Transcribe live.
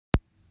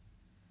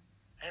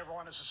Hey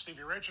everyone, this is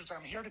Stevie Richards.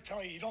 I'm here to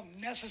tell you don't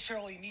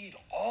necessarily need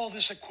all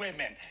this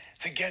equipment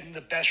to get in the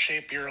best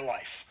shape of your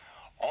life.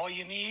 All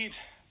you need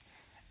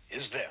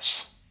is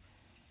this.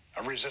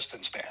 A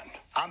resistance band.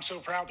 I'm so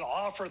proud to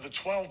offer the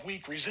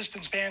 12-week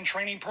resistance band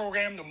training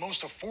program, the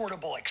most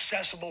affordable,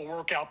 accessible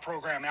workout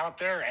program out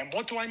there. And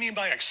what do I mean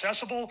by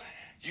accessible?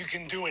 You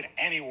can do it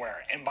anywhere.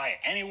 And by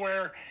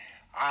anywhere,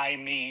 I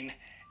mean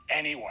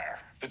anywhere.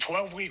 The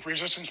 12-week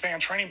resistance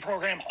band training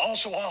program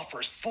also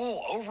offers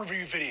full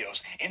overview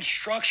videos,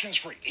 instructions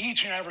for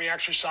each and every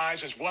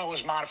exercise, as well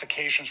as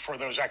modifications for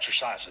those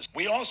exercises.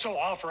 We also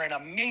offer an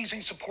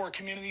amazing support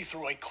community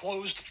through a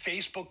closed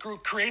Facebook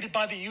group created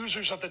by the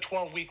users of the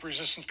 12-week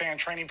resistance band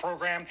training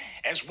program,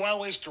 as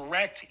well as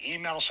direct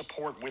email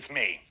support with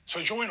me.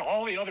 So join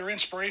all the other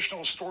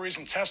inspirational stories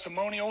and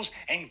testimonials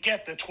and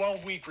get the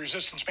 12-week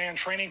resistance band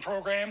training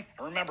program.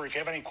 And remember, if you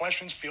have any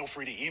questions, feel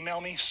free to email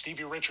me,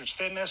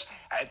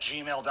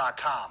 StevieRichardsFitness@gmail.com.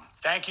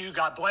 Thank you.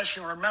 God bless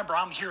you. And remember,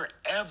 I'm here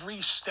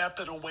every step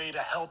of the way to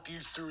help you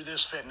through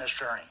this fitness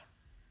journey.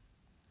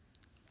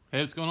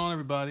 Hey, what's going on,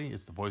 everybody?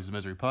 It's the Voice of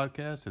Misery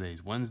podcast.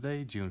 Today's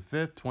Wednesday, June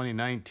 5th,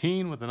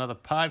 2019, with another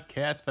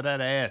podcast for that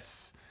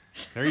ass.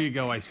 There you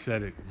go. I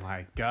said it.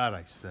 My God,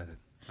 I said it.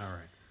 All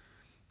right.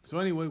 So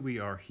anyway, we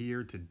are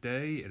here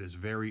today. It is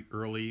very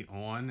early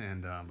on,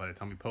 and by the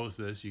time we post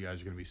this, you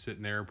guys are going to be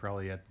sitting there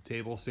probably at the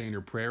table saying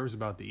your prayers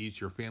about to eat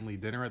your family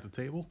dinner at the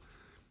table.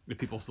 If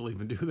people still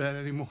even do that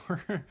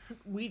anymore.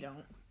 We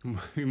don't.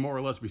 More or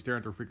less, be staring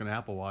at their freaking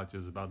Apple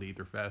Watches about to eat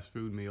their fast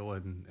food meal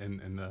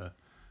and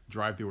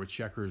drive through a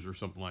Checkers or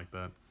something like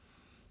that.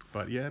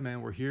 But yeah,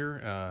 man, we're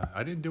here.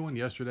 I didn't do one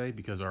yesterday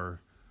because our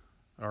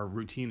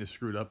routine is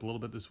screwed up a little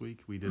bit this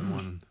week. We did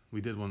one.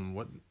 When did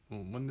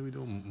we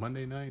do it?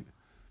 Monday night?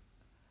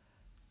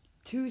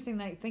 Tuesday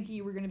night, thinking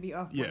you were going to be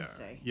off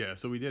Wednesday. Yeah,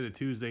 so we did it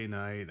Tuesday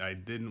night. I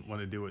didn't want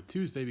to do it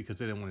Tuesday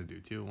because I didn't want to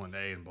do two in one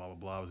day and blah, blah,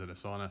 blah. I was in a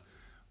sauna.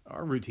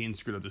 Our routine's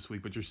screwed up this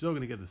week, but you're still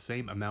going to get the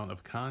same amount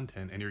of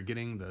content, and you're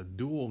getting the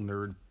dual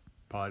nerd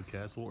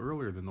podcast a little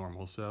earlier than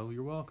normal, so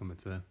you're welcome.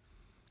 It's a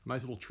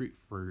nice little treat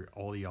for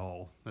all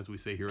y'all, as we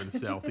say here in the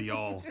South,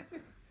 y'all.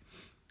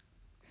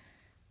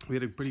 We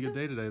had a pretty good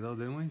day today, though,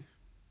 didn't we?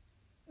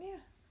 Yeah.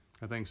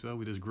 I think so.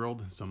 We just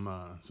grilled some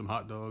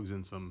hot dogs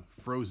and some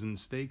frozen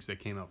steaks that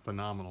came out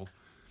phenomenal.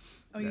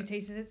 Oh, you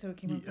tasted it, so it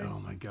came out good? Oh,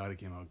 my God, it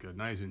came out good.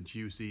 Nice and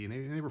juicy,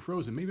 and they were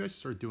frozen. Maybe I should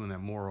start doing that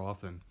more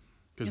often.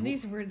 And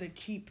these were the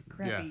cheap,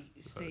 crappy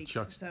steaks.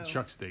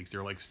 Chuck steaks.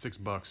 They're like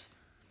 $6.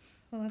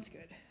 Well, that's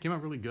good. Came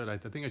out really good. I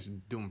think I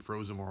should do them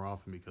frozen more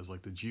often because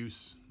like the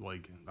juice,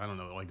 like I don't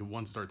know, like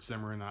once it starts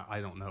simmering, I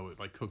don't know, it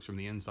like cooks from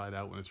the inside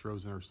out when it's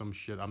frozen or some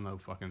shit. I'm no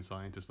fucking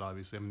scientist,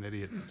 obviously. I'm an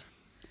idiot.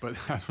 But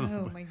I don't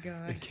know. Oh my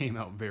God. It came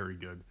out very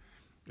good,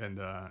 and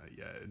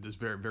just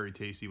very very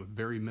tasty with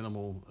very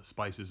minimal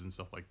spices and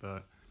stuff like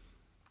that.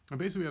 And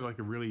basically we had like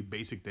a really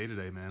basic day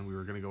today, man. We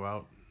were gonna go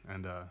out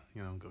and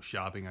go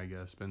shopping, I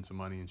guess, spend some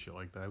money and shit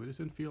like that. We just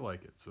didn't feel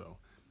like it, so.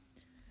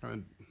 I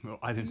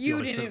didn't.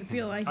 You didn't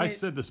feel like it. I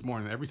said this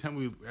morning, every time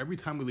we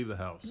leave the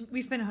house,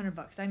 we spend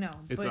 $100. I know.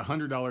 It's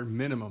 $100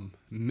 minimum.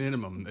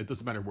 It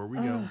doesn't matter where we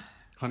go.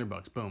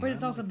 $100, boom. But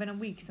it's also been a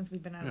week since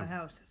we've been out of the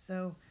house,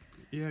 so.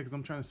 Yeah, because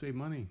I'm trying to save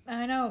money.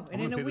 I know.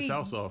 I'm gonna pay this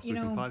house off so we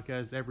can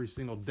podcast every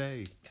single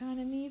day. Kind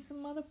of need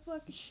some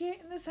motherfucking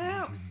shit in this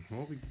house.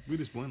 Well, we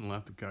just went and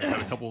left. Got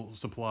a couple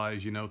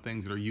supplies,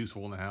 things that are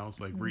usul in the house,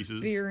 like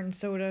Reese's. Beer and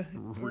soda.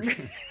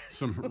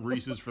 Some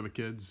Reese's for the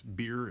kids,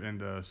 beer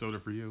and soda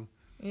for you.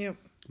 Yep.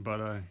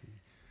 But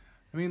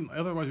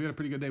otherwise we had a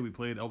pretty good day. We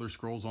played Elder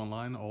Scrolls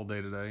Online all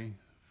day today.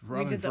 For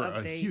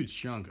a huge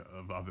chunk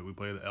of it, we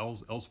played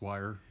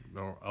Elsewhere.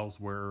 Well,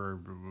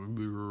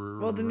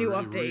 the new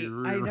update.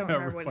 I don't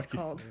remember what it's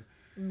called.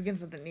 It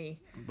begins with an E.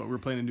 But we're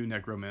playing a new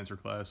Necromancer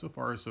class. So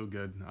far, so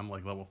good. I'm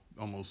like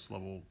almost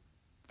level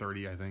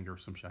 30, I think, or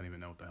some shit. I don't even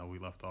know what the hell we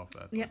left off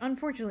at. Yeah,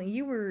 unfortunately,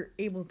 you were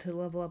able to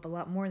level up a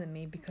lot more than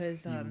me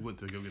because you went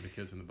to go get the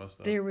kids in the bus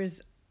stop. There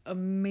was a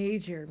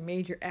major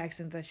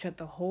accident that shut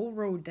the whole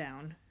road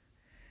down,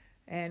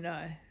 and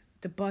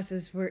the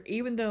buses were,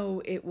 even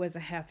though it was a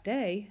half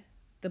day,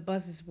 the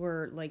buses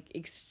were like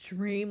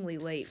extremely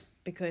late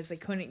because they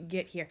couldn't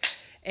get here.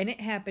 And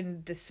it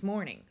happened this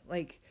morning.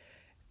 Like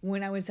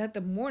when I was at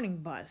the morning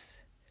bus,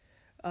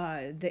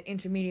 the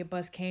intermediate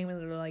bus came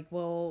and they were like,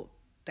 well,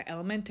 the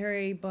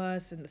elementary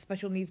bus and the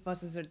special needs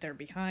buses they're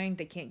behind,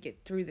 they can't get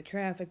through the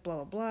traffic, blah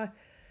blah blah.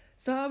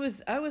 So I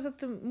was at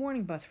the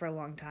morning bus for a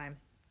long time.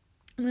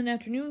 And then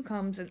afternoon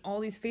comes and all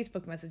these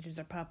Facebook messages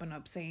are popping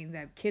up saying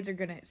that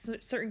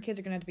certain kids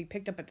are gonna have to be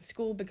picked up at the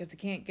school because they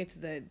can't get to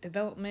the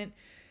development,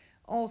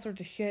 all sorts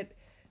of shit.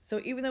 So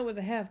even though it was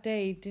a half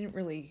day, didn't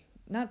really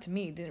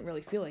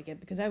feel like it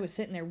because I was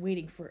sitting there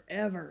waiting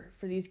forever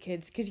for these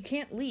kids because you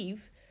can't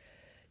leave.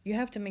 You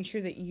have to make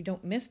sure that you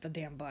don't miss the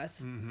damn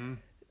bus. Mm-hmm.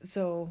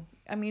 So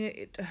I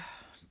mean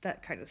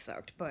that kind of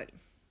sucked, but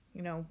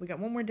we got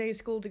one more day of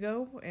school to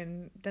go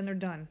and then they're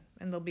done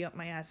and they'll be up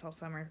my ass all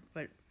summer,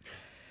 but.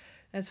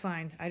 That's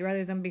fine. I'd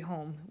rather them be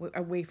home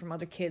away from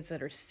other kids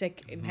that are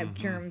sick and have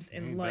germs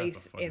and Ain't that the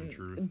lice fucking and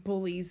truth?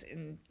 bullies,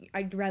 and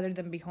I'd rather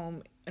them be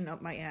home and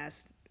up my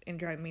ass and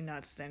drive me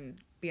nuts than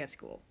be at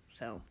school.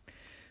 So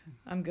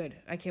I'm good.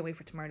 I can't wait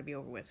for tomorrow to be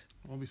over with.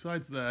 Well,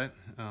 besides that,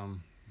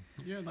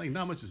 yeah, like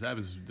not much has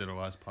happened since we did our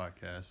last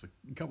podcast.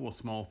 A couple of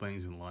small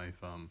things in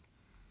life.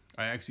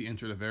 I actually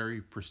entered a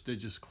very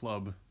prestigious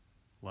club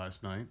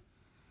last night.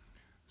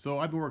 So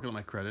I've been working on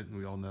my credit, and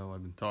we all know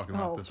I've been talking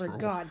about Oh, this for for a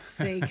God's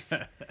while. sakes.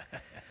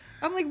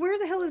 I'm like, where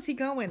the hell is he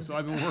going? So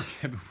I've been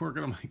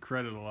working on my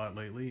credit a lot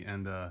lately,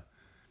 and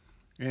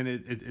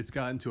it's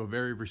gotten to a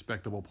very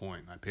respectable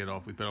point. We paid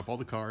off all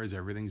the cards,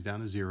 everything's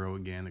down to zero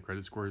again. The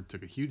credit score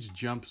took a huge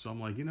jump, so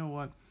I'm like, you know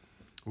what?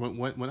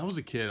 When I was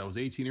a kid, I was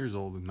 18 years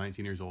old and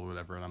 19 years old, or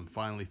whatever, and I'm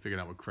finally figuring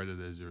out what credit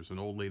is. There was an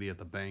old lady at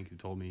the bank who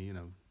told me,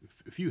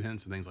 a few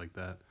hints and things like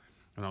that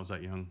when I was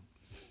that young.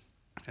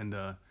 And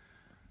I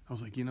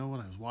was like, you know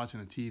what? I was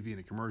watching a TV and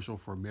a commercial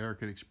for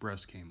American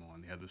Express came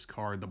on. They had this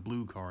card, the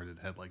blue card. It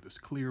had like this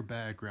clear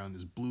background,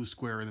 this blue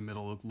square in the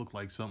middle. It looked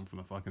like something from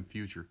the fucking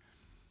future.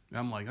 And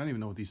I'm like, I don't even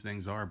know what these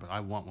things are, but I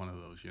want one of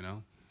those.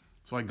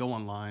 So I go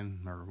online,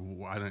 or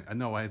I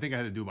know, I think I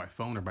had to do it by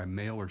phone or by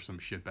mail or some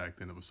shit back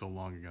then. It was so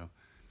long ago.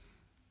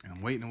 And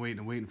I'm waiting and waiting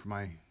and waiting for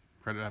my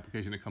credit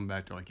application to come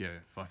back. They're like, yeah,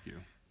 fuck you.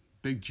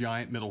 Big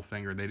giant middle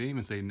finger. They didn't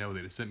even say no.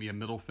 They just sent me a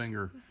middle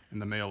finger in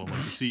the mail. Like the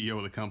CEO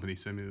of the company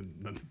sent me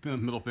the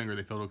middle finger.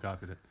 They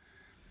photocopied it.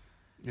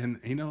 And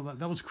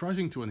that was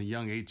crushing to a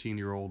young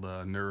 18-year-old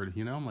nerd.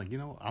 I'm like,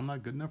 I'm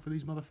not good enough for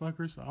these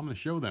motherfuckers. I'm gonna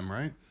show them,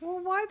 right?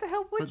 Well, why the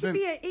hell would But you then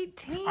be at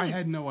 18? I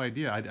had no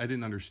idea. I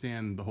didn't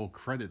understand the whole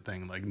credit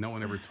thing. Like no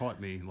one ever taught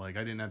me. Like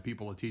I didn't have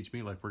people to teach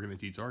me. Like we're gonna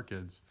teach our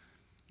kids.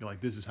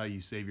 Like this is how you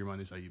save your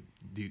money. This is how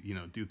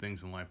you do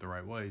things in life the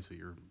right way. So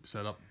you're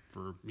set up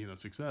for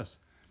success.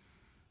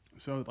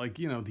 So like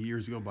the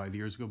years go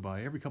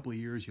by. Every couple of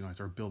years, I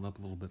start building up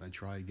a little bit. I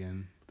try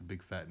again with the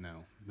big fat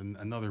no. Then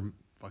another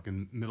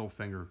fucking middle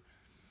finger.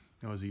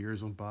 As the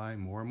years went by,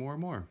 more and more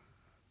and more.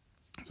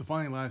 So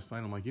finally last night,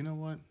 I'm like, you know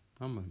what?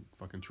 I'm gonna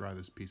fucking try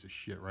this piece of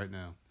shit right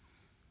now.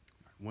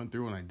 I went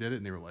through and I did it,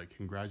 and they were like,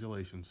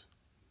 congratulations.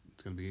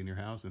 It's gonna be in your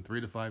house in 3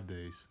 to 5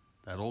 days.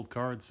 That old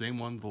card, same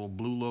one, the little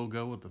blue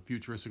logo with the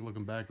futuristic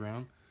looking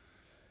background.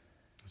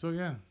 So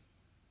yeah,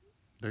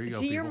 there you go,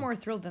 See, you're people. more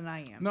thrilled than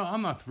I am. No,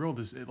 I'm not thrilled.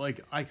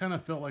 I kind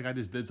of felt like I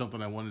just did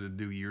something I wanted to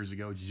do years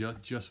ago.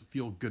 Just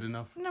feel good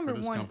enough for Number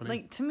this one, company.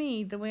 like to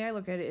me, the way I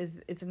look at it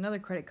is it's another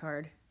credit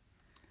card.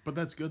 But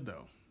that's good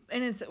though.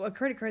 And it's a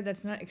credit card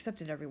that's not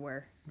accepted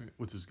everywhere.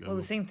 Which is good. Well,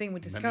 the same thing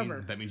with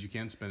Discover. That means you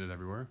can't spend it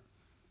everywhere.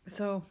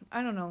 So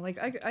I don't know. Like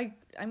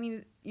I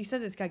mean, you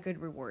said it's got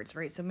good rewards,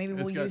 right? So maybe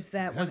we'll use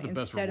that it one has the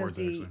best instead of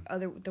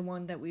rewards, the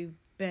one that we've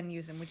been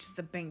using, which is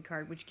the bank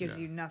card, which gives Yeah.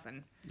 you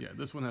nothing. Yeah,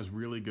 this one has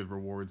really good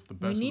rewards. The We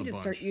best need of the to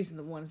bunch. start using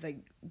the ones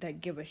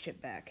that give us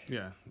shit back.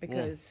 Yeah.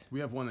 Because we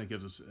have one that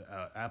gives us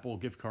Apple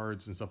gift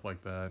cards and stuff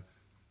like that.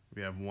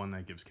 We have one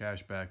that gives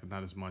cash back, but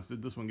not as much.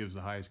 This one gives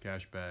the highest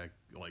cash back,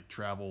 like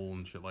travel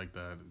and shit like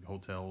that,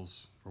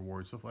 hotels,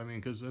 rewards, stuff. I mean,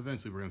 because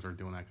eventually we're gonna start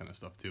doing that kind of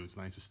stuff too. It's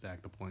nice to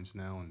stack the points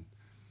now and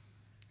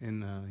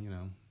in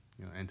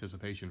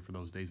anticipation for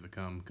those days to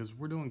come, because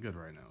we're doing good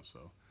right now.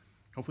 So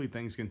hopefully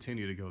things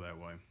continue to go that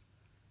way.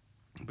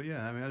 But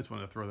yeah, I mean, I just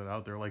wanted to throw that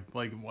out there. Like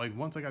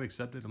once I got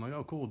accepted, I'm like,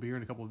 oh cool, we'll be here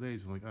in a couple of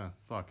days. I'm like,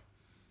 fuck,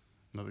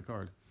 another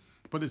card.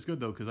 But it's good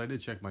though, because I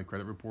did check my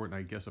credit report, and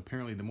I guess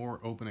apparently the more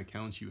open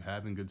accounts you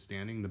have in good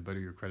standing, the better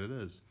your credit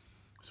is.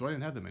 So I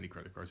didn't have that many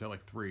credit cards. I had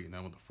like 3, and then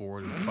I went to 4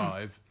 and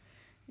 5.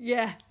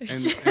 yeah.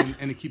 And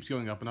it keeps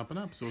going up and up and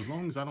up. So as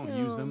long as I don't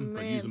use Oh, them,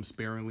 but man. use them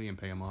sparingly and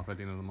pay them off at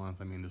the end of the month,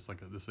 I mean, just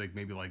like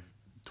maybe like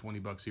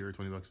 $20 here,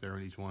 $20 there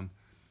on each one,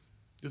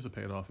 just to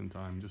pay it off in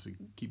time, just to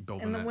keep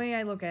building. And the way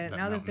I look at it,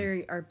 now mountain. that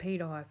they are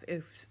paid off,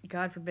 if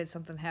God forbid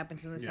something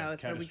happens in this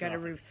house where we got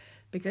to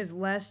because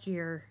last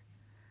year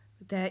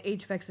that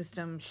HVAC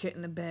system shit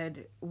in the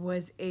bed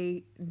was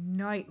a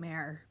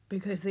nightmare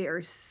because they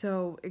are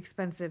so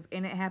expensive,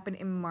 and it happened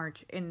in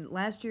March. And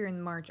last year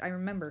in March, I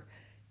remember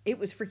it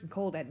was freaking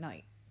cold at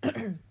night.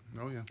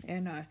 Oh yeah.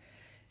 And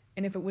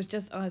if it was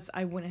just us,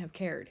 I wouldn't have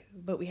cared.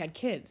 But we had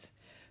kids,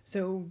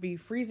 so it would be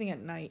freezing at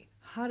night,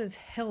 hot as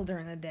hell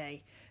during the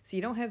day. So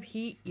you don't have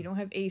heat, you don't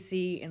have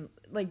AC, and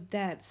like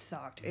that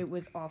sucked. It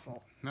was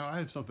awful. Now I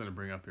have something to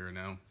bring up here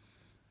now.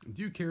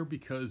 Do you care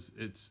because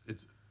it's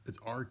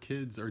our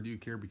kids, or do you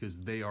care because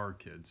they are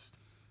kids?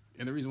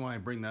 And the reason why I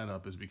bring that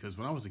up is because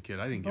when I was a kid,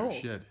 I didn't give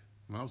a shit.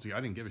 When I was a kid,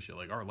 I didn't give a shit.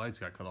 Like our lights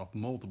got cut off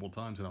multiple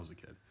times when I was a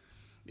kid.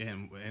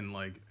 And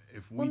like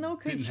if we no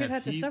kid didn't should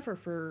have heat, to suffer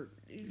for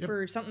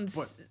something.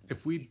 But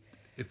if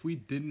we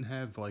didn't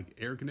have like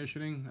air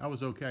conditioning, I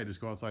was okay. I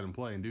just go outside and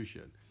play and do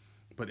shit.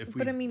 But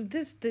I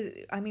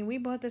mean, we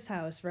bought this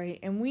house, right?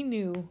 And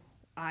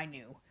I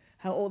knew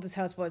how old this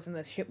house was, and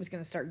the shit was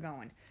gonna start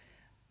going.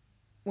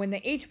 When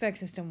the HVAC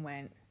system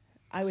went,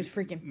 I was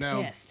freaking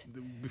pissed.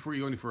 Now, before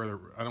you go any further,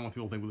 I don't want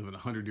people to think we live in a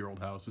 100-year-old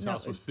house. This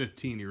house was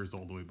 15 years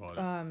old when we bought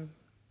it.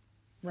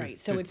 Right.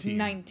 So it's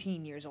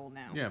 19 years old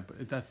now. Yeah,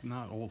 but that's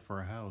not old for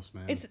a house,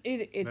 man. It's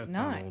That's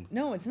not. old.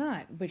 No, it's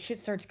not. But shit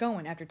starts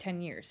going after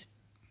 10 years.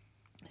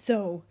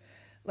 So,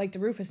 like, the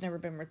roof has never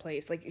been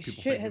replaced. Like, People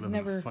shit think we has live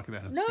never. in a fucking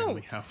Addams No,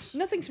 family house.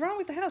 nothing's wrong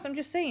with the house. I'm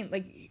just saying,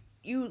 like,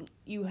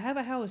 you have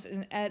a house,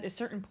 and at a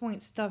certain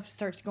point, stuff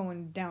starts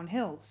going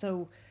downhill.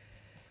 So,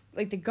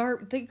 like, the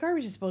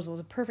garbage disposal is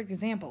a perfect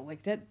example.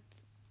 Like,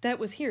 that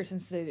was here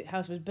since the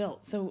house was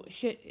built. So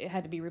shit, it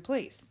had to be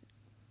replaced.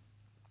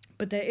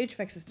 But the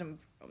HVAC system,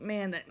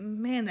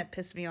 that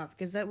pissed me off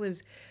because that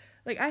was,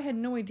 like, I had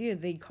no idea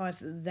they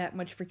cost that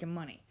much freaking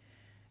money,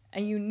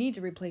 and you need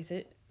to replace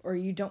it or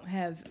you don't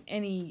have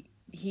any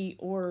heat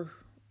or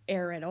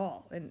air at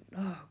all. And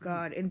oh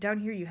god, and down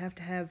here you have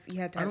to have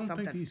I don't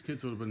something. think these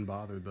kids would have been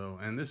bothered though,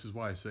 and this is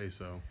why I say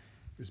so.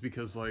 Is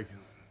because like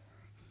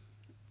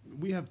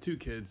we have two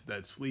kids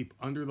that sleep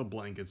under the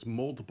blankets,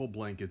 multiple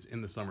blankets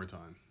in the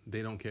summertime.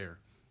 They don't care.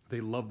 They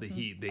love the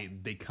heat.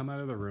 They come out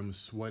of the room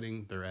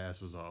sweating their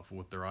asses off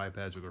with their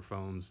iPads or their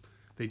phones.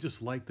 They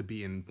just like to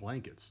be in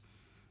blankets.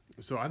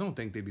 So I don't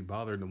think they'd be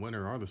bothered in the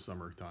winter or the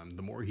summertime.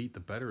 The more heat, the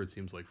better it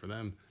seems like for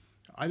them.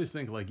 I just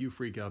think like you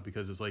freak out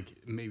because it's like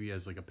maybe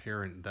as like a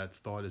parent that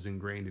thought is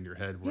ingrained in your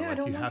head where Yeah, I like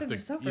don't you want have them to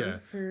to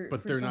suffer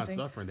but for they're not something.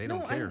 suffering. They No,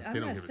 don't care. I'm They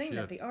don't not give a saying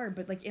that shit. they are,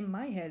 but like in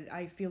my head,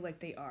 I feel like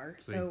they are.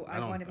 See, So I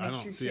want to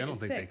make sure shit I don't is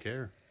think fixed. they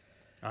care.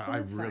 Well, I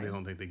that's really fine.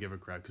 don't think they give a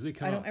crap because they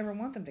come I out. don't ever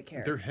want them to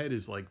care. Their head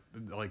is like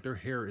their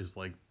hair is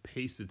like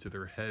pasted to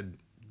their head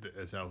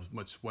as how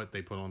much sweat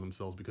they put on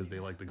themselves because they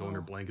like to go in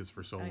their blankets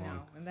for so I long.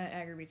 know, and that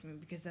aggravates me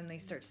because then they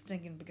start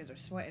stinking because they're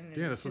sweating. And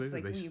Yeah, it's that's what just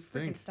they do. like, They will you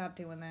stink. freaking stop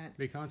doing that?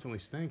 They constantly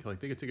stink. Like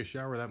they could take a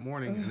shower that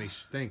morning and they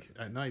stink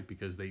at night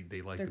because they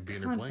like They're to be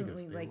in their blankets.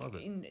 constantly They like love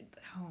it.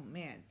 oh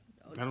man.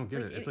 I don't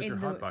get it. It's like they're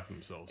hot boxing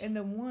themselves. And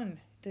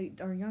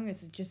our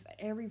youngest is just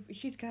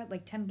she's got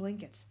like 10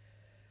 blankets,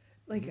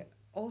 like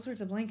all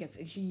sorts of blankets,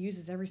 and she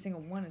uses every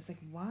single one. It's like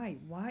why?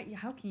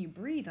 How can you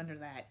breathe under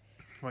that?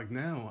 Like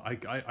now,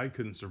 I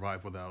couldn't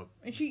survive without.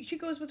 And she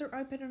goes with her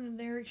iPad under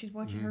there. She's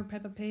watching her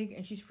Peppa Pig,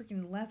 and she's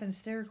freaking laughing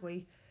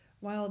hysterically,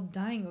 while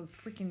dying of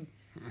freaking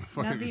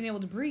not being able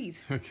to breathe.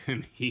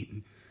 Fucking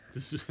heat.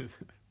 Just,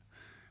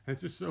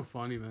 it's just so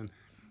funny, man.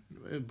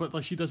 But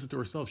like she does it to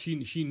herself.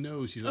 She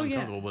knows she's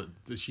uncomfortable,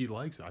 but she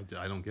likes it.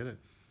 I don't get it.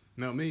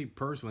 Now me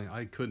personally,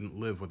 I couldn't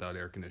live without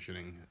air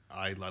conditioning.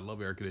 I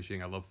love air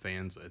conditioning. I love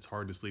fans. It's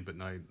hard to sleep at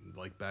night.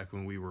 Like back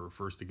when we were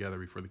first together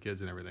before the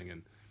kids and everything,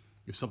 and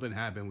if something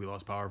happened, we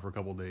lost power for a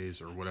couple of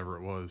days or whatever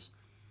it was,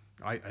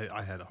 I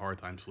had a hard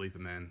time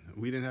sleeping, man.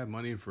 We didn't have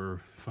money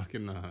for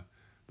fucking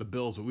the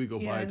bills, but we go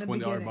buy a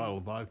 $20 bottle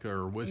of vodka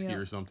or whiskey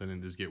or something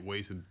and just get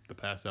wasted to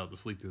pass out to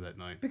sleep through that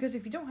night. Because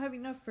if you don't have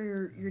enough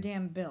for your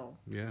damn bill,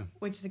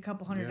 which is a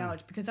couple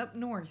 $100, because up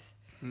north,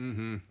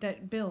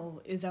 that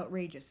bill is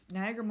outrageous.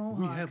 Niagara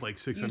Mohawk. We had like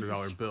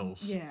 $600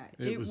 bills. Yeah,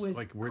 it was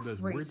like where'd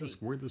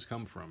this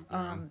come from?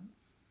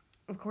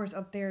 Of course,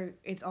 up there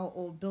it's all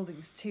old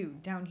buildings too.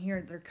 Down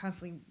here they're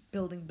constantly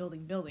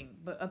building.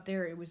 But up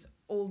there it was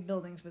old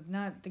buildings with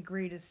not the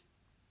greatest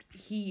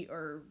heat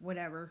or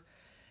whatever.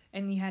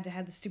 And you had to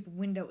have the stupid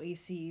window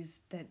ACs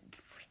that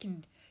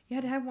freaking. You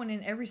had to have one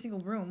in every single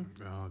room,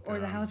 or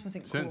the house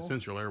wasn't cool.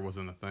 Central air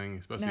wasn't a thing,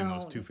 especially in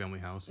those two-family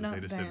houses. They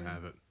just didn't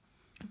have it.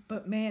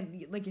 But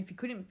man, like if you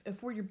couldn't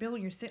afford your bill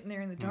and you're sitting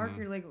there in the dark,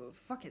 you're like, well,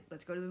 fuck it,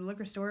 let's go to the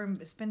liquor store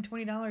and spend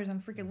 $20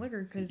 on freaking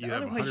liquor because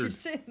otherwise you're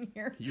sitting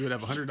here. You would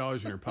have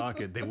 $100 in your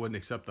pocket. They wouldn't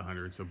accept the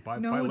 100, so buy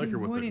liquor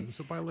with it.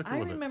 So buy liquor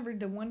with it. I remembered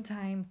the one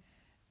time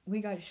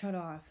we got shut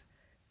off,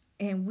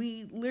 and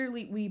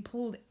we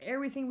pulled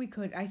everything we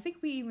could. I think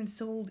we even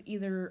sold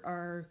either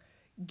our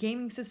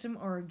gaming system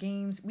or our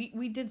games.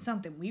 We did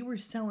something. We were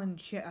selling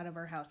shit out of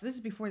our house. This is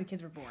before the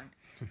kids were born.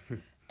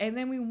 And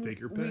then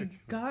we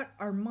got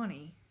our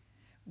money,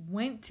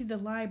 went to the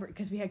library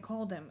because we had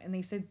called them and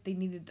they said they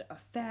needed a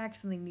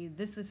fax and they needed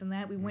this and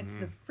that. We went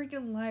to the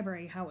freaking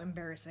library. How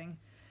embarrassing.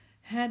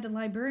 Had the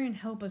librarian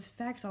help us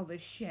fax all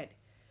this shit.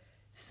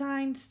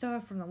 Signed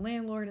stuff from the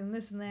landlord and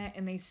this and that,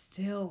 and they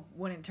still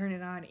wouldn't turn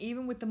it on,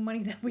 even with the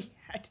money that we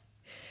had.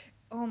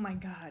 Oh my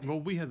god. Well,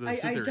 we had to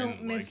sit there I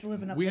don't miss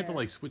living up there. We had to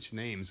like switch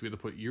names. We had to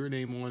put your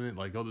name on it,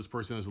 like, oh, this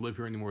person doesn't live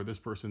here anymore. This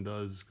person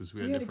does, because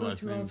we had different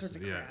last names. All sorts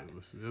of crap.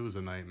 It was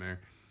a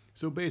nightmare.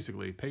 So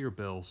basically, pay your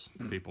bills,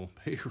 people.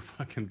 Pay your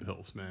fucking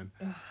bills, man.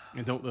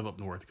 And don't live up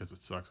north because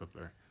it sucks up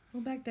there.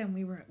 Well, back then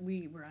we were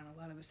on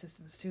a lot of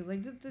assistance too. Like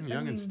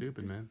young and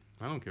stupid, man.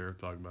 I don't care if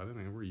talk about it.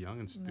 I mean, we're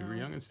young and stupid. We're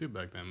young and stupid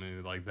back then. I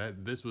mean, like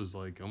that. This was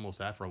like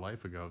almost half our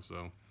life ago.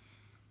 So,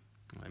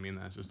 I mean,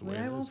 that's just the way it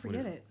is. I won't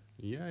forget it.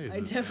 Yeah, I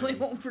definitely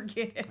won't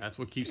forget it. That's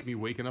what keeps me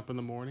waking up in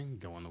the morning,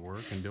 going to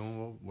work, and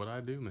doing what I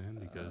do, man.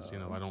 Because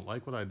I don't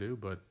like what I do,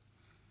 but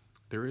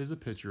there is a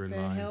picture in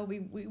mind. Hell, we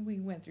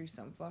went through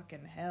some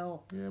fucking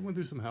hell. Yeah, went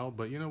through some hell,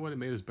 but you know what? It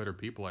made us better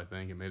people. I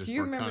think it made us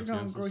more conscientious. Do you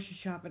remember going grocery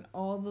shopping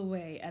all the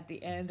way at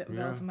the end of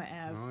Altima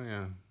Ave? Oh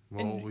yeah.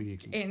 Well,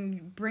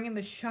 and bringing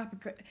the shopping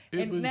cart.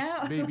 It was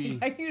now maybe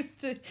I used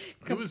to.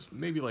 It was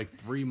maybe like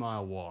 3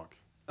 mile walk.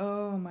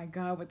 Oh my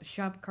God, with the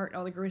shop cart and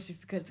all the groceries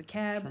because the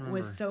cab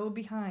was so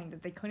behind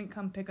that they couldn't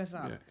come pick us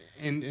up.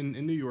 Yeah, and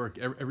in New York,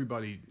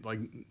 everybody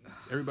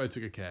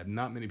took a cab.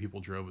 Not many people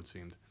drove, it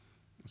seemed.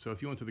 So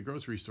if you went to the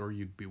grocery store,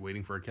 you'd be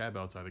waiting for a cab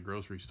outside the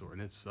grocery store,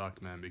 and it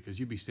sucked, man, because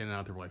you'd be standing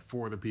out there with like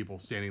 4 other people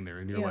standing there,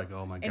 and you're like,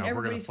 oh my God,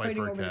 we're gonna fight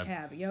for a cab. Over the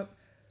cab. Yep.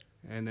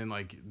 And then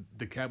like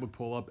the cab would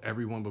pull up,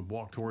 everyone would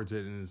walk towards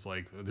it, and it's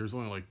like there's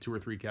only like 2 or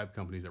 3 cab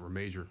companies that were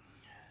major.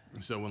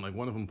 So when like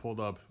one of them pulled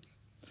up,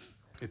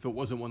 if it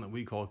wasn't one that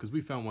we called, because we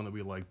found one that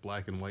we liked,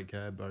 black and white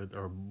cab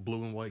or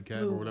blue and white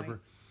cab or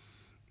whatever.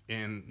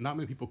 And not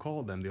many people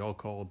called them. They all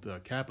called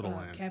Capital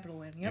Land. Capital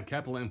Land, yep. And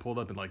Capital Land pulled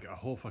up and like a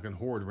whole fucking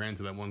horde ran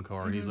to that one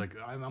car. And he's like,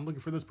 I'm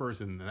looking for this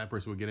person. And that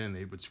person would get in.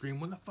 They would scream,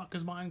 when the fuck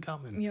is mine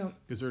coming? Yep.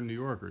 Because they're New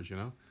Yorkers, you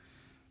know?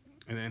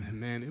 And then,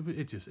 man,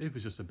 it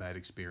was just a bad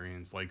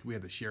experience. Like, we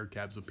had to share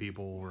cabs with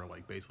people. We're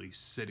like basically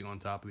sitting on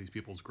top of these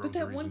people's groceries.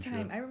 But that one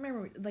time, I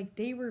remember, like,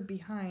 they were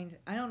behind.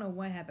 I don't know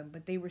what happened,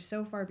 but they were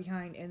so far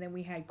behind. And then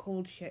we had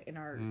cold shit in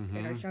our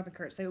shopping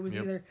cart. So it was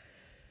either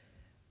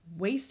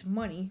waste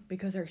money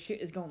because our shit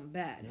is going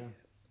bad. Yeah.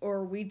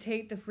 Or we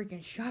take the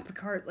freaking shopping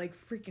cart like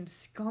freaking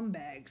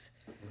scumbags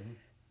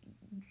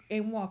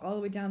and walk all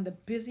the way down the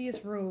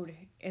busiest road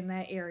in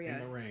that area.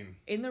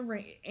 In the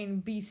rain.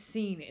 And be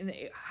seen. And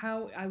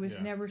how I was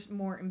never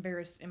more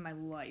embarrassed in my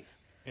life.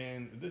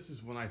 And this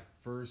is when I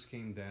first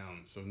came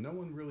down. So no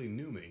one really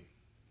knew me.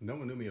 No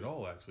one knew me at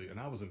all, actually. And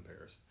I was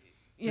embarrassed.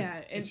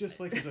 Yeah. It's just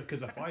like,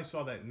 because if I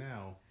saw that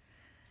now,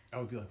 I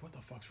would be like, what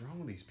the fuck's wrong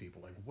with these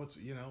people? Like,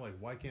 like,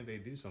 why can't they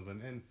do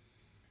something? And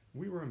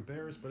we were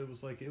embarrassed, but it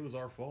was like, it was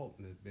our fault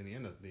in the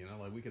end of,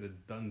 like, we could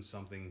have done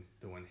something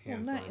to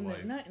enhance our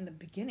life. Not in the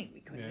beginning,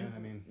 we couldn't. Yeah, I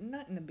mean,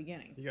 not in the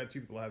beginning. You got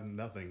 2 people having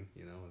nothing,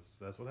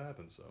 that's what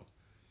happens, so.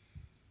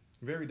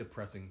 Very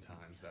depressing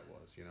times that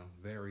was,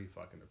 very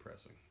fucking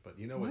depressing. But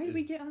you know what? Why did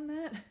we get on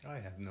that? I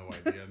have no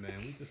idea, man.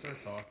 We just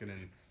started talking,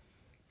 and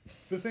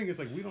the thing is,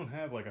 like, we don't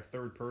have, like, a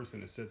third person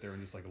to sit there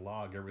and just, like,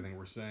 log everything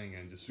we're saying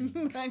and just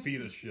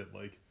feed us shit.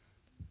 Like,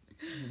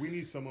 we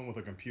need someone with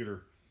a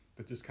computer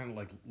that just kind of,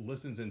 like,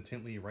 listens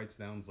intently, writes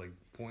down, like,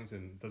 points,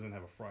 and doesn't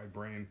have a fried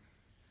brain,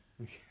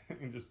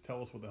 and just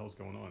tell us what the hell's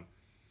going on.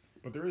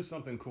 But there is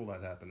something cool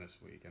that happened this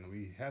week, and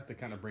we have to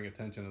kind of bring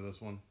attention to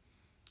this one.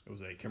 It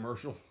was a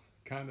commercial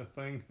kind of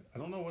thing. I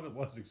don't know what it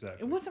was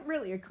exactly. It wasn't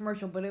really a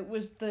commercial, but it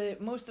was the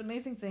most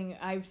amazing thing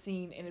I've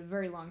seen in a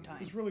very long time.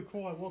 It was really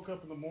cool. I woke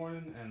up in the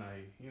morning, and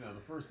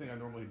the first thing I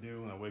normally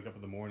do when I wake up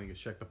in the morning is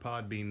check the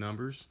Podbean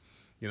numbers,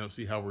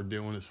 see how we're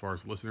doing as far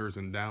as listeners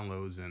and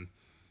downloads, and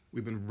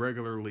we've been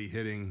regularly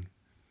hitting,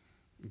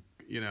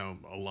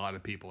 a lot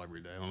of people every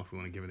day. I don't know if we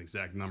want to give an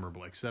exact number, but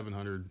like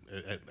 700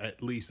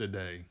 at least a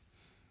day.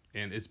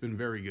 And it's been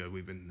very good.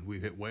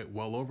 We've hit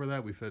well over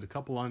that. We've hit a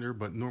couple under,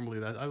 but normally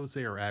that I would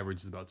say our average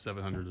is about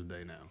 700 a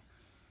day now,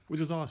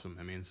 which is awesome.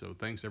 I mean, so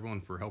thanks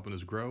everyone for helping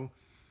us grow.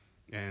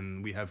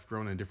 And we have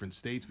grown in different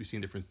states. We've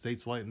seen different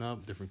states lighten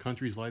up, different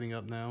countries lighting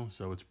up now.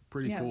 So it's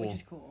pretty cool. Yeah, which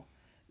is cool.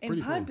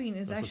 And Podbean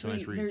is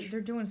actually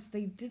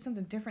they did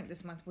something different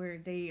this month where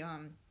they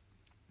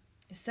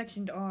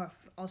sectioned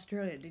off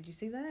Australia. Did you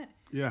see that?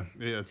 Yeah.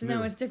 So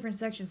now it's different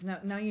sections.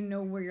 Now you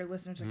know where your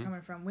listeners are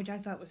coming from, which I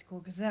thought was cool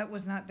because that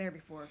was not there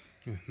before.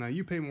 Yeah, now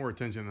you pay more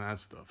attention to that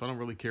stuff. I don't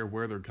really care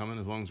where they're coming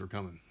as long as they're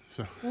coming.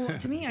 So. Well,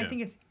 to me, I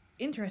think it's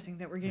interesting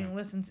that we're getting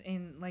listens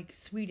in like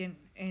Sweden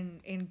and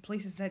in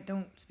places that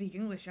don't speak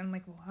English. I'm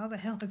like, well, how the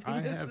hell are they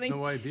listening? I have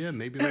no idea.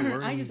 Maybe they're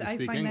learning to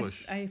speak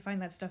English. I find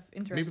that stuff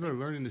interesting. Maybe they're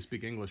learning to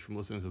speak English from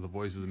listening to the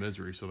Voices of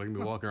Misery, so they're gonna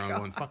be walking around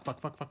going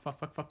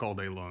fuck all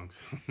day long.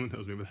 So who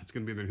knows? Maybe that's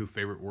gonna be their new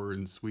favorite word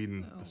in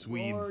Sweden, the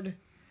Swedes. Lord.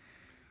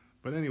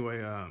 But anyway,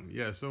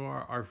 so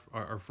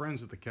our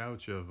friends at the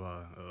Couch of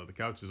the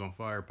Couch is on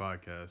Fire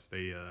podcast,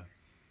 they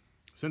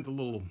sent a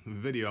little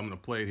video. I'm gonna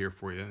play it here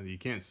for you. You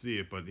can't see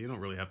it, but you don't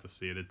really have to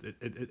see it.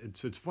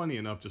 It's funny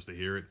enough just to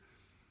hear it.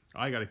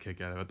 I got a kick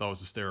out of it. I thought it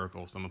was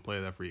hysterical, so I'm gonna play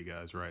that for you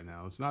guys right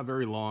now. It's not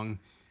very long,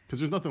 because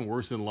there's nothing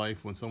worse in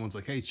life when someone's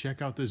like, "Hey,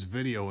 check out this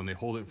video," and they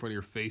hold it in front of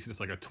your face, and it's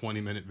like a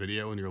 20-minute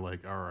video, and you're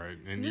like, "All right."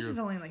 And this is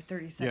only like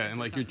 30 seconds. Yeah, and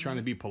like you're trying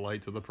to be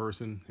polite to the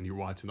person, and you're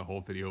watching the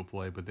whole video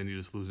play, but then you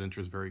just lose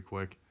interest very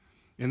quick.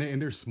 And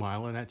they're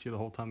smiling at you the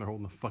whole time they're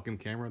holding the fucking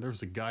camera. There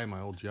was a guy in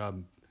my old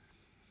job.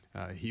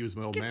 He was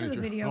my old manager. To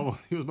the video. Oh,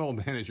 he was my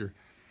old manager.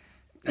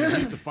 And he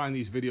used to find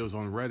these videos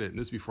on Reddit, and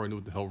this is before I knew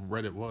what the hell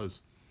Reddit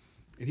was.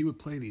 And he would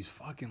play these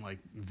fucking like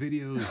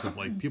videos of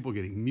like people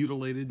getting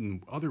mutilated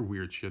and other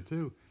weird shit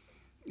too.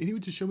 And he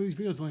would just show me these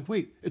videos. I'm like,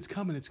 wait, it's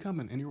coming.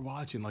 And you're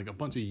watching like a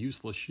bunch of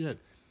useless shit.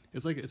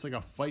 It's like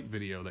a fight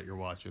video that you're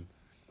watching.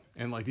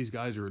 And like these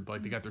guys are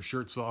like, they got their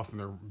shirts off and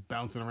they're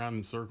bouncing around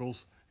in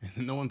circles.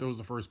 And no one throws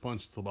the first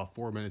punch until about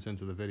 4 minutes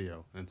into the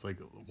video. And it's like,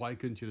 why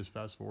couldn't you just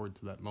fast forward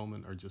to that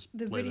moment or just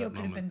play that moment? The video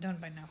could have been done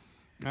by now.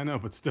 I know,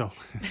 but still,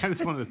 I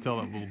just wanted to tell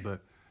that a little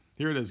bit.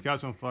 Here it is,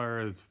 Couch on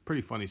Fire. It's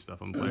pretty funny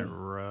stuff. I'm gonna play it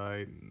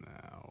right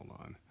now. Hold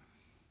on,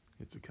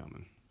 it's a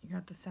coming. You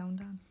got the sound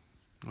on?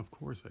 Of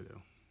course I do.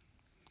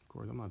 Of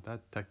course, I'm not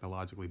that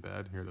technologically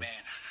bad. Here it is.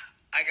 Man,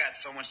 I got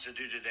so much to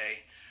do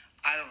today.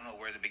 I don't know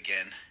where to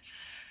begin.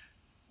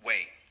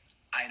 Wait,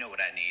 I know what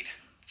I need.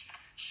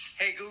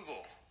 Hey,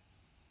 Google,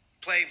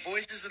 play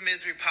Voices of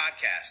Misery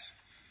podcast.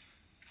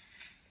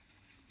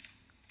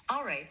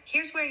 All right,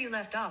 here's where you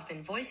left off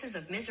in Voices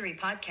of Misery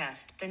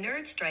podcast, The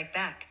Nerds Strike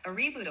Back, a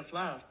reboot of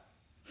love.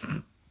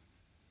 And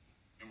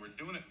we're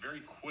doing it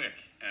very quick.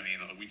 I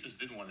mean, we just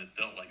did one that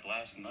felt like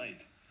last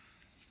night.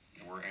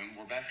 And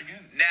we're back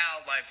again.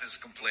 Now life is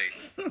complete.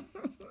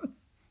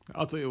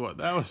 I'll tell you what,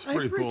 that was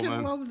pretty cool, man. I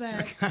freaking love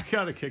that. I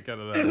got a kick out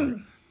of that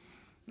one.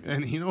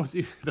 And you know what's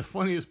the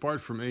funniest part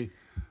for me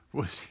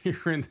was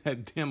hearing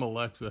that damn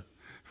Alexa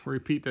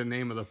repeat the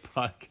name of the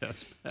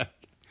podcast back.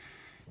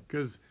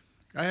 Because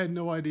I had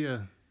no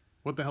idea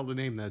what the hell to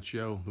name that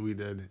show that we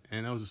did.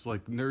 And I was just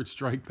like, Nerd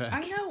Strike Back.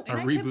 I know, a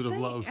and I reboot kept of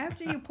saying, love.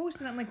 after you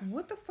posted, I'm like,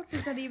 what the fuck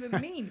does that even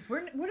mean?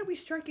 What are we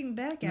striking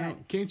back at? Now,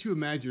 can't you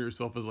imagine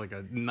yourself as like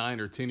a 9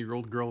 or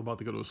 10-year-old girl about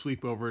to go to a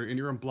sleepover, and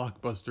you're on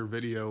Blockbuster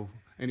Video,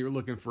 and you're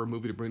looking for a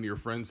movie to bring to your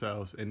friend's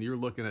house, and you're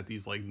looking at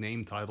these like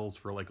name titles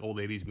for like old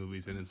 80s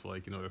movies, and it's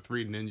like, the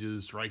Three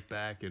Ninjas, Strike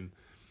Back, and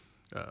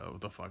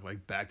what the fuck,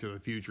 like Back to the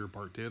Future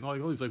Part 2, and all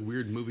these like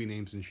weird movie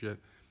names and shit.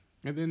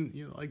 And then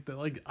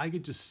I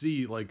could just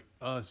see like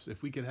us,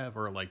 if we could have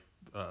our like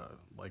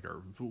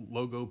our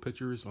logo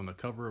pictures on the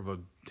cover of a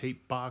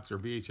tape box or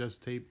VHS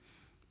tape,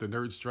 the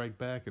Nerds Strike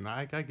Back, and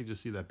I could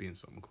just see that being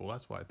something cool.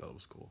 That's why I thought it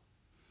was cool.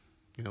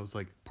 It's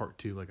like part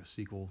 2, like a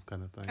sequel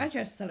kind of thing. I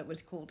just thought it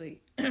was cool to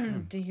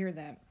to hear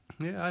that.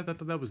 Yeah, I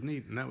thought that was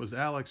neat, and that was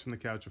Alex from the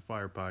Couch of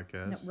Fire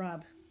podcast.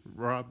 No,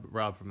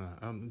 Rob from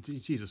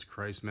that. Jesus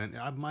Christ, man,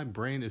 my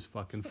brain is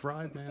fucking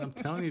fried, man. I'm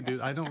telling you,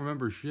 dude, I don't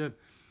remember shit.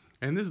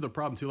 And this is the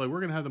problem too. Like,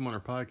 we're gonna have them on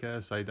our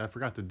podcast. I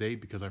forgot the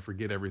date because I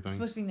forget everything. It's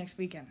supposed to be next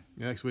weekend.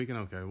 Next weekend,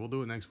 okay, we'll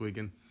do it next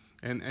weekend.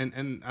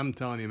 And I'm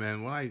telling you,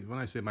 man, when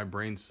I say my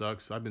brain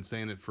sucks, I've been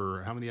saying it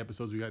for how many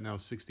episodes we got now?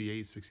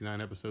 68,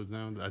 69 episodes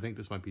now. I think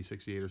this might be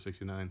 68 or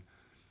 69.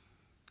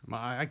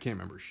 I can't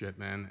remember shit,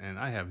 man, and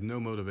I have no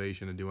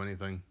motivation to do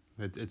anything.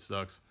 It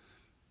sucks.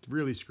 It's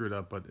really screwed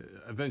up, but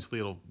eventually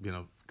it'll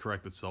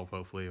correct itself.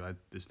 Hopefully, I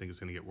just think it's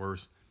gonna get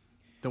worse.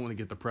 Don't want to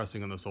get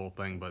depressing on this whole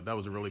thing, but that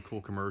was a really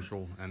cool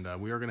commercial, and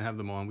we are gonna have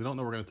them on. We don't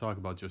know what we're gonna talk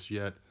about just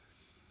yet.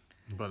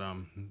 But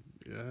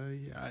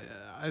yeah,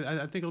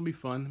 I think it'll be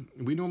fun.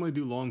 We normally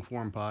do long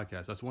form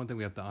podcasts. That's one thing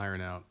we have to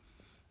iron out,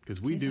 because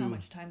we do. How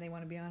much time they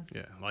want to be on?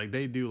 Yeah, like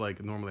they do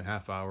like normally a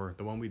half hour.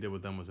 The one we did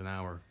with them was an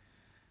hour.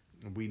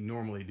 We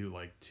normally do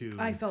like two.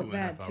 I felt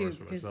bad too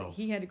because ourselves.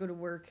 he had to go to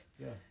work.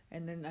 Yeah.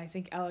 And then I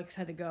think Alex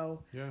had to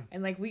go. Yeah.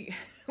 And like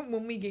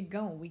when we get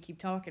going, we keep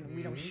talking.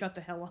 We don't shut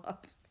the hell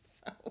up.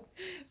 So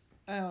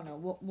I don't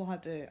know. We'll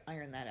have to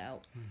iron that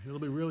out. It'll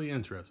be really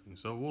interesting.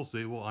 So we'll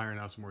see. We'll iron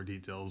out some more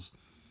details.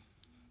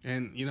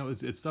 And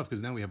it's tough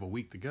because now we have a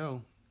week to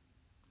go.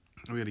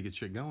 We got to get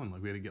shit going.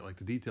 Like, we got to get like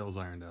the details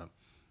ironed out.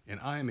 And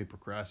I am a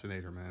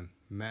procrastinator, man.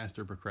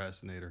 Master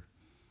procrastinator.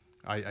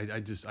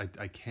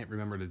 I can't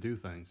remember to do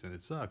things, and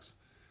it sucks.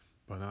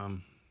 But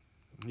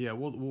yeah,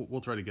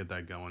 we'll try to get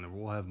that going, and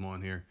we'll have them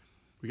on here.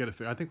 We got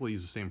to. I think we'll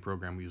use the same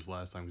program we used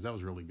last time, because that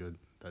was really good.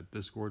 That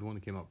Discord one,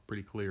 that came out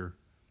pretty clear.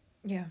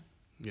 Yeah.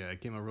 Yeah,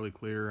 it came out really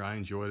clear. I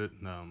enjoyed it.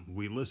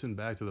 We listened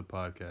back to the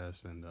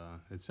podcast, and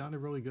it sounded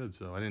really good,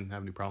 so I didn't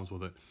have any problems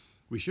with it.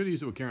 We should have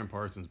used it with Karen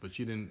Parsons, but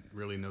she didn't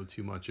really know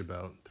too much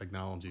about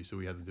technology, so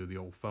we had to do the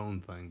old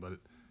phone thing, but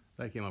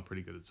that came out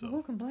pretty good itself.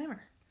 Who can blame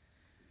her?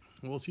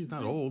 Well, she's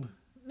not old.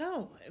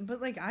 No,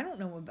 but like I don't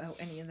know about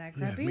any of that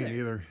crap either. Me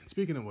neither.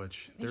 Speaking of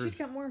which, she's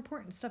got more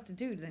important stuff to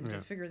do than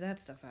to figure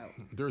that stuff out.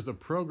 There's a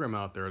program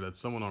out there that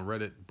someone on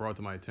Reddit brought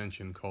to my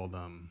attention called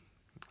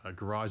a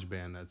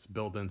GarageBand that's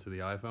built into the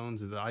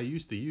iPhones that I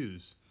used to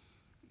use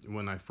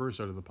when I first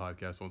started the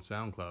podcast on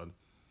SoundCloud.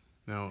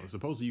 Now,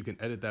 supposedly you can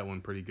edit that one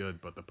pretty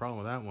good, but the problem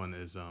with that one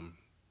is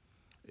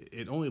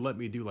it only let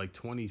me do like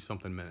 20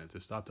 something minutes.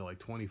 It stopped at like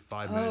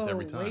 25 minutes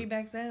every time. Way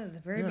back then at the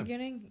very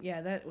beginning?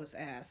 Yeah, that was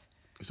ass.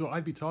 So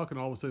I'd be talking,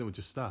 all of a sudden it would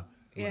just stop.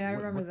 Yeah, I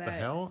remember that. What the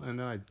hell? And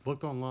then I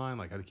looked online,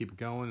 like, how to keep it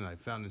going, and I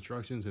found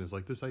instructions, and it's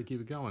like, this is how you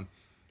keep it going.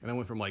 And I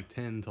went from like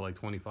 10 to like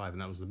 25,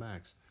 and that was the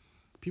max.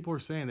 People are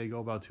saying they go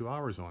about 2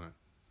 hours on it,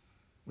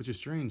 which is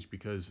strange,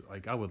 because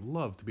like I would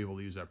love to be able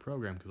to use that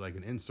program, because I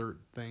can insert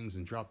things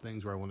and drop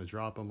things where I want to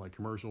drop them, like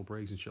commercial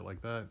breaks and shit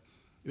like that.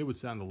 It would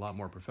sound a lot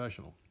more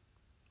professional.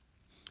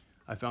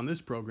 I found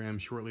this program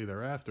shortly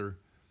thereafter,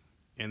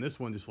 and this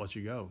one just lets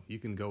you go. You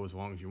can go as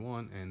long as you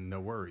want, and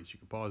no worries. You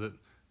can pause it.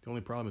 The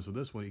only problem is with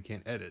this one, you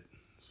can't edit.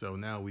 So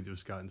now we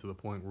just gotten to the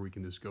point where we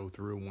can just go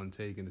through one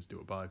take and just do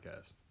a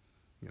podcast.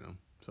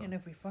 So. And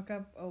if we fuck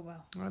up, oh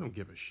well. I don't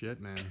give a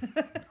shit, man.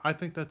 I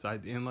think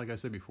and like I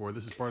said before,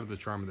 this is part of the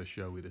charm of the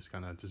show. We just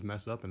kind of just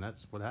mess up, and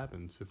that's what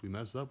happens. If we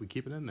mess up, we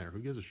keep it in there. Who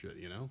gives a shit,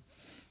 I don't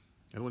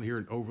want to hear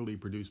an overly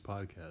produced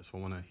podcast. If I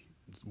want to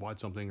watch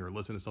something or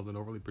listen to something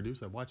overly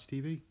produced, I watch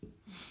TV.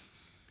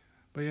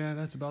 But yeah,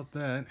 that's about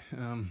that.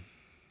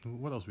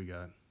 What else we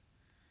got?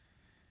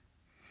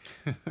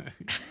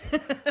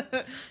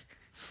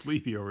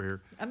 Sleepy over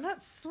here. I'm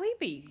not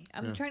sleepy.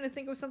 I'm trying to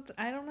think of something.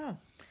 I don't know.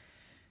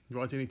 You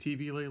watch any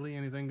TV lately?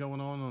 Anything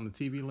going on the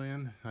TV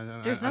land?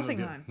 There's I know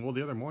nothing on. Well,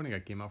 the other morning I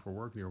came out for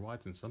work and you were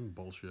watching some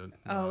bullshit.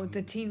 Oh,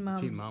 the Teen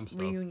Mom stuff.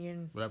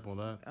 reunion. What happened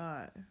with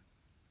that?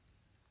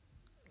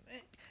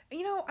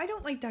 I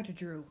don't like Dr.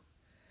 Drew.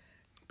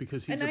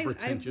 Because he's a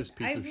pretentious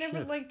piece of shit. I've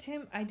never liked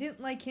him. I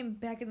didn't like him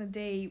back in the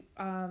day.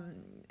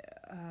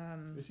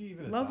 Is he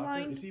even a Love doctor?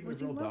 Line? Is he even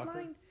Was a real he Love doctor?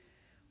 Line?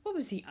 What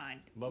was he on?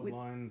 Love With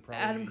Line,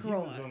 probably. Adam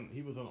Carolla.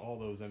 He was on all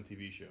those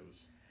MTV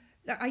shows.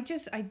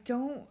 I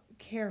don't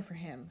care for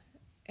him,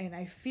 and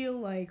I feel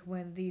like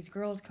when these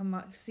girls come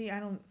up,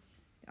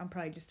 I'm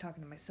probably just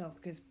talking to myself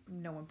because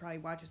no one probably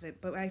watches it,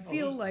 but I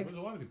feel like there's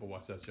a lot of people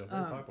watch that show.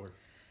 Very popular.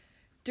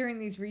 During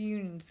these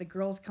reunions, the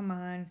girls come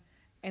on,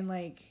 and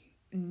like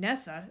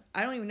Nessa,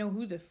 I don't even know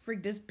who the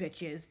frig this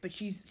bitch is, but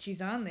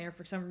she's on there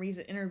for some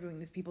reason interviewing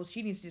these people.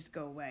 She needs to just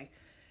go away.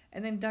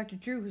 And then Dr.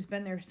 Drew, who's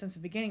been there since the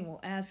beginning, will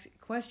ask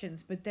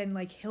questions, but then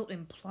like he'll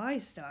imply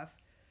stuff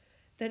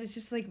that it's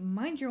just like,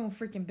 mind your own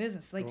freaking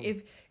business. Like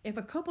if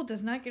a couple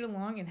does not get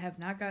along and have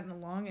not gotten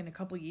along in a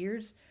couple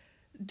years,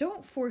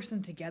 don't force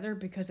them together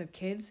because of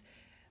kids.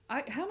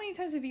 How many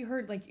times have you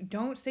heard like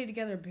don't stay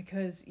together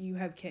because you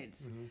have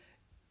kids? Mm-hmm.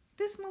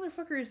 This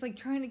motherfucker is like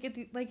trying to get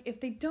if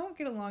they don't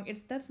get along,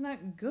 that's not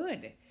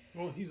good.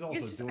 Well, he's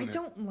also doing it. I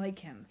don't like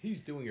him.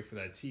 He's doing it for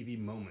that TV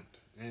moment,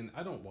 and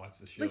I don't watch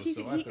the show, like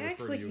so I have to refer to you as the expert. He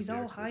acts like he's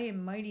all high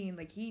and mighty and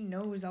like he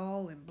knows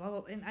all and blah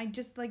blah. And I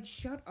just like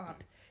shut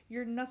up.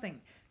 You're nothing.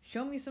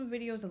 Show me some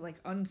videos of like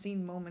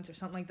unseen moments or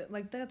something like that.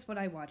 Like that's what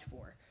I watch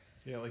for.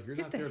 Yeah, like you're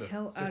not there to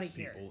fix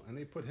people, and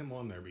they put him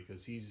on there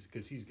because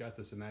he's got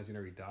this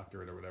imaginary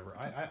doctorate or whatever.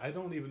 I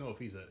don't even know if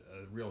he's a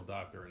real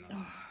doctor or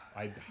not.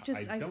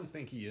 I don't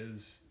think he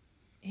is.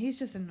 He's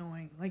just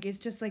annoying. Like it's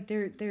just like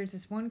there's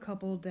this one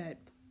couple that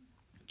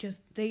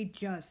they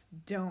just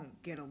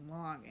don't get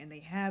along, and they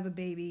have a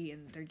baby,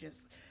 and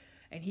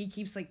and he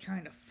keeps like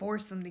trying to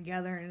force them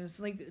together, and it's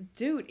like,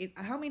 dude,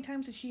 how many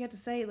times has she had to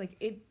say like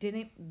it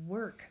didn't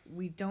work?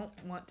 We don't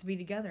want to be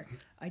together.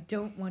 I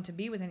don't want to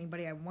be with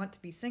anybody. I want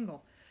to be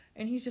single.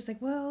 And he's just like,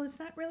 well, it's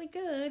not really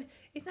good.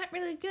 It's not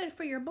really good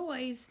for your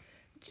boys.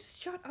 Just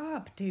shut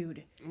up,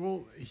 dude.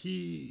 Well,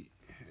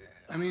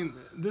 I mean,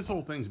 this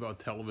whole thing's about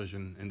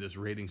television and just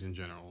ratings in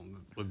general.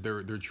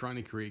 They're trying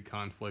to create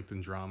conflict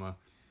and drama.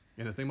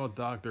 And the thing about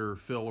Dr.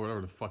 Phil, or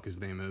whatever the fuck his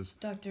name is.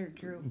 Dr.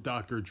 Drew.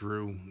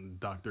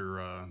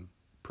 Dr.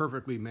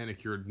 Perfectly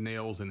manicured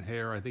nails and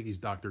hair. I think he's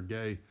Dr.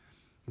 Gay.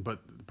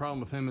 But the problem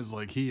with him is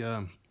like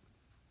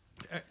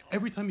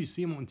every time you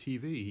see him on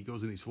TV, he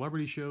goes in these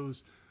celebrity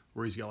shows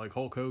where he's got like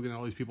Hulk Hogan and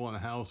all these people in the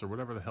house or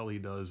whatever the hell he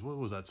does. What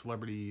was that,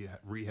 Celebrity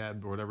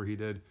Rehab or whatever he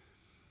did?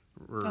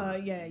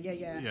 Yeah.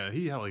 Yeah,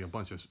 he had like a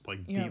bunch of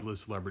like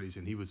D-list celebrities,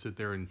 and he would sit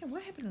there and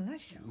what happened to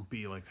that show?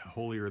 Be like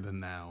holier than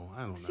thou.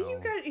 I don't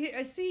know.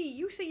 I see.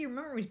 You say your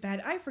memory's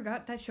bad. I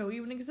forgot that show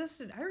even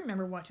existed. I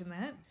remember watching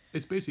that.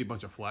 It's basically a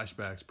bunch of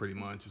flashbacks, pretty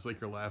much. It's like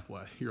your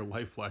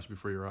life flash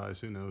before your eyes.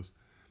 Who knows?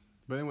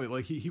 But anyway,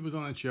 like he was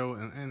on that show,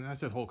 and I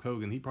said Hulk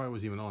Hogan. He probably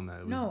wasn't even on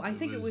that. I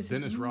think it was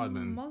Dennis his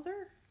Rodman.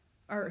 Mother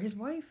or his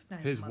wife.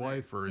 Not his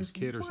wife or his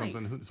kid or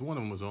something. So one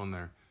of them was on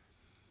there.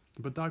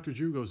 But Dr.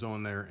 Drew goes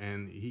on there,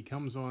 and he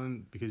comes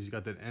on because he's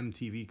got that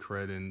MTV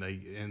cred,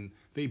 and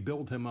they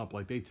build him up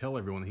like they tell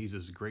everyone he's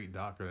this great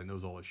doctor that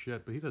knows all this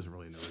shit, but he doesn't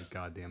really know the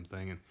goddamn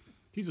thing, and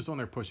he's just on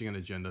there pushing an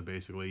agenda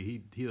basically.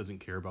 He doesn't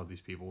care about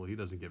these people. He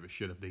doesn't give a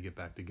shit if they get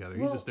back together.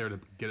 He's just there to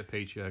get a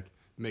paycheck,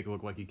 make it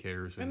look like he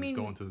cares, and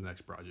go on to the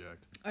next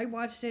project. I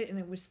watched it, and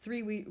it was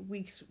 3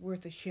 weeks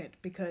worth of shit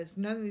because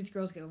none of these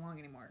girls get along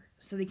anymore,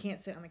 so they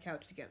can't sit on the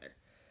couch together.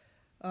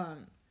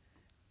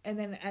 And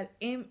then at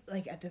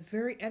the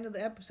very end of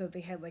the episode,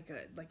 they had like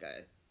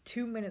a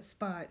 2-minute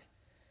spot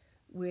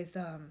with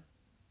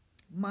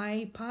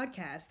my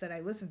podcast that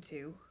I listen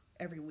to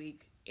every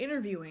week,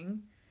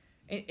 interviewing.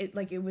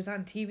 It was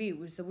on TV. It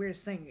was the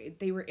weirdest thing.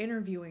 They were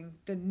interviewing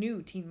the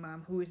new teen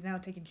mom who is now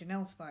taking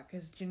Janelle's spot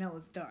because Janelle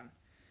is done.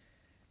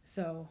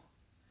 So,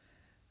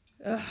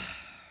 this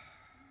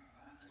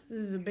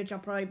is a bitch I'll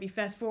probably be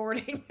fast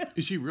forwarding.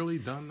 Is she really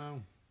done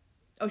though?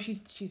 Oh, she's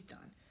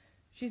done.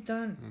 She's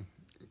done.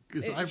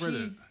 Because I've read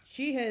it.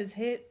 She has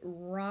hit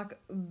rock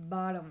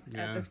bottom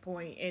at this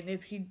point, and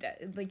if she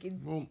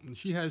well,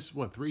 she has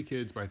 3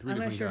 kids by 3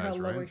 different guys, right? I'm not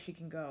sure how lower she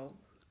can go.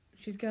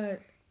 She's got,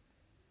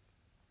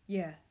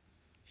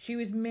 she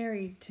was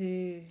married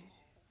to.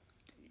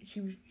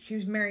 She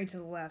was married to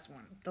the last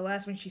one. The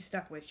last one she's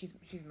stuck with. She's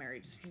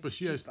married. But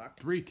she has fucked.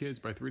 3 kids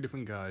by 3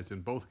 different guys,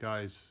 and both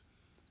guys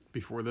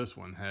before this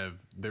one have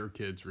their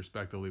kids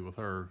respectively with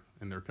her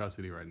in their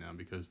custody right now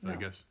because I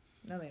guess.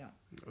 No, they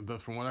don't.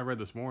 From what I read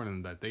this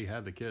morning, that they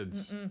had the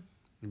kids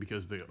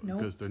because their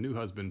new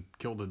husband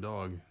killed a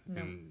dog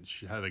and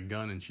she had a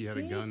gun and she had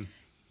a gun.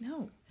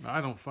 No.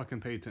 I don't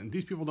fucking pay attention.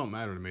 These people don't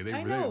matter to me. They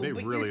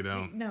really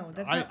don't. No,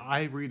 that's not.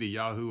 I read a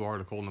Yahoo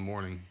article in the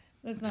morning.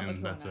 That's not what's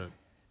going on.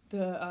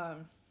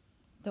 It.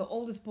 The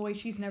oldest boy,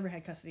 she's never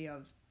had custody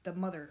of.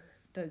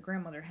 The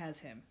grandmother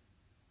has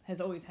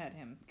always had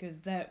him because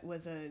that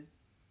was a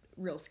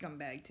real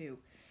scumbag too.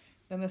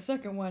 Then the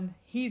second one,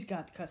 he's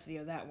got custody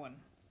of that one.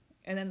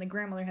 And then the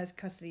grandmother has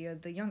custody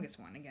of the youngest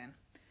one again.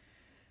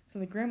 So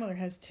the grandmother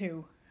has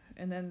 2,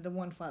 and then the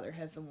one father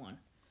has the 1.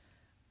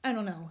 I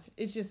don't know.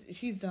 It's just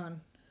she's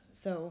done.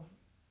 So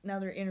now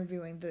they're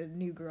interviewing the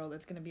new girl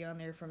that's gonna be on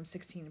there from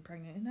 16 and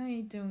pregnant, and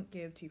I don't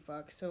give 2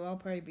 fucks. So I'll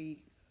probably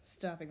be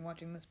stopping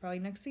watching this probably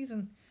next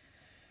season.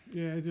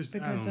 Yeah, I Because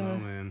don't know,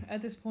 man.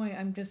 at this point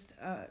I'm just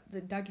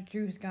the Dr.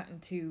 Drew has gotten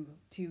too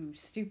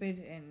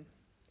stupid, and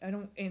I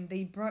don't. And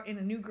they brought in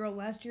a new girl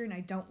last year, and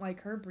I don't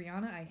like her,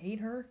 Brianna. I hate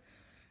her,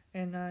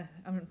 and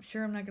I'm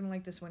sure I'm not gonna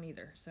like this one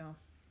either. So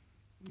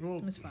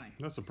Well, it's fine.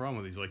 that's the problem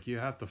with these. Like, you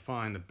have to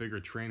find a bigger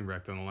train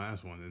wreck than the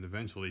last one, and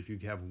eventually, if you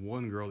have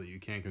one girl that you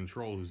can't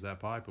control who's that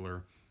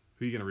popular,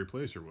 who are you gonna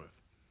replace her with?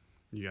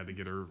 You got to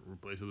get her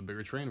replaced with a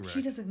bigger train wreck.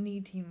 She doesn't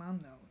need Teen Mom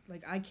though.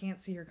 Like, I can't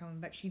see her coming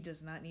back. She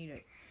does not need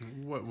it.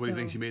 What do you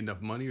think? She made enough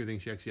money, or do you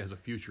think she actually has a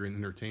future in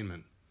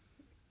entertainment?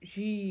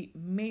 She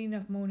made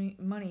enough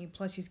money,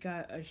 plus she's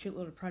got a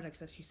shitload of products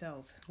that she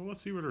sells. Well,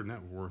 let's see what her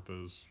net worth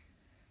is.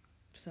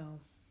 So.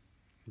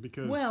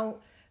 Because.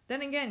 Well,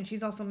 then again,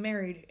 she's also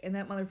married, and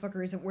that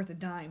motherfucker isn't worth a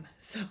dime.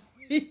 So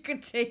he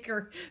could take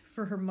her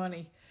for her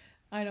money.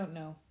 I don't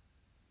know.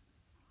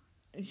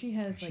 She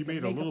has like she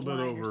made a a little makeup bit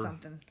line over, or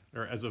something.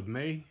 or as of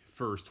May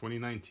 1st,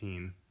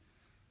 2019,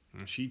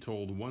 she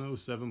told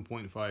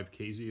 107.5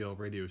 KZL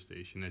radio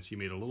station that she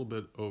made a little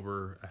bit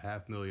over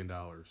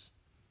 $500,000.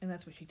 And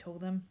that's what she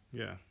told them?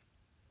 Yeah.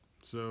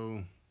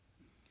 So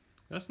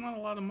that's not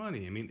a lot of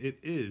money. I mean, it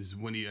is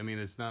when you. I mean,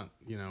 it's not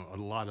a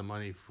lot of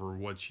money for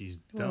what she's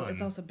done. Well,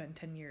 it's also been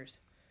 10 years.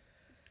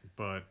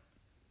 But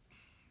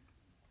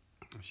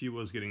she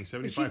was getting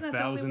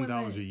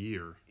 $75,000 a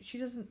year.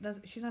 She's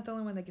not the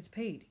only one that gets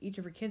paid. Each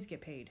of her kids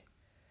get paid.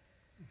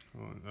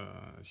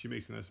 She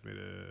makes an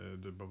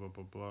estimated blah blah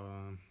blah blah.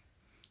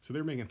 So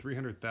they're making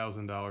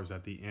 $300,000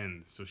 at the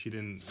end. So she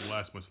didn't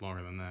last much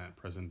longer than that,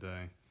 present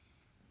day.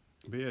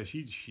 But yeah,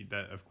 she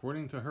that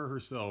according to her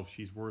herself,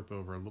 she's worth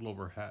over a little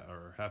over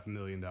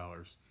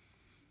 $500,000,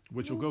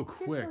 which will go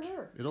quick.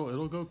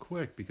 It'll go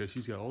quick because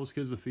she's got all those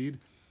kids to feed.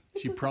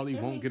 She probably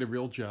won't get a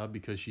real job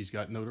because she's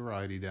got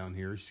notoriety down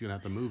here. She's gonna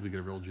have to move to get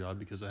a real job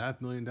because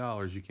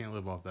 $500,000 you can't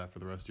live off that for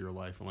the rest of your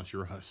life unless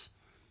you're us,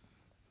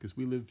 because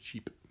we live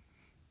cheap,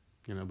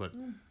 But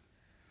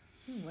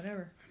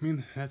whatever. I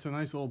mean, that's a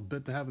nice little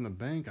bit to have in the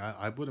bank.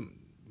 I wouldn't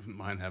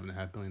mind having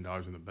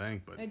 $500,000 in the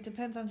bank, but it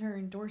depends on her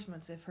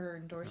endorsements. If her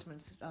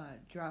endorsements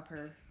drop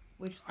her,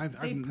 which I've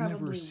they never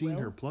probably seen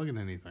will. her plugging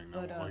anything.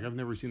 But, like I've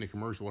never seen a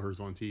commercial of hers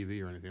on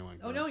TV or anything like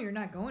that. Oh no, you're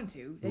not going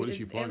to. What is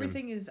she plugging?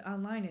 Everything is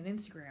online and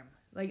Instagram.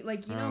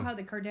 Like you know how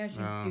the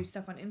Kardashians do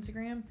stuff on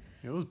Instagram.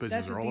 Yeah, those bitches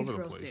That's are what all these over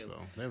the girls place do.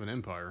 though. They have an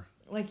empire.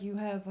 Like you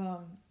have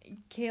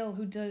Kale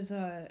who does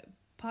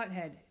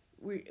Pothead,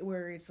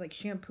 where it's like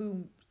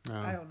shampoo.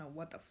 I don't know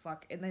what the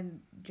fuck. And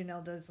then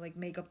Janelle does like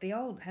makeup. They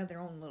all have their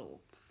own little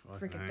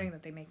freaking thing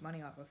that they make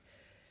money off of.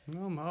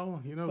 No,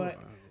 But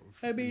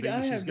I mean, maybe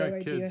I she's have got no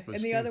kids, idea. but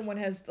And she the can't. other one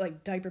has like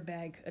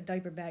a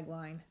diaper bag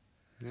line.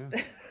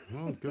 Yeah.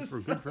 Well, good for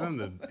them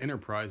to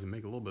enterprise and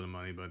make a little bit of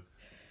money, but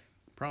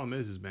problem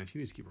is man, she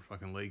needs to keep her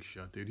fucking legs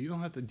shut, dude. Do you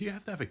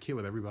have to have a kid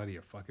with everybody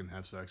you fucking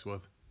have sex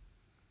with?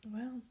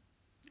 Well,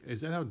 is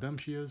that how dumb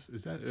she is?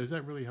 Is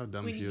that really how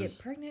dumb she is? When you get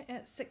pregnant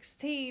at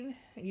 16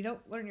 and you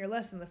don't learn your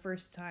lesson the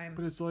first time.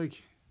 But it's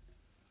like,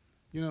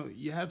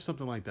 you have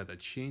something like that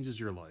changes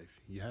your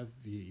life. You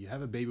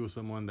have a baby with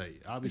someone that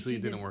obviously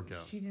it didn't work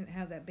out. She didn't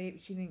have that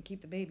baby. She didn't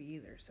keep the baby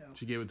either, so.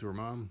 She gave it to her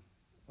mom?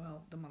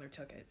 Well, the mother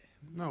took it.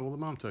 No, well, the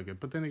mom took it.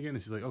 But then again,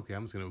 she's like, okay,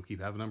 I'm just going to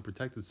keep having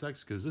unprotected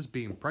sex because this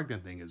being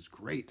pregnant thing is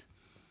great.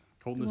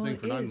 Holding this thing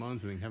for 9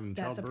 months and then having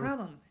childbirth. That's the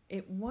problem.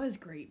 It was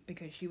great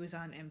because she was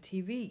on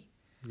MTV.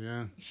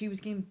 Yeah. She was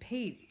getting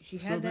paid. She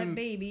had that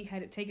baby,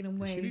 had it taken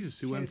away. She needs to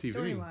sue MTV.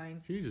 Storyline.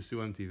 She needs to sue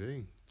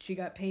MTV. She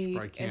got paid,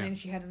 and then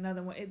she had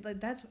another one.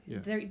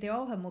 They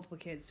all have multiple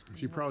kids.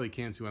 She probably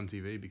can't sue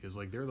MTV because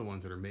they're the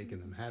ones that are making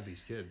them have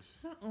these kids.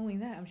 Not only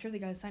that, I'm sure they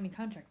got a signing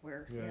contract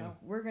where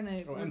we're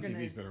gonna.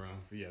 MTV's been around.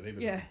 They've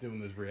been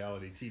doing this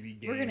reality TV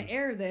game. We're gonna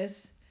air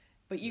this,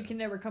 but you can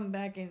never come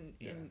back and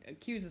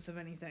accuse us of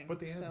anything. But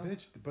they have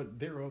bitched. But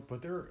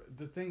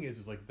the thing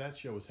is like that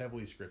show is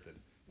heavily scripted.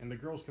 And the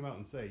girls come out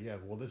and say, yeah,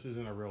 well, this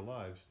isn't our real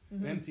lives.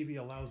 Mm-hmm. MTV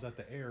allows that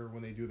to air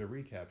when they do the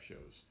recap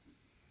shows.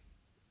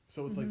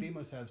 So it's like they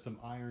must have some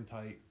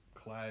iron-tight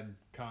clad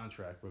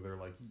contract where they're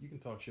like, you can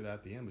talk shit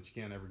at the end, but you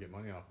can't ever get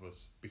money off of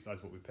us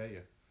besides what we pay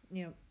you.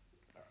 Yeah.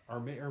 Or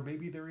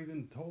maybe they're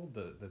even told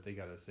that they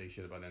got to say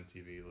shit about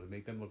MTV. Like,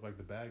 make them look like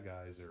the bad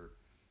guys or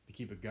to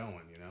keep it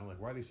going, Like,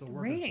 why are they still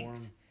working for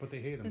them? But they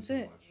hate them so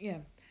much. Yeah.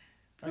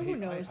 Who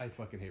knows? I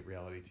fucking hate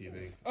reality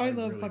TV. I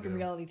love really fucking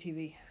reality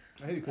TV.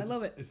 I hate it because I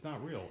love it. It's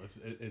not real.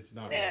 It's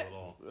not real at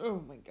all.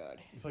 Oh my god.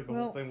 It's like the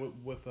whole thing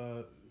with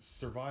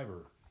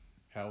Survivor.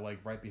 How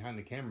right behind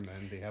the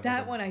cameraman they have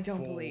that one I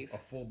don't believe a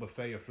full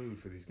buffet of food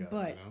for these guys.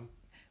 But,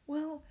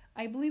 well,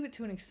 I believe it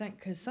to an extent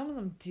because some of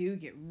them do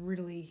get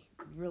really,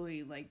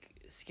 really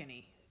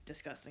skinny,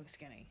 disgusting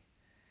skinny.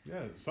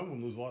 Yeah, some of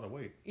them lose a lot of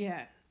weight.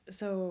 Yeah.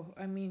 So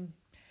I mean,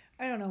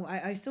 I don't know.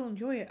 I still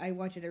enjoy it. I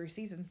watch it every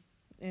season.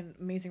 and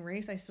Amazing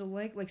Race I still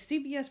like. Like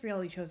CBS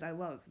reality shows I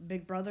love.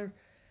 Big Brother,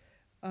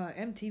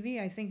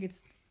 MTV. I think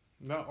it's.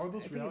 Now, are I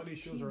those think reality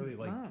it's shows or are they Teen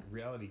like Mom.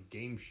 reality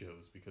game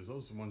shows? Because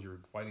those are the ones you're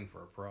fighting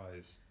for a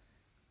prize.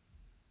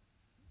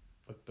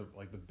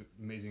 Like the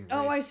Amazing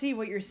Oh, I Race. see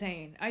what you're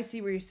saying. I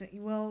see what you're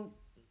saying. Well,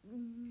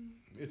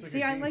 It's like a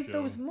see, I game like show.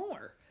 those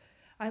more.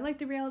 I like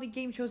the reality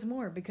game shows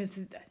more because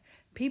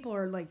people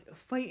are like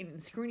fighting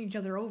and screwing each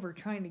other over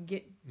trying to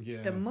get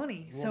Yeah. the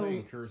money. Well, So they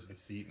encourage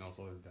deceit and all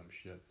sort of dumb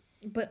shit.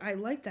 but I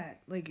like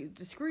that. Like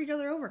to screw each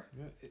other over.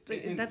 Yeah,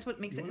 and That's what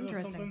makes you it wanna know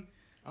interesting. something?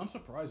 I'm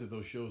surprised that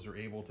those shows are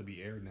able to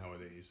be aired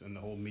nowadays and the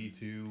whole Me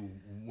Too,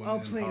 Oh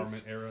women please.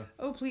 empowerment era.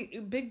 Oh please.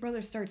 Big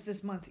Brother starts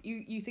this month.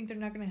 You think they're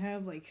not gonna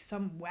have like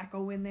some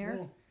wacko in there?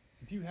 Well,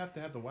 do you have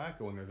to have the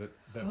wacko in there that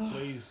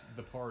plays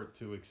the part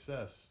to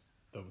access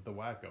the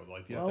wacko?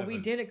 Like, do you have Well, to have we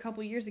did a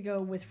couple years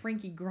ago with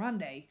Frankie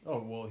Grande.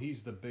 Oh well,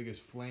 he's the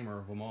biggest flamer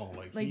of them all.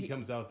 Like, Like, he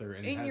comes out there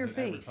and in has your an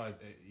face. advertised.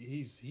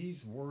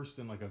 He's worse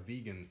than like a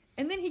vegan.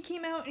 And then he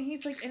came out and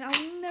he's like, and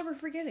I'll never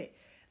forget it.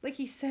 Like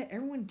he sat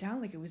everyone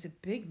down like it was a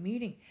big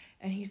meeting,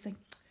 and he's like,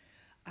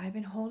 I've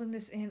been holding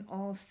this in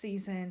all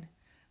season,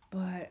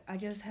 but I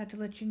just had to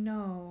let you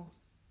know,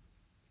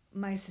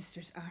 my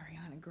sister's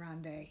Ariana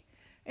Grande.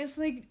 And it's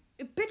like,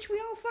 bitch, we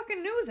all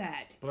fucking knew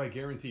that. But I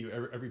guarantee you,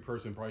 every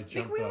person probably Like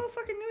jumped we all up.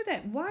 fucking knew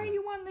that. Why are Yeah.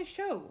 you on this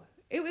show?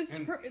 It was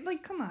And-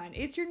 like, come on,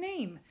 it's your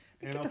name.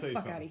 And Get I'll the tell you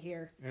fuck something. out of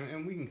here.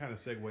 And we can kind of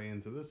segue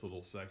into this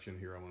little section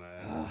here. I'm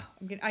gonna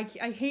add.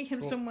 I hate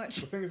him Well, so much.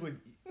 The thing is, like,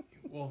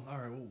 well, all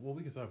right, well,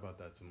 we can talk about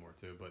that some more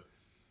too. But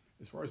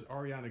as far as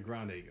Ariana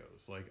Grande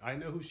goes, like, I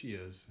know who she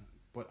is,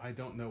 but I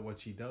don't know what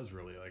she does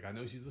really. Like, I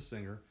know she's a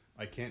singer.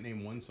 I can't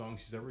name one song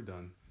she's ever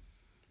done.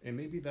 And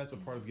maybe that's a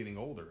part of getting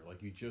older.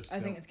 Like, you just I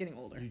don't, think it's getting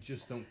older. you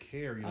just don't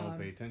care. You don't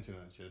pay attention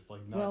to that shit. It's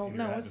like not Well, in your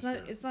no, it's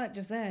atmosphere. not. It's not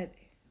just that.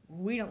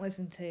 We don't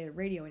listen to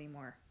radio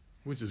anymore.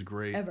 Which is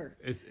great. Ever.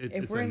 If If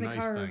it's we're a in the nice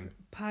car, thing.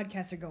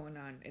 podcasts are going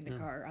on in the Yeah.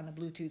 car on the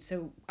Bluetooth.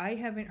 So I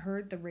haven't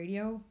heard the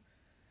radio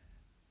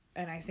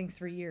in I think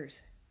 3 years.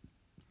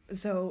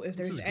 So if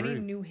This there's is any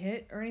great. new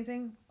hit or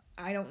anything,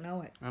 I don't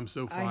know it. I'm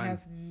so I fine.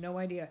 have no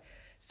idea.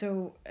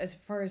 So as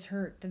far as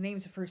the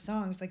names of her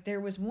songs, like there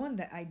was one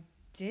that I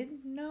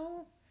did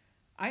know.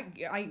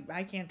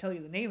 I can't tell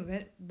you the name of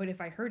it, but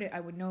if I heard it, I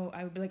would know.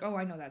 I would be like, oh,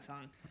 I know that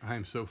song. I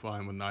am so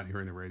fine with not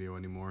hearing the radio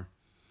anymore.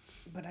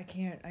 But I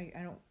can't. I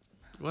don't.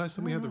 Last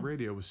time I we had don't the know.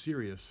 radio was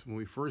Sirius. When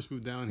we first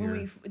moved down When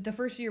here, the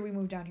first year we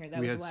moved down here, that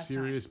we was had the last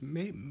Sirius.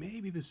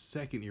 Maybe the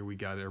second year we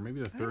got it, or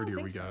maybe the I third don't year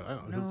think we got so. it. I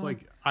don't know. It's No.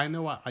 like I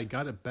know I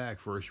got it back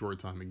for a short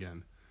time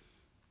again.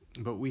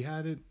 But we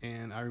had it,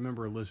 and I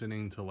remember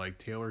listening to like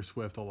Taylor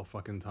Swift all the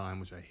fucking time,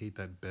 which I hate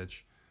that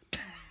bitch.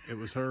 It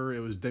was her. It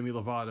was Demi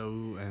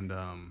Lovato, and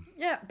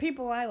Yeah,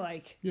 people I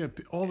like. yeah,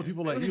 all the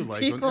people It that was you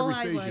like on people every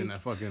I station. like.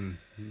 That fucking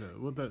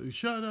what that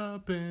Shut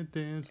Up and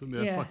Dance with Me.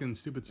 That Yeah. fucking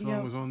stupid song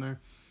Yep. was on there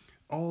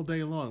all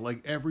day long.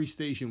 Like every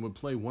station would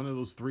play one of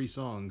those three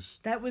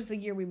songs. That was the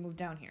year we moved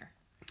down here.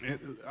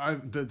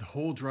 The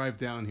whole drive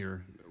down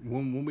here,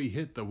 when we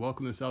hit the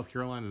Welcome to South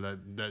Carolina,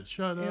 that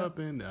Shut Yep. Up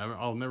and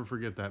I'll never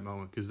forget that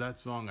moment because that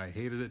song I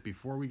hated it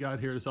before we got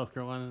here to South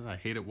Carolina and I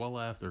hate it well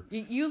after.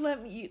 You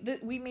let me.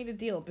 We made a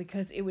deal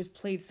because it was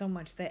played so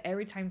much that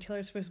every time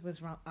Taylor Swift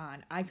was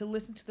on, I could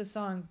listen to the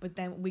song, but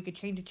then we could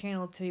change the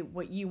channel to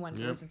what you wanted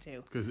to listen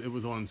to. Because it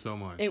was on so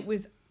much. It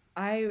was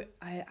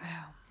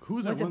Who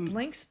was was that it one?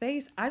 Blank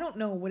Space? I don't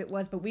know what it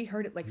was, but we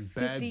heard it like 50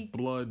 Bad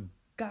Blood,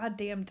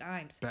 goddamn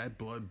times.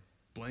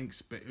 Blank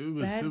Space. It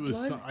was Bad Blood?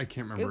 So, I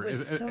can't remember. It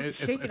was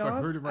Shake if It I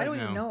Off. heard it right I don't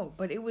now. even know,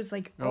 but it was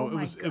like, Oh, oh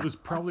my god. it was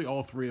probably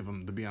all three of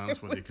them, to be honest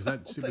It with you, was because that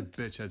all stupid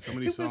the- bitch had so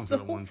many It was songs the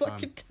at whole one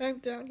fucking time.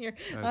 down here.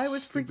 That I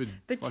was stupid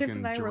the kids fucking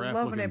and I were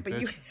loving it, but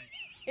giraffe-looking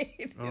you bitch.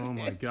 hated Oh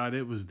my it. god,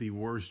 it was the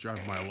worst drive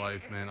of my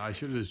life, man. I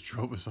should have just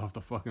drove us off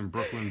the fucking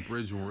Brooklyn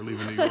Bridge when we're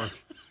leaving New York,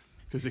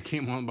 because it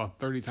came on about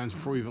 30 times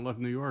before we even left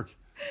New York.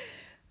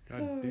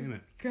 God damn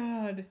it.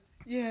 God.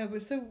 Yeah,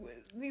 but so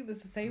needless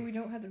to say, we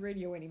don't have the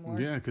radio anymore.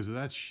 Yeah, because of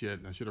that shit.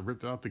 I should have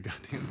ripped out the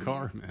goddamn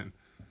car, man.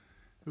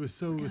 It was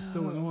so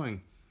Oh.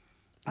 annoying.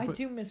 I But-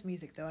 do miss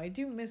music though. I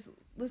do miss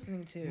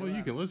listening to. Well,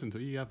 you can listen to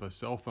it. You have a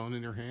cell phone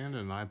in your hand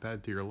and an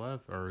iPad to your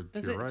left or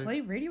Does to your it right.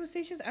 play radio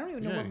stations? I don't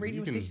even know Yeah, what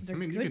radio you can, stations are I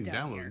mean, good you can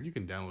down download here. you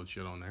can download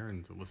shit on there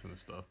and to listen to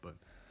stuff, but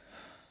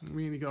I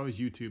mean, you can always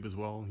YouTube as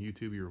well.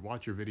 YouTube, you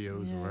watch your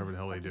videos or Yeah, whatever the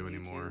hell they do fucking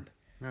anymore.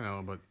 YouTube. I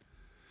know, but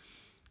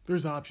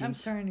there's I'm options.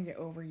 starting to get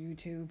over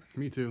YouTube.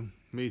 Me too.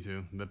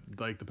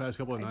 Like the past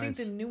couple of I nights.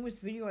 think the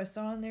newest video I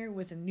saw on there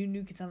was a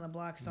New Kids on the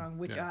Block song,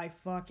 which Yeah. I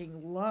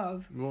fucking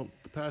love. Well,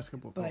 the past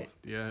couple. But-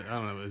 yeah, I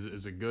don't know.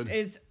 Is it good?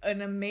 It's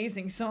an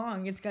amazing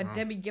song. It's got Oh.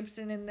 Debbie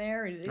Gibson in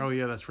there. Oh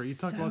yeah, that's right. You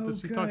talked about so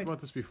this. We talked good. about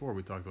this before.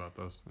 We talked about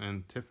this.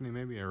 And Tiffany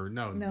maybe or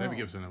no, No, Debbie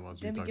Gibson it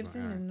was. We Debbie talked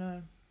Gibson about, all right.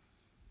 and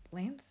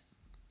Lance.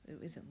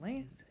 Is it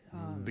Lance?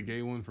 The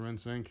gay one from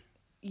NSYNC.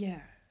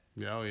 Yeah.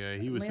 Yeah, oh yeah,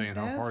 he was Lance saying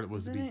how hard Bass, it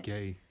was to isn't be it?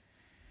 gay.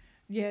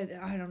 Yeah,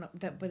 I don't know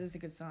that, but it's a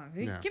good song.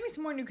 Yeah. Give me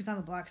some more New Kids on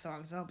the Block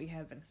songs. I'll be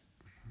heaven.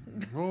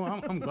 Well,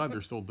 I'm glad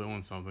they're still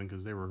doing something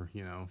because they were,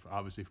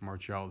 obviously from our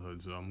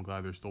childhood. So I'm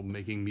glad they're still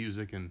making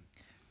music and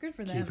Good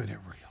for them. Keeping it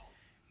real.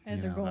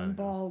 As they're going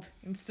bald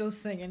and still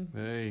singing.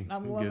 Hey,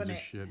 I'm who loving gives a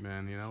it. shit,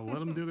 man? You know, let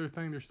them do their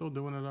thing. They're still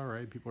doing it all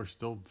right. People are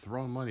still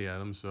throwing money at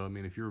them. So, I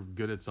mean, if you're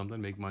good at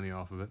something, make money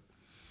off of it.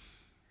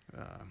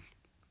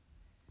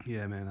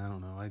 Yeah, man, I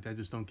don't know. I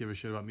just don't give a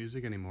shit about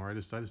music anymore. I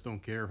just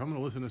don't care. If I'm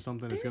gonna listen to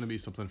something, it's gonna be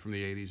something from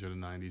the 80s or the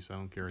 90s. So I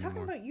don't care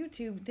anymore. Talking about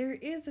YouTube, there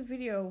is a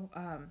video.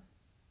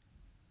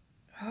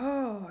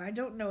 I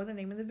don't know the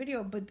name of the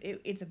video, but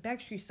it's a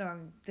Backstreet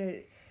song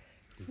that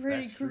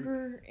Freddy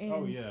Krueger and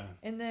Oh yeah.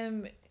 and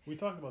them. We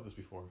talked about this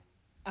before.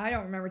 I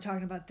don't remember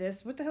talking about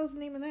this. What the hell's the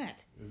name of that?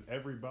 Is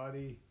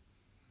everybody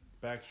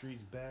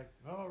Backstreet's back?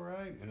 All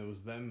right, and it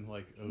was them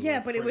like. Yeah,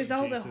 like but Freddy, it was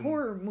all the Jason,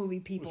 horror movie it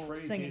was people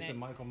Freddy, singing Jason, it.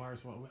 Michael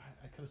Myers.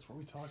 I could have sworn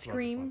we talked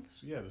Scream. about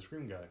this one. Yeah, the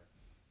Scream guy.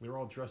 They were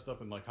all dressed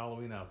up in like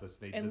Halloween outfits.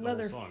 They And did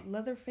the whole song.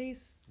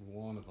 Leatherface.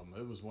 One of them.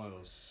 It was one of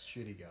those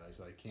shitty guys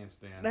that I can't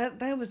stand.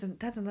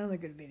 That's another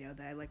good video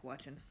that I like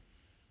watching.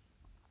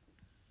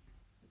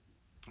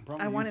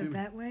 Probably I Want YouTube. It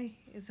That Way.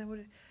 Is that what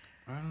it?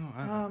 I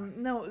don't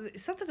know. No,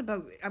 something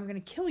about I'm gonna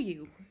kill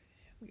you.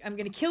 I'm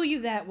gonna kill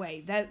you that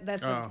way. That's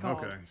what it's called.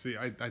 Okay. See,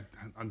 I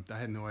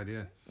had no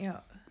idea. Yeah.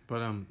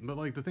 But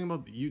like the thing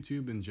about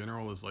YouTube in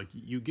general is like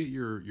you get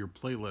your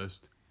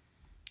playlist.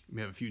 You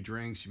may have a few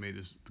drinks. You may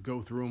just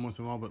go through them once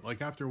in a while. But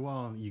like after a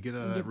while, you get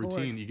out of that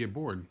routine. Bored. You get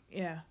bored.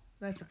 Yeah,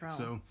 that's the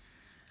problem.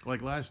 So,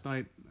 like last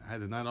night, I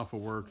had the night off of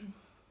work.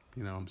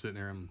 You know, I'm sitting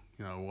there.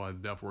 I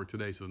had off work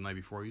today, so the night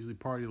before, I usually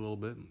party a little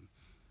bit, and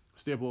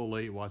stay up a little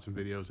late, watch some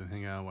videos, and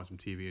hang out, watch some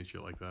TV and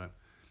shit like that.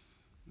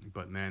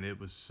 But man, it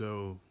was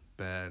so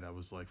bad. I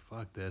was like,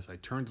 fuck this. I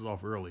turned it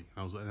off early.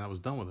 I was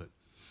done with it.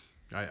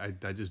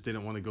 I just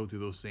didn't want to go through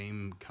those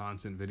same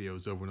constant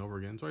videos over and over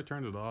again. So I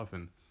turned it off,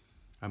 and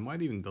I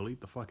might even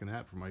delete the fucking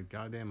app from my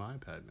goddamn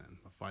iPad,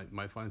 man.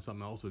 Might find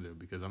something else to do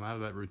because I'm out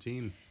of that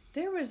routine.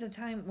 There was a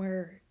time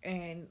where,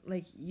 and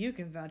like you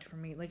can vouch for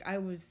me, like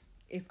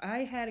if I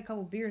had a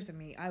couple beers in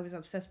me, I was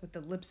obsessed with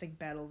the lip sync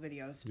battle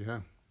videos.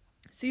 Yeah.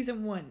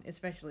 Season 1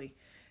 especially,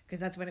 because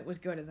that's when it was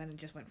good, and then it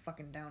just went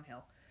fucking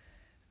downhill.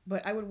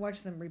 But I would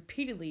watch them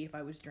repeatedly if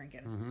I was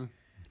drinking.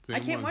 Mm-hmm. I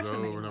can't watch them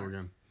over anymore. and over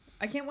again.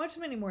 I can't watch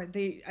them anymore.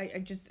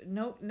 I just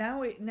no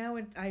now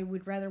I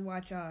would rather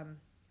watch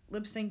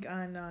lip sync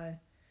on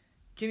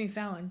Jimmy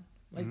Fallon.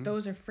 Like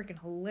those are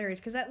freaking hilarious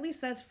because at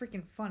least that's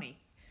freaking funny.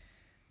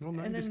 Well,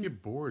 now you just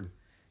get bored.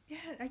 Yeah,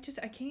 I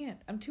can't.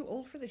 I'm too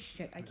old for this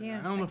shit. I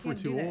can't. I don't know if we're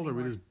can't do too that old or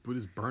anymore. we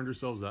just burned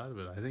ourselves out of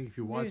it. I think if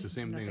you watch the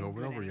same thing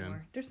over and over again.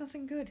 There's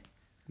nothing good.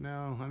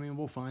 No, I mean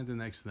we'll find the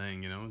next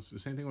thing. You know, it's the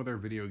same thing with our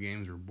video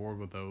games. We're bored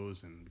with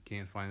those and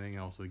can't find anything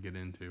else to get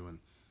into. And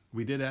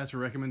we did ask for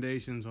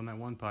recommendations on that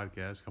one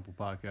podcast, a couple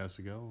podcasts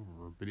ago,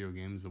 for video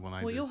games. The one I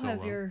did. Well, you'll solo.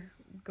 have your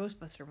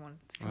Ghostbuster one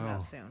coming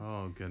out soon.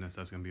 Oh goodness,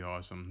 that's gonna be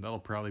awesome. That'll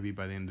probably be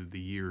by the end of the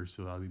year,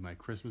 so that'll be my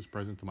Christmas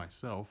present to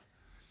myself.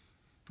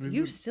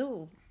 You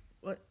still,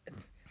 what?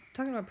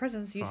 Talking about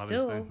presents, you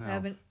still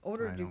haven't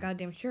ordered your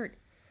goddamn shirt.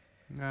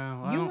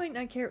 No, you might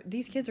not care.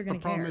 These kids are gonna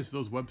care. The problem is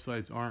those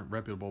websites aren't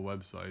reputable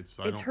websites.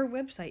 So it's her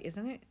website,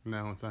 isn't it?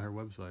 No, it's not her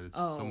website. It's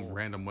some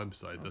random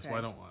website. That's why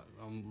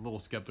I'm a little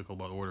skeptical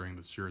about ordering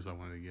the shirts I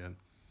wanted to get.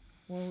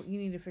 Well, you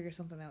need to figure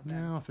something out then.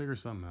 Yeah, I'll figure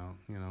something out.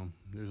 You know,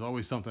 there's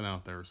always something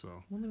out there, so.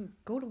 Well, then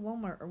go to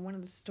Walmart or one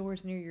of the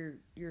stores near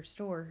your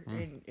store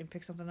and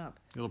pick something up.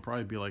 It'll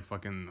probably be like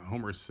fucking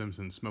Homer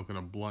Simpson smoking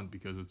a blunt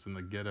because it's in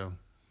the ghetto.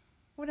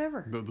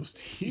 Whatever. Those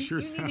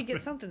t-shirts. You need to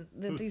get something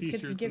that these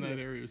kids can give you. Those t-shirts in that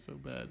area are so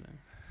bad, man.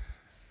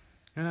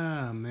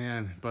 Ah,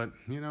 man. But,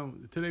 you know,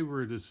 today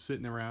we're just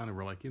sitting around and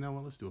we're like, you know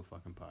what, let's do a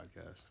fucking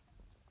podcast.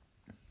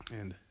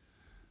 And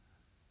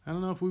I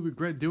don't know if we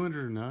regret doing it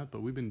or not,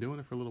 but we've been doing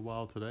it for a little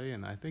while today,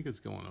 and I think it's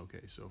going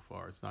okay so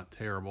far. It's not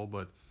terrible,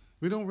 but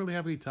we don't really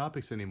have any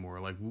topics anymore.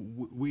 Like,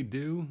 we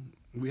do.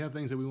 We have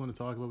things that we want to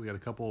talk about. We got a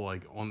couple,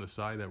 like, on the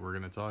side that we're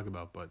going to talk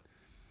about, but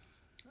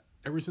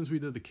ever since we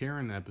did the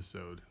Karen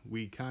episode,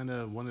 we kind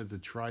of wanted to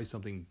try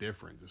something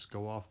different. Just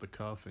go off the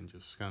cuff and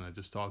just kind of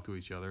just talk to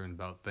each other and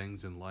about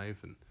things in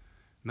life and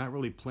not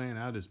really plan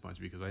out as much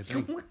because I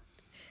think...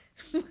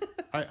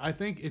 I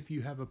think if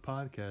you have a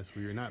podcast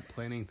where you're not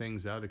planning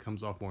things out, it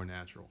comes off more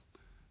natural.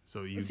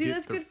 So you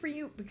that's good for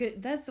you because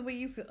that's the way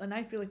you feel, and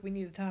I feel like we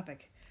need a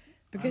topic.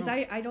 Because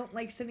I don't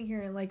like sitting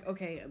here and like,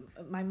 okay,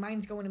 my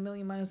mind's going a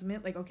million miles a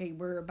minute. Like, okay,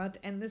 we're about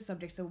to end this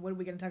subject, so what are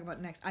we going to talk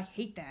about next? I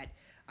hate that.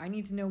 I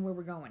need to know where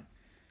we're going.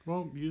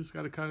 Well, you just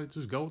got to kind of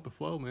just go with the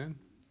flow, man.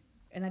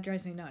 And that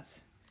drives me nuts.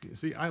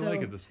 See, I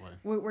like it this way.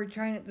 We're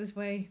trying it this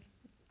way.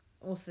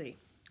 We'll see.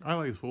 I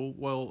like this.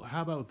 Well,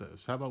 how about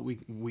this? How about we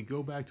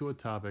go back to a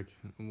topic?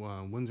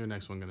 When's our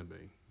next one going to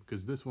be?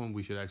 Because this one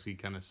we should actually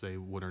kind of say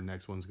what our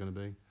next one's going to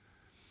be.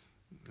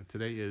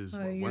 Today is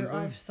you're Wednesday?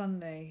 Off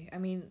Sunday. I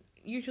mean,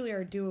 usually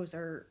our duos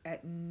are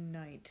at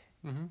night.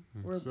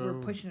 Mm-hmm. We're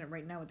pushing it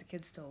right now with the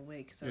kids still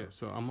awake. So. Yeah,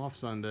 so I'm off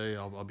Sunday.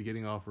 I'll be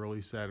getting off early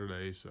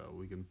Saturday, so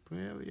we can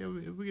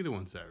we can do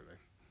one Saturday.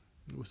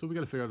 So we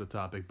got to figure out a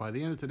topic. By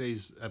the end of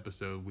today's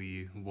episode,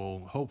 we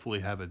will hopefully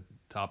have a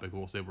topic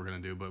we'll say we're going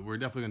to do, but we're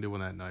definitely going to do one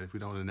that night if we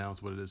don't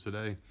announce what it is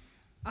today.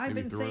 I've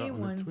been saying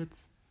one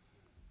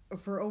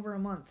for over a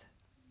month.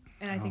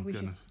 And I think we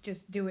goodness. should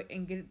just do it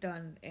and get it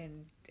done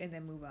and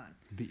then move on.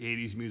 The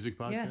 80s music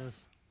podcast?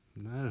 Yes.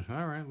 No,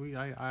 all right.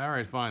 All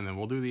right, fine then.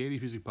 We'll do the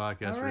 80s music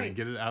podcast. All We're going right. to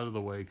get it out of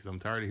the way because I'm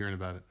tired of hearing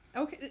about it.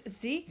 Okay,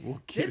 see?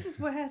 This is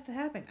what has to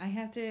happen. I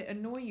have to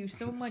annoy you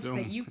so much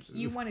that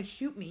you want to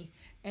shoot me,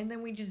 and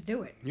then we just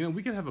do it. You know,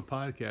 we could have a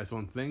podcast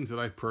on things that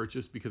I've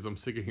purchased because I'm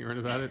sick of hearing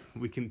about it.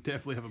 We can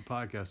definitely have a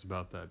podcast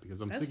about that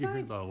because I'm sick of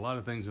hearing about a lot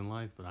of things in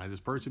life, but I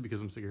just purchased it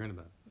because I'm sick of hearing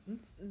about it.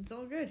 It's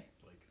all good.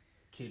 Like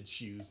kids'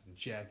 shoes and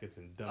jackets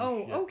and dumb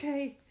shit. Oh,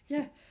 okay.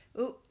 Yeah.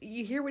 Oh,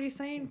 you hear what he's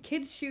saying?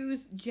 Kids'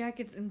 shoes,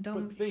 jackets, and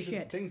dumb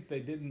shit. Things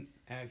they didn't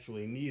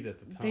actually need at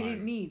the time. They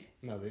didn't need.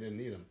 No, they didn't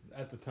need them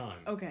at the time.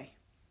 Okay.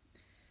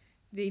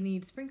 They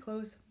need spring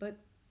clothes, but,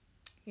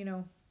 you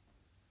know,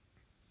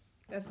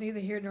 that's neither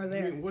here nor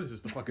there. I mean, what is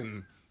this, the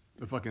fucking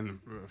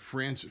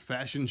France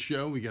fashion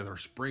show? We got our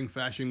spring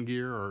fashion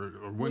gear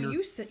or winter.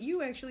 Well,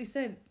 you actually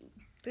said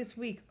this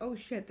week, oh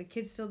shit, the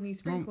kids still need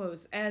spring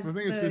clothes as the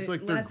thing is, it's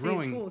like last day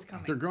of school is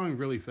coming. They're growing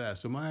really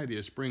fast. So my idea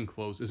of spring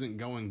clothes isn't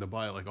going to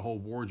buy like a whole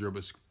wardrobe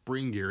of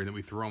spring gear and then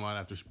we throw them out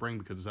after spring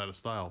because it's out of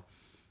style.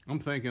 I'm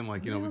thinking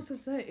like, you know. I also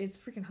said it's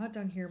freaking hot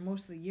down here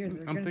most of the year.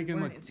 I'm thinking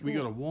like we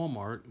go to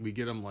Walmart, we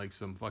get them like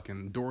some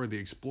fucking Dora the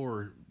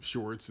Explorer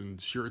shorts and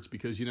shirts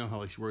because you know how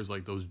like she wears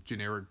like those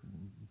generic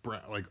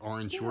like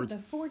orange shorts.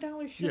 The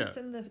 $4 shirts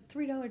and the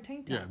 $3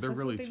 tank tops. Yeah, they're That's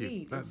really what they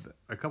cheap. Need.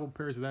 A couple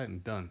pairs of that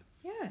and done.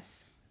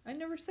 Yes, I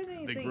never said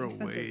anything They grow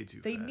expensive. way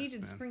too they fast,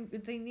 needed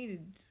man. They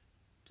needed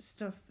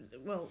stuff.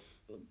 Well,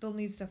 they'll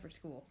need stuff for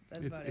school.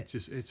 That's about it.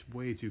 It's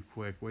way too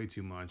quick, way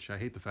too much. I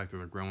hate the fact that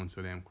they're growing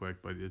so damn quick,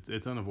 but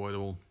it's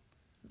unavoidable.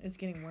 It's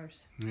getting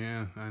worse.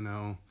 Yeah, I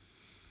know.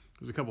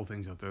 There's a couple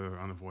things out there that are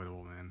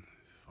unavoidable, man.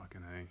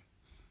 Fucking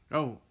A.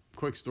 Oh,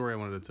 quick story I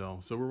wanted to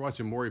tell. So we're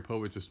watching Maury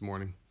Povich this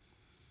morning.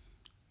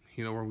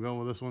 You know where I'm going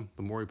with this one?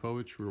 The Maury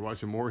Povich. We were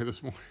watching Maury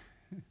this morning.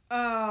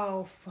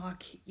 Oh,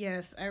 fuck.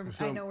 Yes, I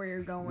know where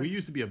you're going. We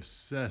used to be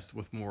obsessed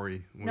with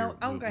Maury. No,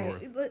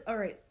 okay. All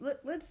right.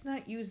 Let's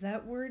not use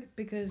that word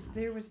because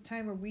there was a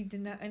time where we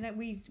did not, and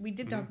we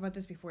did talk about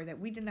this before, that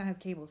we did not have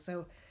cable.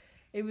 So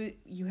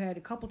you had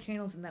a couple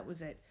channels and that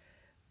was it.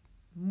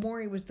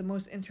 Maury was the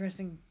most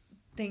interesting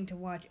thing to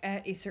watch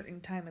at a certain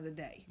time of the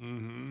day.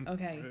 Mm-hmm.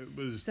 Okay.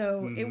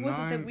 It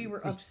wasn't that we were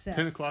obsessed.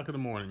 10 o'clock in the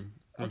morning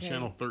on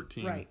channel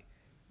 13. Right.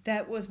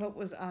 That was what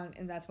was on,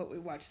 and that's what we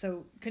watched.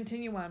 So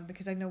continue on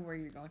because I know where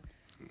you're going.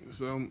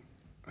 So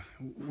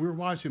we're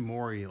watching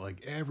Maury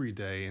like every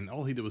day, and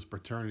all he did was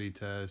paternity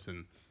tests,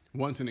 and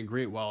once in a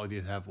great while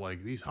he'd have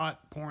like these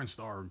hot porn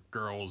star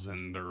girls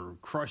and their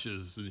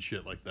crushes and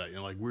shit like that, you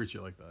know, like weird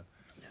shit like that.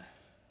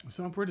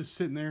 So we're just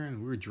sitting there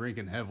and we were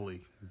drinking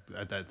heavily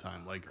at that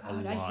time, like a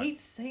lot. I hate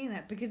saying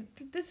that because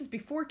this is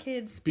before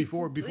kids.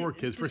 Before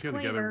kids first got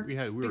together, we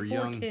were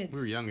young. Kids. We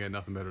were young. We had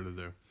nothing better to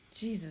do.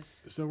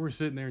 Jesus. So we're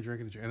sitting there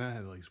drinking, and I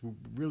had like this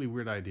really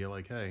weird idea,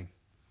 like, hey,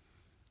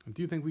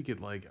 do you think we could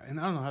like? And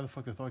I don't know how the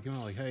fuck the thought came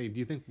out. Like, hey, do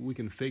you think we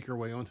can fake our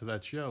way onto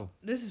that show?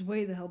 This is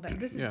way the hell back.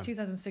 This is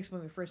 2006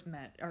 when we first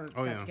met or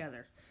got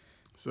together.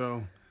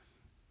 So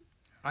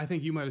I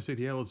think you might have said,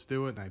 yeah, let's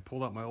do it. And I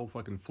pulled out my old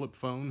fucking flip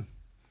phone.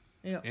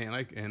 Yeah.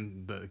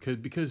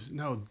 Because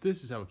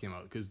this is how it came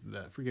out. Because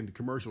that freaking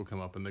commercial would come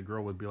up and the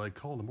girl would be like,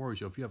 call the Maury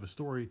Show if you have a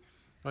story.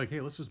 Like,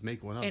 hey, let's just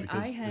make one up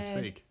because it's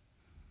fake.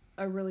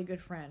 A really good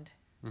friend.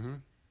 Mm-hmm.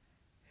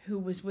 Who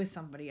was with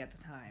somebody at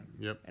the time.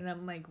 Yep. And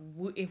I'm like,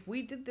 if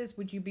we did this,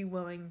 would you be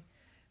willing?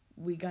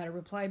 We got a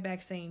reply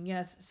back saying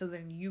yes. So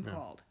then you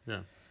called. Yeah.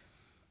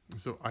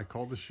 So I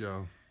called the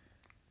show.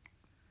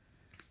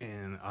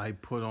 And I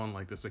put on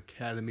like this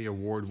Academy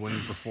Award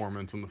winning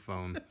performance on the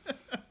phone.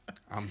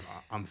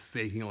 I'm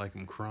faking like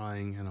I'm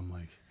crying, and I'm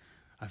like,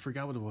 I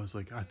forgot what it was.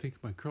 Like, I think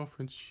my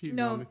girlfriend's cheating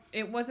on me. No,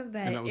 it wasn't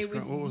that. It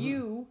was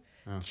you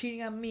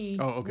cheating on me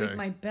with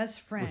my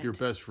best friend. With your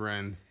best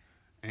friend,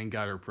 and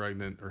got her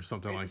pregnant or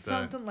something like that.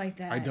 Something like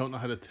that. I don't know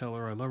how to tell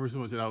her I love her so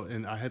much,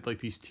 and I had like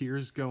these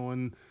tears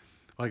going.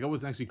 Like I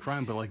wasn't actually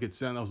crying, but like it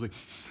sounded. I was like,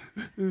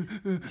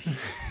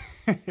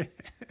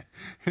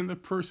 and the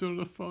person on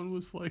the phone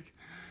was like,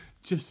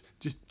 Just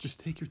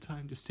take your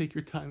time. Just take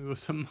your time. It was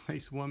some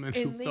nice woman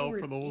who fell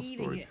for the whole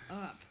story. It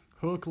up.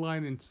 Hook,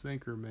 line, and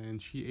sinker, man.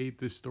 She ate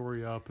this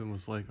story up and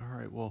was like, all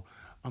right, well,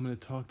 I'm going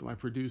to talk to my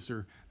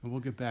producer and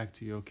we'll get back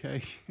to you,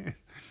 okay?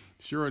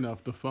 Sure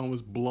enough, the phone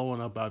was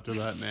blowing up after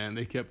that, man.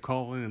 They kept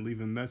calling and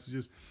leaving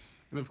messages.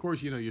 And of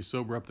course, you know, you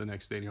sober up the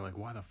next day and you're like,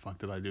 why the fuck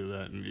did I do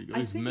that? And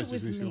I think it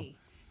was me.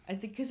 I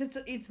think because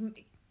it's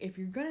if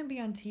you're going to be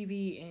on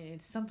TV and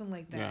it's something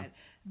like that,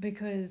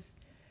 because...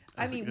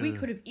 I mean, we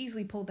could have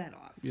easily pulled that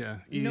off. Yeah,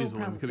 easily. No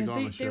problem. We could have gone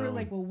on the show. They were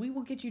like, well, we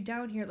will get you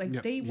down here.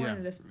 Like, they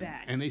wanted us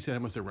bad. And they said how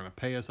much they were going to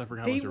pay us. I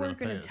forgot how much they were going to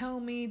pay us. They weren't going to tell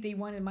me. They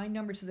wanted my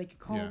number so they could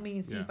call me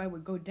and see if I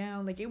would go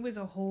down. Like, it was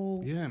a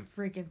whole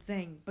freaking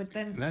thing. But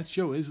then... And that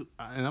show is...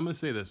 And I'm going to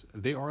say this.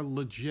 They are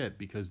legit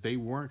because they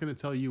weren't going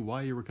to tell you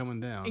why you were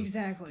coming down.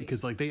 Exactly.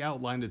 Because, like, they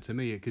outlined it to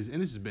me. And this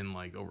has been,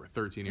 like, over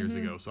 13 years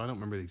ago. So I don't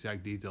remember the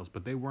exact details.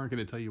 But they weren't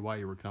going to tell you why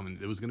you were coming.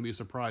 It was going to be a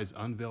surprise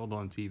unveiled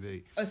on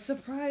TV. A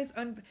surprise...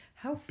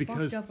 How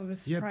fucked up of a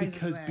surprise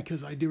is that?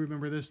 Because I do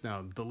remember this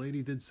now. The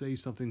lady did say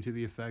something to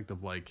the effect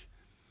of like,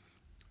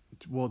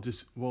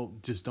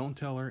 just don't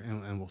tell her,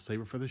 and we'll save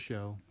it for the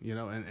show,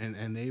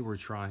 and they were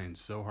trying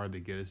so hard to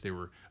get us. They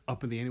were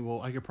up in the ante.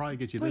 Well, I could probably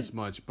get you this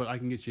much, but I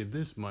can get you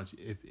this much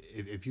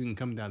if you can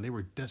come down. They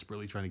were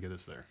desperately trying to get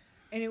us there.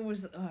 And it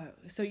was,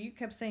 so you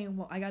kept saying,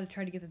 well, I got to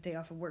try to get the day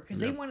off of work, because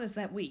they wanted us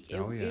that week.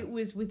 It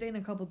was within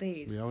a couple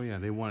days. Oh, yeah,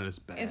 they wanted us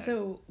bad. And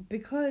so,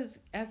 because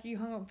after you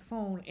hung up the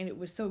phone and it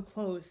was so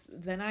close,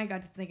 then I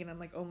got to thinking, I'm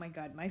like, oh my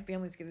God, my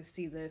family's going to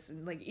see this.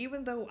 And like,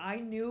 even though I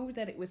knew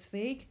that it was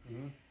fake,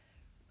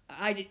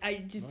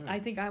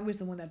 I think I was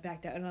the one that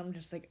backed out, and I'm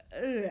just like,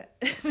 ugh.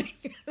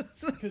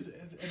 Because,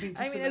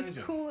 I mean, as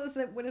cool as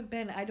it would have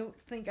been, I don't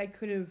think I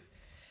could have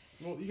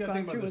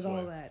gone through with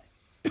all that.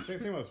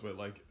 Think about this way,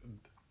 like,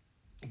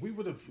 we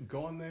would have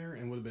gone there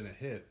and would have been a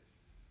hit.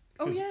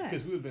 Oh, yeah.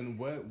 Because we would have been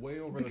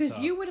way over the top. Because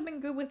you would have been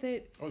good with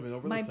it. I would have been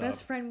over My the top.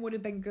 best friend would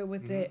have been good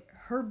with it.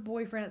 Her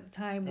boyfriend at the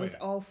time was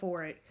all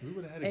for it. We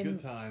would have had a good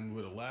time. We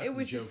would have laughed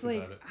and joked about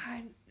it. It was just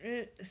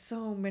like,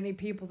 so many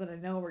people that I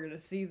know were going to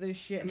see this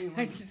shit. I mean,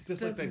 like,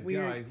 just like that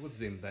weird. guy, what's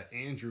his name? That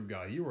Andrew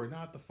guy. You are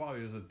not the father.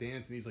 There's a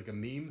dance and he's like a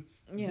meme.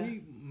 Yeah.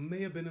 We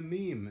may have been a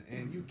meme,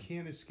 and you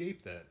can't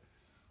escape that.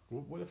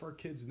 What if our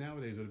kids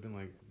nowadays would have been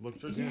like, look,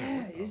 for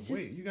example,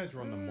 wait, you guys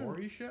were on the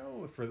Maury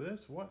show for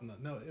this? What?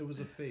 No, it was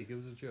a fake. It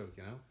was a joke,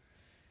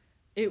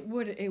 It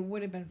would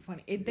have been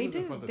funny.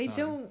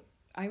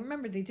 I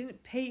remember they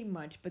didn't pay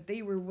much, but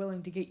they were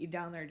willing to get you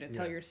down there to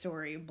tell your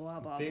story, blah,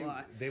 blah,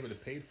 blah. They would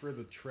have paid for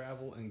the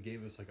travel and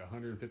gave us like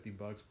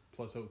 $150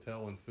 plus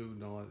hotel and food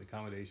and all that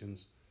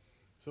accommodations.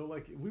 So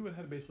like we would have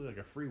had basically like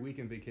a free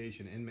weekend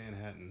vacation in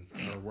Manhattan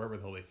or wherever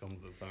the hell they filmed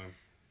at the time.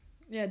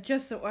 Yeah,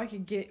 just so I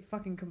could get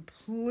fucking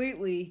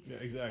completely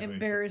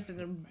embarrassed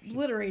and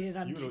obliterated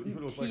on TV. You would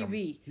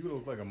have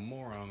looked like a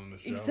moron on the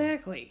show.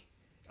 Exactly.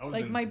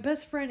 Like my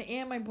best friend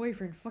and my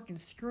boyfriend fucking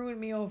screwing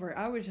me over.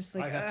 I was just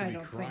like, I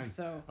don't think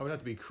so. I would have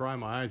to be crying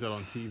my eyes out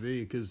on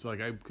TV because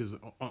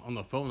on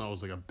the phone I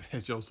was like a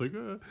bitch. I was like,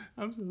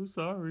 I'm so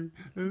sorry.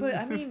 But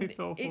I mean, they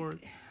fell for it.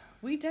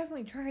 We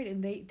definitely tried,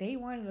 and they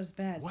wanted us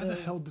bad. Why the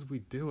hell did we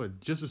do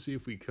it? Just to see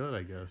if we could,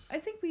 I guess. I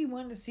think we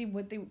wanted to see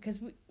what because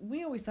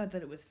we always thought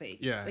that it was fake.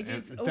 Yeah, like and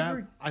it's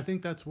over. I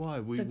think that's why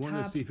we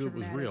wanted to see if it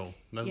was real.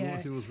 We wanted to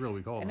see if it was real.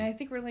 We called them. And I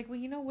think we're like, well,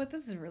 you know what?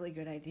 This is a really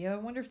good idea. I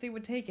wonder if they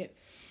would take it.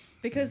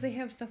 Because they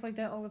have stuff like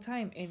that all the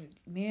time, and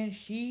man,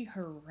 she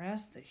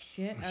harassed the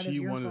shit out of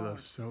your phone. She wanted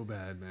us so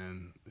bad,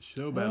 man,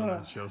 so bad on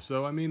that show.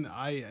 So I mean,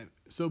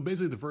 so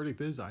basically the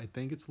verdict is, I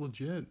think it's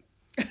legit.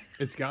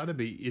 It's got to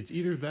be. It's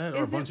either that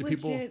or a bunch of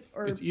people.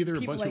 It's either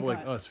a bunch of people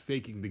like us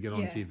faking to get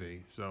on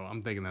TV. So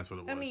I'm thinking that's what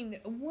it was. I mean,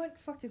 what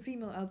fucking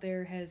female out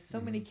there has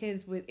so many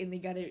kids and they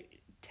got to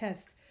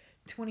test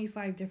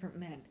 25 different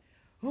men?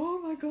 Oh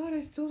my God,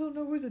 I still don't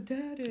know where the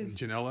dad is.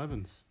 Janelle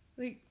Evans.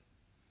 Like,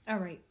 all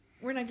right.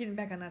 We're not getting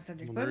back on that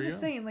subject, but I'm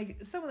just saying, like,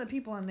 some of the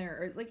people on there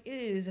are, like, it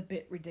is a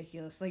bit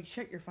ridiculous. Like,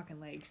 shut your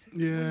fucking legs.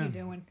 Yeah. What are you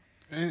doing?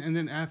 And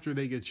then after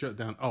they get shut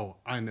down,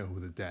 I know who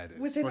the dad is.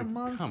 Within a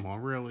month. Come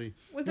on, really?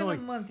 Within a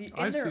month.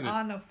 And they're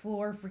on the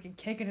floor freaking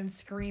kicking and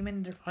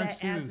screaming. Their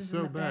fat asses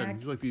in the back. Bad.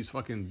 It's like these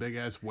fucking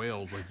big-ass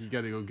whales. Like, you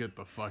got to go get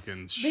the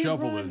fucking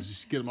shovel and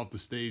just get them off the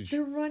stage.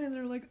 They're running.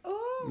 They're like,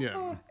 oh.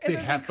 Yeah. And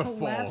they have to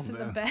fall. In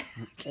the back.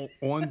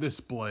 On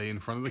display in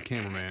front of the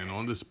cameraman.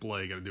 On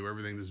display. Got to do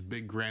everything. This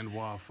big grand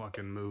wah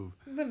fucking move.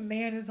 The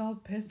man is all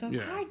pissed off.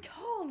 Yeah. I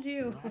told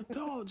you.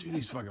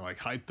 He's fucking like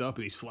hyped up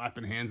and he's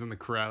slapping hands in the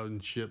crowd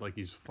and shit like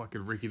he's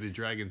fucking Ricky the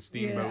Dragon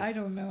Steamboat. Yeah, I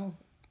don't know.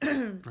 I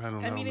don't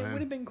know. I mean, it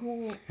would have been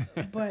cool,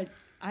 but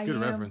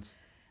reference.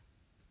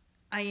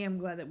 I am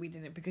glad that we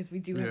didn't because we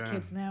do have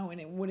kids now,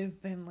 and it would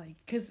have been like,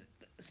 because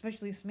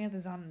especially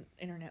Samantha's on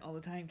internet all the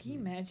time. Can you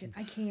imagine?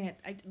 I can't.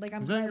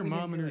 I'm. Is that your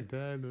mom and her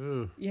dad?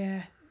 Ugh.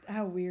 Yeah.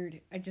 How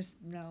weird. I just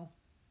no.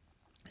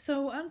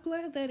 So I'm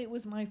glad that it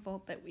was my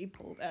fault that we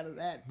pulled out of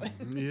that. But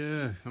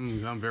yeah,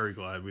 I'm very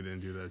glad we didn't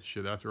do that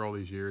shit after all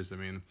these years. I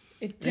mean,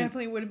 it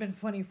definitely would have been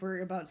funny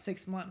for about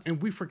 6 months. And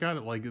we forgot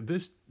it. Like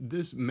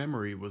this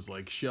memory was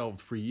like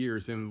shelved for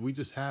years, and we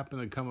just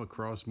happened to come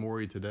across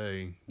Maury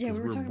today. Yeah, we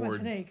were talking about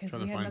today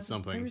because we had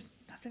something. There was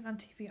nothing on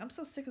TV. I'm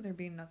so sick of there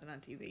being nothing on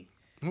TV.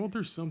 Well,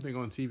 there's something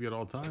on TV at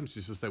all times.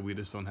 It's just that we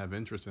just don't have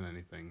interest in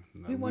anything.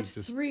 We watched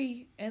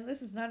 3, and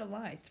this is not a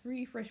lie,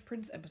 3 Fresh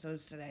Prince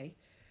episodes today.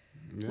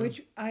 Yeah.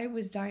 Which I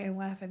was dying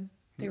laughing.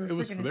 They were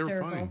hysterical. They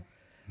were funny.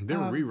 They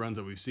were reruns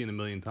that we've seen a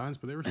million times,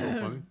 but they were so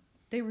funny.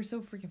 They were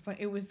so freaking funny.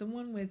 It was the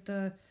one with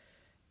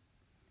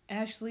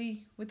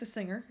Ashley with the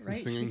singer, right?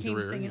 The singing she became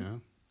career, singing.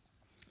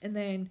 Yeah. And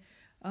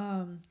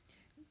then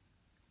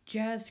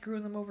Jazz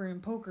screwing them over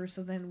in poker,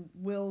 so then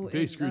Will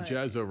They screwed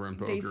Jazz over in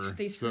poker.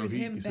 They screwed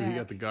him back. So he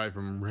got the guy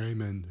from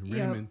Raymond.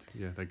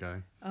 Yeah, that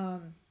guy.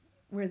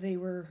 Where they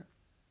were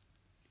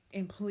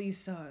in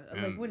police,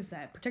 like, what is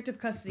that? Protective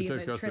custody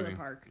in the trailer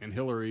park. And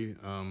Hillary,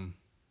 what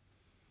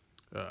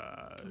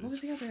was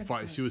the other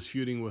episode? She was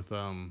feuding with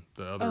the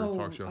other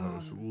talk show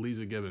host,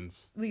 Lisa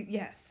Gibbons.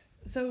 Yes.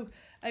 So,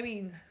 I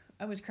mean,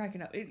 I was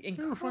cracking up. And they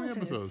were funny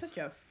Carlton episodes. is such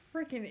a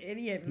freaking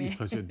idiot, man. He's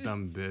such a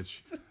dumb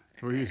bitch.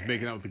 Where he was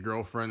making out with the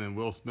girlfriend, and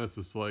Will Smith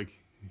is like,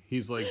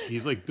 he's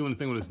like doing a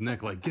thing with his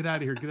neck, like, get out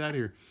of here, get out of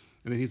here.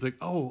 And then he's like,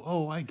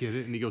 oh, I get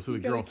it. And he goes to You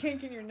the got girl, a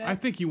kink in your neck. I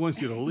think he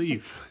wants you to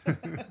leave.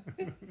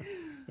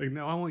 Like,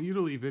 no, I want you to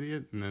leave,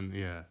 idiot. And then,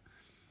 yeah.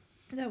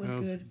 That was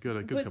good.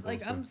 A good But couple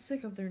like, of I'm stuff.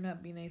 sick of there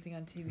not being anything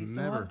on TV.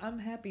 Never. So I'm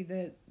happy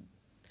that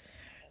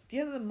the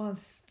end of the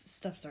month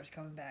stuff starts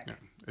coming back. Yeah,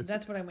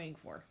 That's what I'm waiting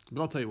for.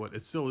 But I'll tell you what,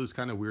 it still is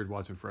kind of weird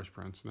watching Fresh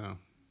Prince now.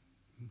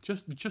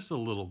 Just a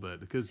little bit,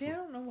 because See, I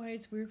don't know why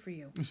it's weird for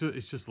you.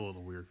 it's just a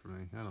little weird for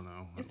me. I don't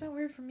know. It's not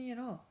weird for me at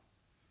all.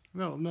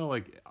 No,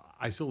 like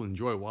I still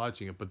enjoy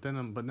watching it, but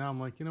now I'm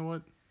like, you know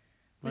what?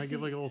 I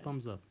give like a little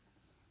thumbs up.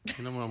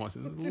 You know when I'm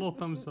watching, a little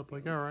thumbs up,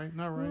 like all right.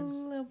 A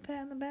little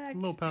pat on the back. A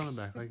little pat on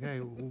the back, like hey,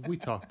 we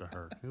talked to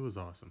her. It was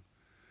awesome.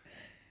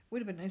 Would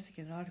have been nice to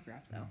get an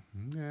autograph though.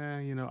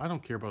 Yeah, I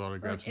don't care about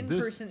autographs. Or an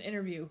in-person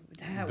interview.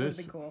 That would have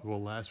been cool. This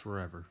will last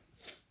forever.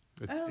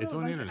 I don't It's know,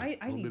 on like, the internet.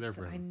 It'll be there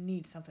forever. I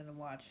need something to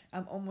watch.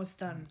 I'm almost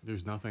done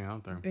There's nothing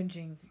out there.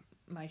 binging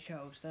my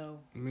show, so.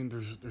 I mean,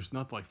 there's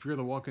nothing like Fear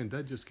the Walking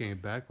Dead just came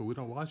back, but we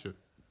don't watch it.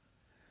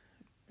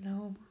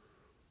 No,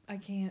 I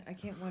can't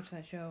watch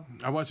that show.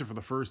 I watched it for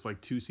the first like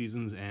 2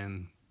 seasons,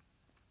 and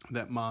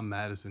that mom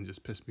Madison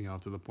just pissed me off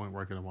to the point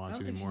where I couldn't watch I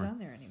don't anymore. think she's on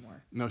there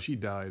anymore. No, she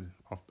died.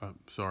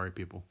 Sorry,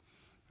 people.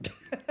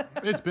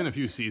 It's been a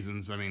few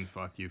seasons. I mean,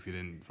 fuck you if you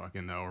didn't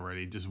fucking know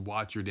already. Just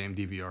watch your damn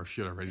DVR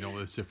shit already. Don't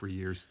let it sit for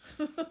years.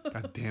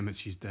 God damn it,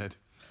 she's dead.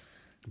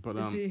 But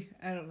See,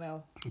 I don't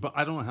know. But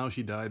I don't know how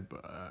she died.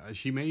 But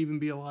she may even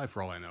be alive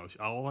for all I know.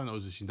 All I know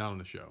is that she's not on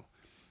the show.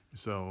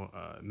 So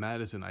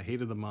Madison, I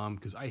hated the mom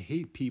because I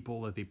hate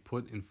people that they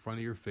put in front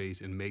of your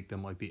face and make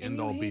them like the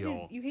end all be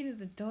all. You hated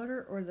the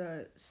daughter or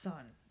the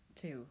son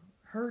too.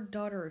 Her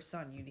daughter or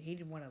son, you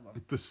hated one of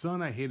them. The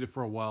son I hated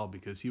for a while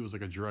because he was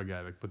like a drug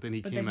addict, but then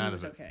he came out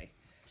of it. Okay.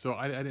 So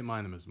I didn't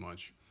mind him as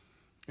much.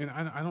 And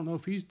I don't know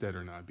if he's dead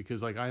or not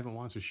because like I haven't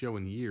watched the show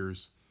in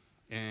years.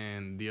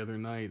 And the other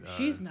night,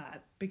 she's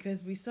not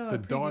because we saw a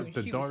preview and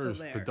she was still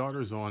there. The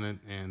daughter's on it,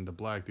 and the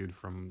black dude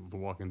from The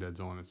Walking Dead's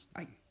on it.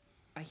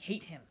 I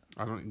hate him.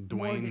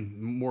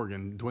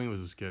 Morgan. Dwayne was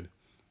his kid.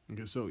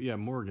 Okay, so yeah,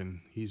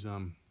 Morgan. He's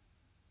on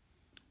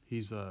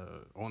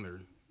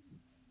there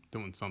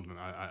doing something.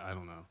 I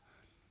don't know.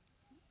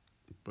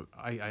 But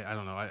I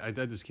don't know. I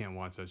just can't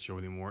watch that show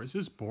anymore. It's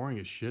just boring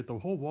as shit. The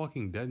whole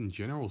Walking Dead in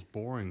general is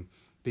boring.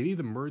 They need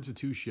to merge the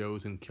 2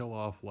 shows and kill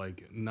off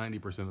like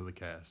 90% of the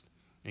cast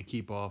and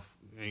keep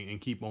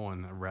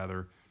on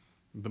rather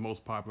the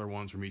most popular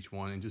ones from each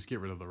one and just get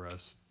rid of the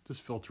rest.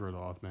 Just filter it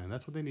off, man.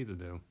 That's what they need to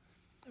do.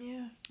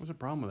 Yeah. What's the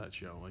problem with that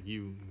show? Like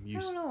you.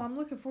 I don't know. I'm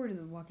looking forward to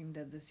The Walking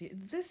Dead this year.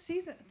 This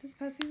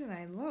past season,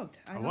 I loved.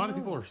 A lot of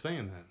people are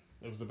saying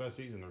that it was the best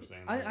season. They're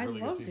saying. I really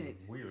loved good season.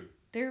 it. Weird.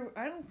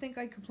 I don't think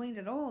I complained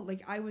at all.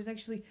 Like I was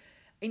actually,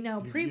 and now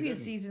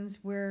previous seasons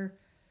where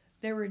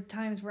there were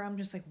times where I'm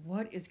just like,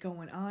 what is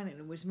going on? And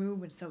it was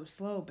moving so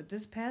slow. But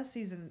this past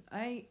season,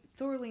 I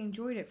thoroughly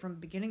enjoyed it from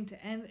beginning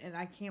to end, and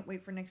I can't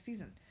wait for next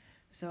season.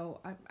 So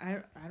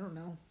I don't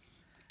know.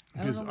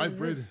 Because I've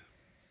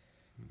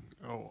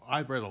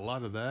read a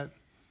lot of that,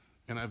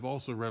 and I've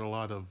also read a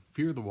lot of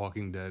Fear the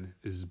Walking Dead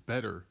is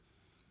better.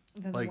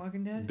 Than The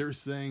Walking Dead? They're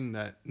saying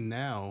that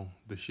now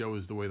the show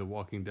is the way The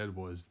Walking Dead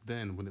was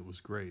then when it was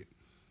great.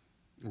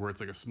 Where it's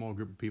like a small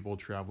group of people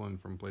traveling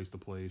from place to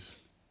place,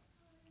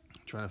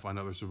 trying to find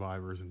other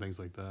survivors and things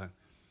like that.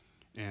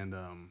 And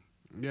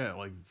yeah,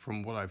 like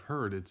from what I've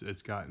heard,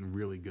 it's gotten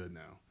really good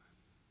now.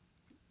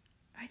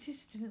 I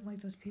just didn't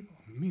like those people.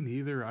 Me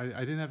neither. I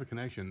didn't have a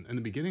connection. In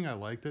the beginning, I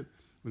liked it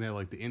when they had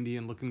like the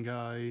Indian-looking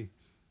guy,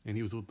 and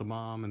he was with the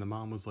mom, and the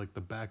mom was like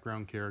the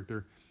background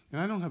character. And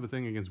I don't have a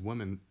thing against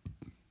women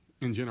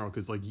in general,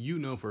 because like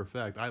for a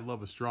fact, I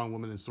love a strong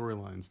woman in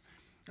storylines.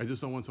 I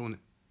just don't want someone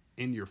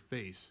in your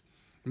face.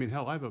 I mean,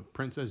 hell, I have a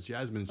Princess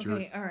Jasmine shirt.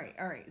 Okay,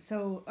 all right.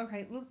 So,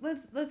 okay,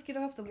 let's get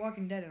off The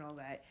Walking Dead and all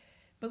that,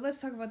 but let's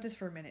talk about this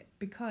for a minute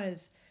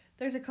because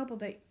there's a couple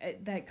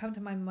that come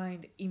to my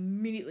mind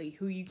immediately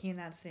who you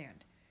cannot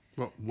stand.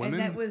 Well, women.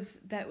 And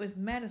that was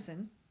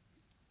Madison.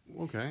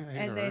 Okay.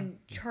 And then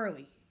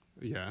Charlie.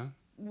 Yeah.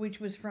 Which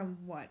was from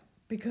what?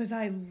 Because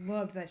I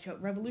loved that show,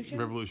 Revolution.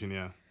 Revolution,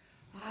 yeah.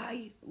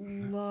 I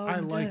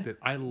liked it.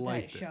 I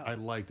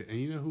liked it. And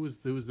you know who was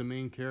the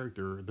main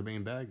character, the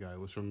main bad guy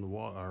was from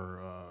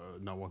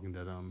not Walking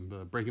Dead,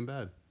 Breaking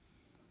Bad.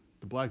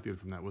 The black dude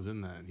from that was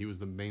in that. He was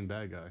the main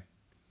bad guy.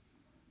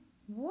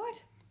 What?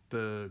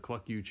 The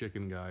Cluck You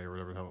Chicken guy or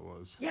whatever the hell it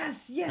was.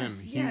 Yes. He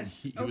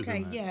was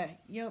in that. Yeah,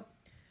 yep.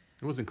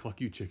 It wasn't Cluck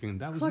You Chicken.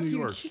 That was Cluck New You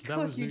York. That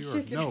was New York.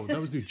 Chicken. No, that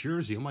was New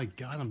Jersey. Oh my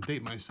God, I'm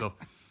dating myself.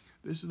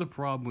 This is the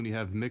problem when you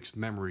have mixed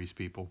memories,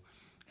 people.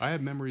 I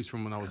have memories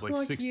from when I was like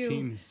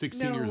 16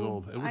 years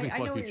old. It wasn't Cluck You Chicken. I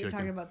know what you're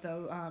talking about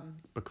though.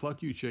 But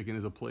Cluck You Chicken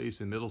is a place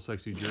in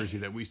Middlesex, New Jersey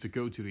that we used to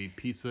go to eat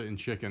pizza and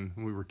chicken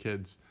when we were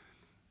kids.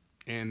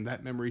 And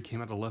that memory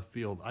came out of left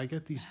field. I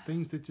get these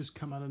things that just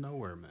come out of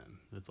nowhere, man.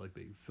 It's like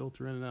they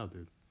filter in and out,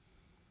 dude.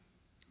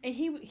 And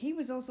he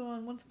was also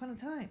on Once Upon a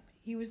Time.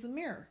 He was the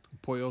mirror.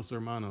 Pollos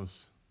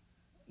Hermanos.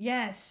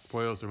 Yes.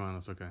 Pollo Los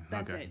Hermanos. Okay.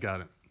 That's okay. it.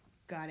 Got it.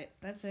 Got it.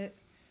 That's it.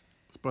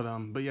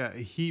 But yeah,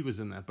 he was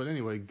in that. But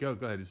anyway, go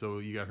ahead. So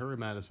you got her and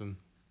Madison.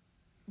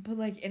 But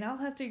like, and I'll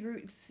have to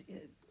agree.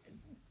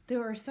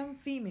 There are some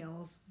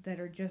females that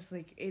are just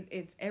like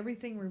it's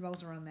everything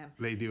revolves around them,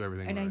 They do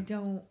everything and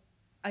right.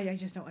 I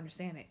just don't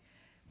understand it,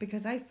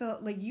 because I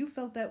felt like you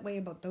felt that way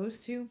about those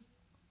two,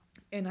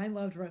 and I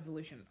loved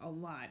Revolution a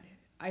lot.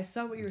 I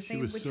saw what you were She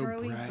saying was with so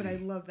Charlie, but I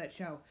bratty. loved that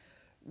show.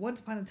 Once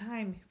upon a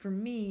time, for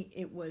me,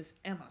 it was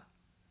Emma,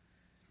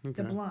 the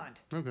Okay. blonde.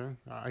 Okay.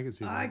 I can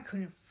see I that.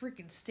 couldn't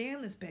freaking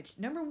stand this bitch.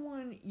 Number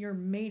one, you're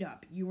made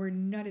up. You are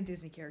not a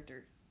Disney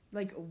character.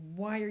 Like,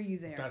 why are you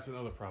there? That's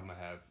another problem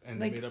I have. And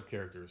Like, they made up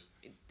characters.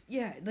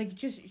 yeah, like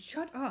just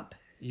shut up.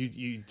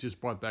 You just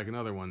brought back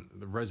another one,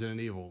 the Resident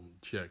Evil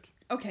chick,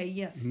 Okay,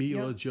 yes.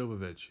 Mila Yep.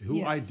 Jovovich, who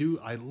Yes.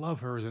 I love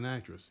her as an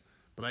actress,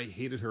 but I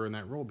hated her in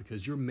that role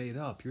because you're made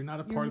up. You're not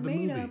a You're part of the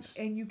made up movies.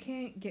 and you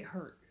can't get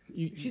hurt.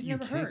 She's You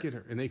never can't hurt. get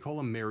her, and they call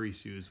them Mary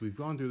Sues. We've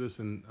gone through this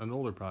in an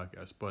older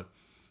podcast, but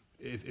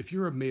if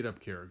you're a made up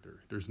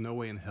character, there's no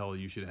way in hell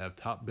you should have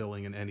top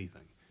billing in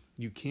anything.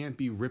 You can't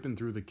be ripping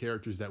through the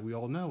characters that we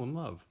all know and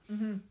love.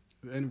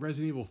 Mm-hmm. In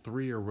Resident Evil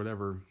 3 or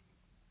whatever,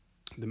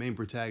 the main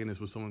protagonist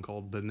was someone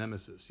called the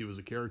Nemesis. He was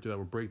a character that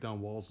would break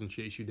down walls and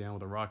chase you down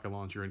with a rocket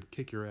launcher and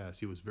kick your ass.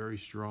 He was very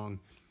strong.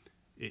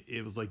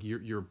 It was like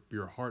your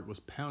heart was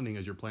pounding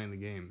as you're playing the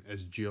game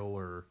as Jill,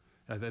 or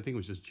I think it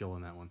was just Jill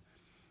in that one.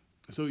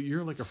 So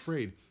you're like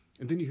afraid,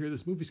 and then you hear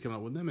this movie's coming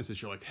out with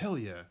Nemesis. You're like, hell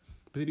yeah.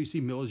 But then you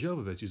see Mila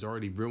Jovovich, who's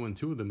already ruined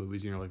two of the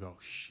movies, and you're like, oh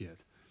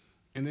shit.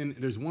 And then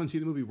there's one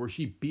scene in the movie where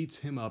she beats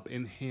him up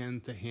in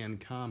hand-to-hand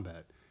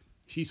combat.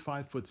 She's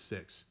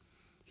 5'6".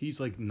 He's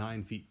like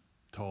 9 feet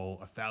tall,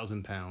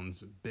 1,000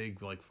 pounds,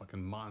 big like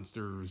fucking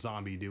monster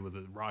zombie dude with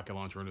a rocket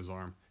launcher in his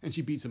arm, and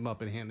she beats him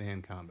up in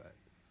hand-to-hand combat.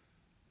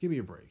 Give me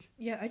a break.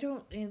 Yeah, I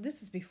don't. And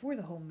this is before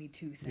the whole Me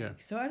Too thing, Yeah.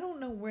 so I don't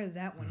know where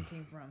that one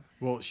came from.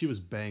 Well, she was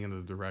banging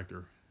the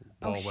director,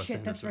 Oh Paul Wes shit,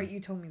 that's Anderson. right. You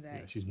told me that.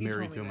 Yeah, she's You told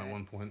married me to him that. at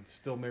one point.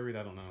 Still married?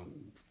 I don't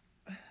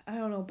know. I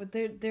don't know, but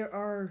there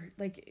are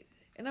like,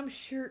 and I'm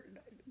sure.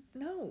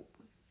 No,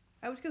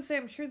 I was gonna say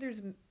I'm sure there's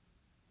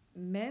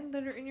men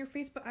that are in your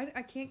face, but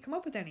I can't come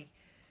up with any.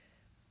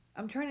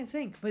 I'm trying to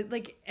think, but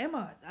like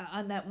Emma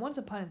on that Once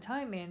Upon a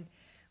Time, man,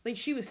 like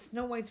she was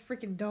Snow White's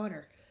freaking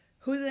daughter,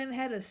 who then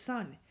had a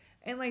son,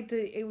 and like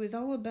it was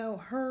all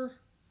about her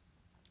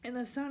and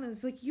the son, and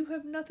it's like you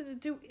have nothing to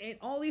do, and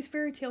all these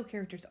fairy tale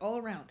characters all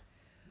around,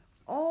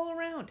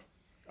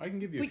 I can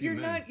give you a but few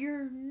men.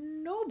 you're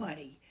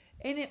nobody,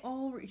 and it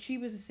all she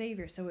was a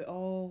savior, so it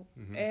all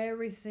Mhm.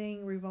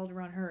 everything revolved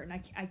around her, and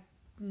I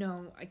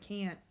no I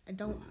can't I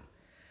don't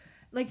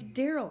like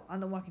Daryl on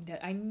The Walking Dead.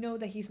 I know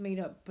that he's made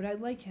up, but I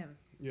like him.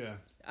 Yeah.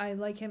 I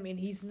like him, and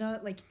he's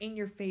not like in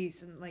your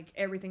face and like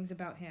everything's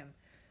about him.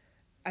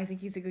 I think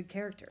he's a good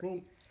character.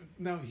 Well,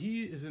 now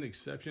he is an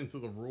exception to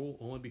the rule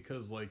only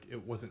because like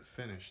it wasn't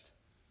finished.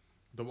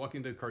 The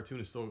Walking Dead cartoon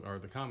is still, or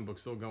the comic book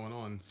still going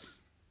on,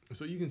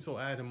 so you can still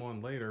add him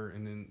on later,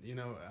 and then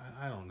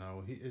I don't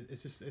know.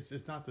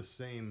 It's not the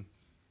same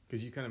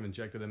because you kind of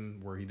injected him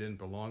where he didn't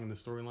belong in the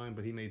storyline,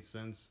 but he made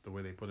sense the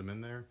way they put him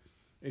in there.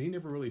 And he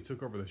never really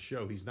took over the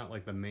show. He's not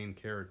like the main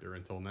character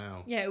until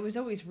now. Yeah, it was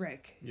always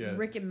Rick. Yeah.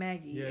 Rick and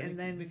Maggie, Yeah, and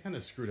they then kind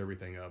of screwed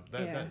everything up.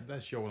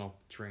 That show went off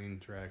the train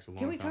tracks a long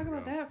can we time talk ago.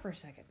 about that for a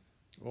second?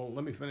 Well,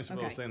 let me finish what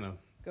I was Okay. saying though.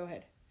 Go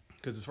ahead.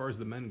 Because as far as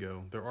the men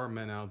go, there are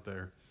men out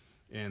there,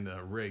 and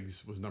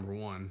Riggs was number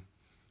one.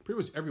 Pretty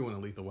much everyone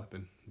in Lethal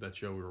Weapon, that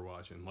show we were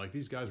watching, like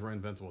these guys were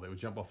invincible. They would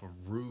jump off of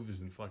roofs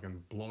and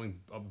fucking blowing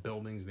up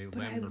buildings, and they would But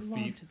land I on their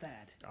feet. loved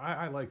that.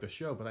 I like the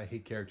show, but I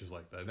hate characters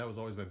like that. That was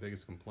always my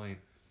biggest complaint.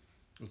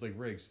 It was like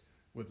Riggs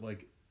with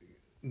like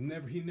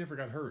he never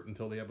got hurt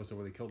until the episode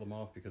where they killed him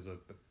off because of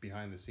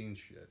behind the scenes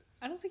shit.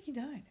 I don't think he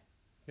died.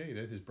 Yeah, he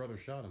did. His brother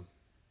shot him.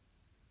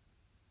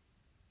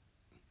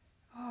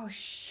 Oh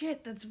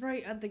shit, that's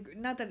right. At the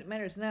not that it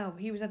matters now.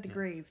 He was at the Yeah.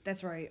 grave.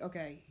 That's right.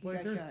 Okay, he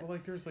got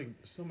shot.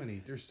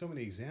 There's so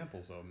many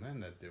examples of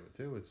men that do it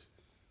too.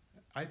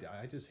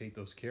 I just hate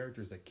those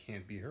characters that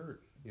can't be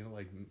hurt.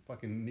 Like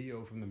fucking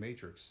Neo from the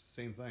Matrix.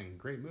 Same thing.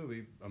 Great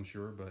movie, I'm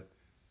sure, but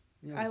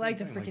I same like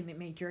the thing. freaking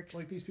Matrix.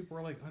 Like these people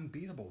are like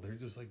unbeatable. They're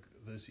just like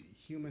this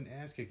human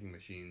ass kicking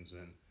machines,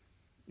 and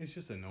it's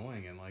just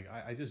annoying. And like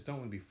I just don't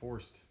want to be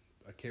forced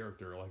a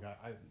character. Like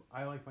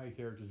I like my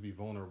characters to be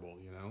vulnerable.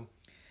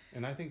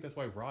 And I think that's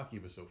why Rocky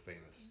was so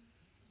famous.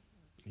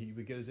 He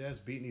would get his ass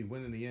beaten, he'd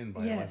win in the end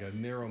by like Yes. a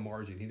narrow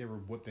margin. He never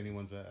whipped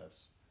anyone's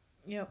ass.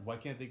 Yep. Why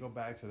can't they go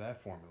back to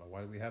that formula?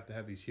 Why do we have to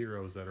have these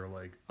heroes that are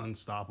like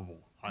unstoppable?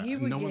 He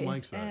would No get one his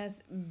likes that. ass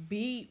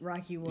beat,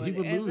 Rocky would, He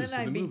would and lose then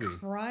in I'd the be movie.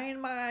 crying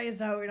my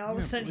eyes out, and all of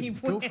a sudden like,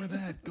 he'd go win. for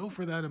that. Go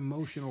for that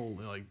emotional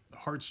like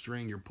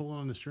heartstring. You're pulling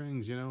on the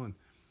strings, and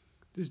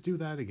just do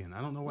that again. I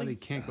don't know why they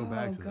can't go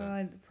back to Oh that.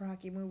 God, the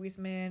Rocky movies,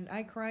 man.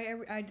 I cry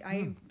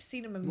I've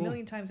seen them a Well,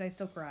 million times. I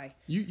still cry.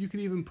 You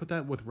can even put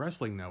that with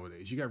wrestling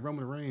nowadays. You got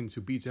Roman Reigns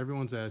who beats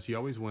everyone's ass. He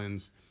always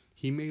wins.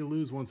 He may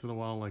lose once in a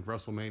while, like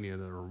WrestleMania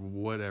or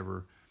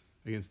whatever,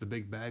 against the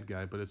big bad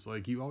guy. But it's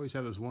like you always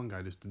have this one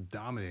guy just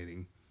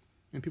dominating.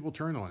 and people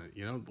turn on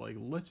it. Like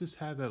let's just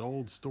have that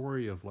old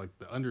story of like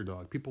the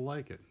underdog. People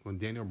like it. When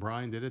Daniel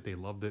Bryan did it, they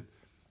loved it.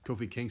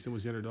 Kofi Kingston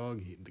was the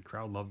underdog. The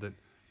crowd loved it.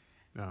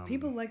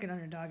 People like an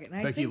underdog,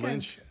 and Becky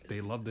Lynch,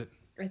 they loved it.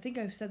 I think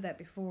I've said that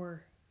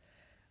before.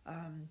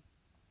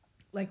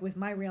 Like with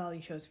my reality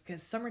shows,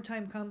 because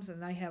summertime comes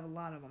and I have a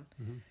lot of them.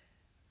 Mm-hmm.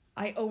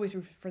 I always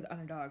root for the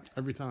underdog.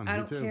 Every time. I Me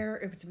don't too. care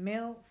if it's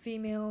male,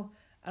 female.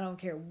 I don't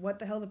care what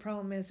the hell the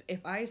problem is.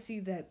 If I see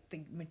that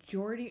the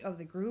majority of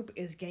the group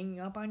is ganging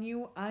up on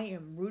you, I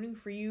am rooting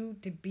for you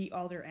to beat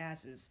all their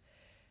asses.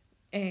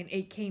 And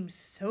it came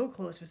so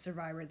close with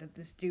Survivor that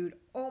this dude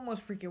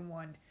almost freaking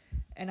won.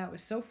 And I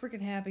was so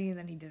freaking happy, and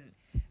then he didn't.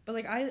 But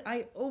like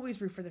I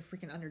always root for the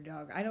freaking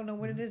underdog. I don't know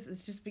what it is.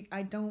 It's just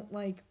I don't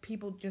like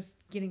people just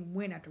getting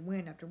win after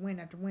win after win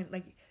after win.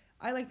 Like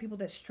I like people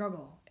that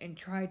struggle and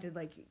try to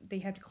like they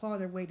have to claw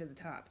their way to the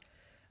top.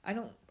 I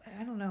don't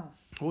know.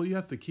 Well, you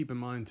have to keep in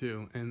mind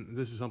too, and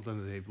this is something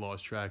that they've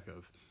lost track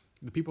of.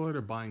 The people that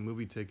are buying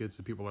movie tickets,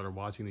 the people that are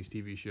watching these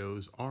TV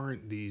shows,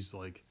 aren't these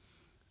like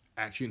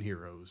action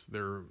heroes.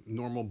 They're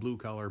normal blue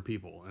collar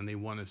people, and they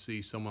want to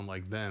see someone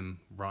like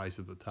them rise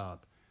to the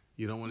top.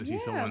 You don't want to see Yeah,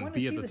 I someone want to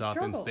be at see the the top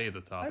and struggle. stay at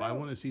the top. I I don't.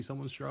 want to see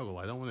someone struggle.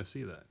 I don't want to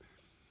see that.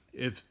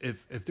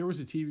 If there was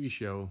a TV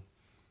show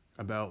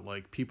about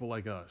like people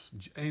like us,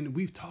 and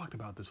we've talked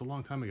about this a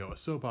long time ago, a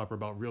soap opera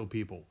about real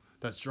people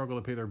that struggle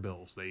to pay their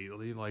bills. They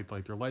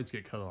like their lights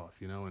get cut off,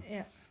 and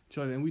Yeah.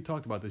 so and we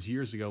talked about this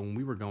years ago when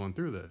we were going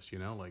through this,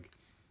 like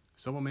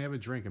someone may have a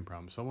drinking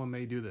problem, someone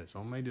may do this,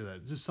 someone may do that.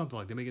 It's just something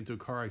like they may get into a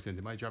car accident,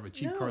 they might drive a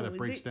cheap car that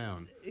breaks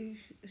down.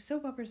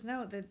 Soap operas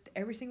now that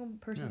every single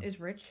person Yeah. is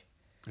rich.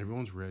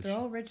 Everyone's rich. They're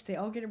all rich. They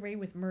all get away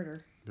with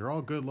murder. They're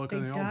all good looking.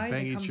 They They all die.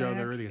 bang They come each back.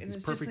 other. They got And these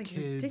it's perfect just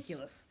like kids.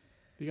 ridiculous.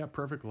 They got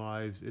perfect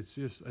lives. It's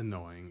just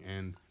annoying,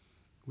 and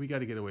we got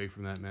to get away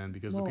from that, man,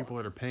 because the Well, people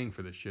that are paying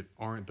for this shit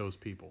aren't those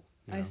people.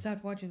 I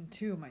stopped watching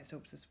 2 of my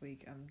soaps this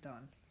week. I'm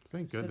done.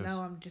 Thank goodness. So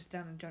now I'm just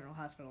down in General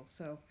Hospital.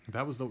 So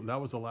That was the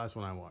last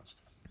one I watched.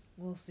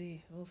 we'll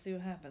see. We'll see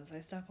what happens. I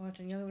stopped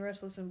watching Young and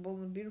Restless and Bold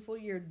and Beautiful.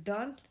 You're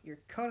done. You're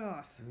cut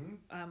off. Mm-hmm.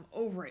 I'm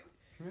over it.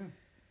 Yeah.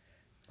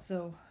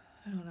 So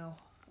I don't know.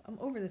 I'm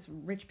over this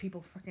rich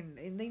people freaking.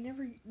 They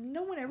never.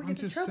 No one ever I'm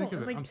gets in just trouble. sick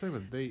of it. Like, I'm sick of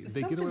it. They get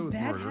something away with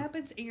bad murder.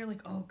 happens, and you're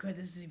like, oh, good,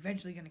 this is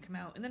eventually gonna come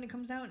out, and then it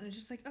comes out, and it's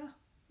just like, oh,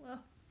 well,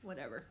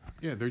 whatever.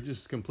 Yeah, they're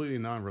just completely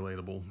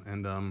non-relatable.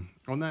 And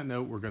on that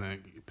note, we're gonna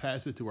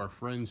pass it to our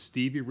friend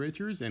Stevie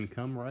Richards and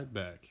come right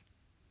back.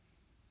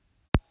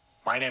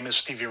 My name is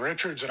Stevie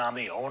Richards, and I'm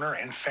the owner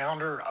and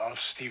founder of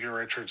Stevie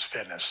Richards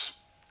Fitness.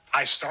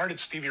 I started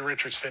Stevie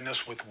Richards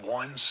Fitness with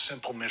one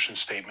simple mission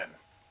statement: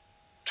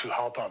 to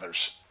help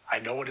others. I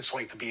know what it's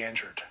like to be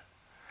injured.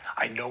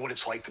 I know what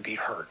it's like to be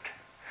hurt.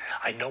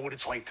 I know what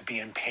it's like to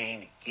be in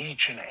pain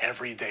each and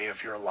every day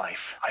of your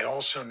life. I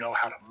also know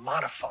how to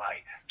modify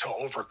to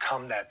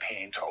overcome that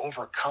pain, to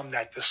overcome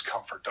that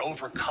discomfort, to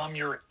overcome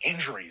your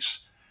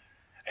injuries.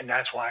 And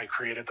that's why I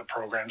created the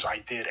programs I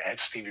did at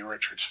Stevie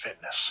Richards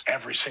Fitness.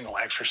 Every single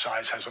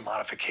exercise has a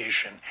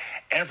modification.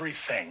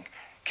 Everything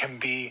can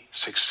be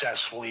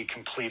successfully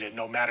completed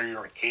no matter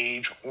your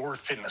age or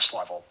fitness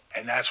level.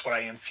 And that's what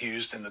I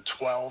infused in the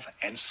 12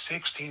 and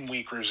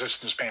 16-week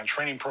resistance band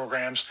training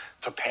programs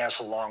to pass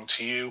along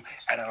to you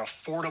at an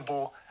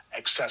affordable,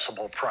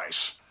 accessible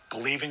price.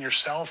 Believe in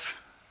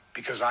yourself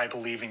because I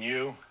believe in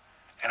you,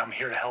 and I'm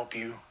here to help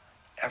you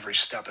every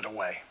step of the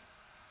way.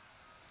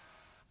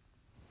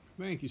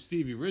 Thank you,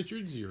 Stevie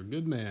Richards. You're a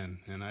good man,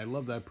 and I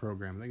love that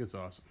program. I think it's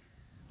awesome.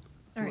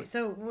 All right,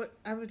 so what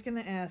I was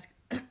gonna ask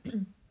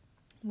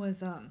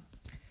was what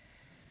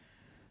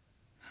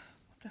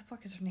the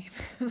fuck is her name?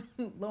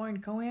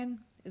 Lauren Cohan?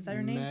 Is that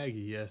her name? Maggie,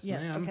 yes,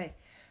 Yes. ma'am. Okay.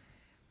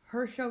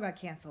 Her show got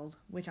canceled,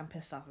 which I'm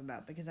pissed off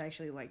about because I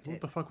actually liked it.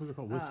 What the fuck was it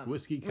called?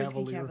 Whiskey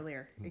Cavalier? Whiskey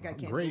Cavalier. It got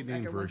canceled. Great name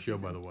after for a one show,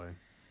 season. by the way.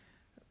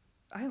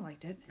 I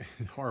liked it.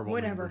 Horrible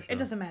Whatever. name for a show. It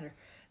doesn't matter.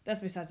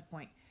 That's besides the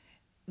point.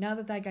 Now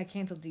that got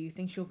canceled, do you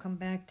think she'll come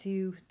back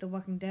to The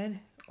Walking Dead?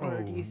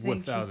 Or do you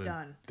think she's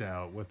done?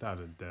 Without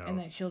a doubt. And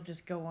then she'll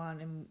just go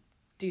on and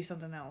do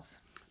something else?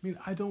 I mean,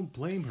 I don't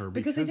blame her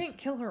because they didn't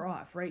kill her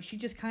off, right? She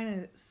just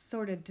kind of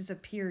sort of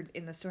disappeared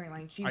in the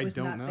storyline. She was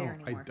not there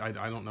anymore. I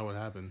don't know what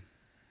happened.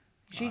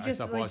 She I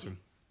stopped watching.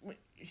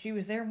 She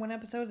was there in one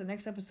episode. The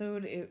next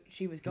episode,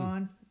 she was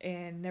gone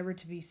and never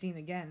to be seen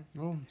again.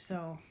 Well,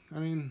 so I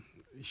mean,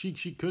 she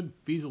could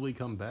feasibly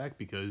come back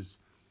because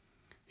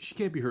she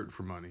can't be hurt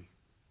for money.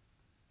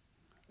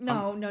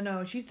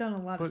 No. She's done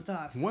a lot of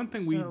stuff. One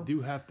thing we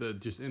do have to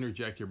just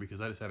interject here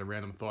because I just had a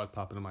random thought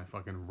pop into my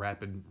fucking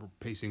rapid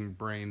pacing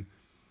brain.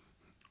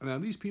 Now,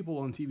 these people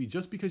on TV,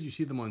 just because you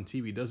see them on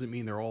TV doesn't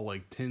mean they're all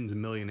like tens of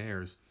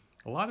millionaires.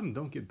 A lot of them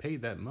don't get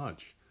paid that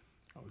much.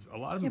 A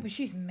lot of them. Yeah, but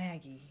she's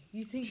Maggie.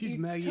 You think she's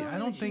Maggie? I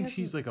don't think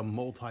she's like a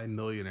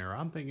multi-millionaire.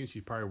 I'm thinking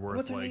she's probably worth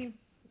what's her like name?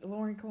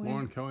 Lauren Cohan.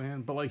 Lauren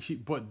Cohan, but like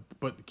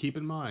but keep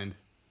in mind,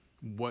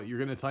 what you're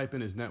gonna type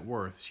in is net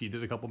worth. She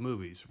did a couple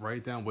movies.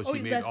 Write down what she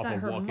made off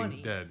of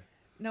Walking Dead.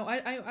 No,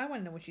 I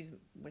want to know what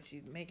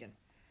she's making.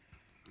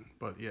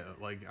 But yeah,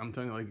 like I'm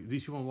telling you, like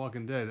these people on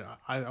Walking Dead,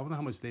 I wonder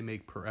how much they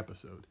make per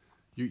episode.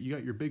 You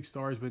got your big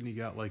stars, but then you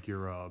got like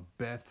your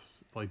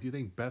Beth's. Like, do you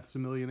think Beth's a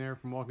millionaire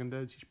from Walking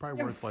Dead? She's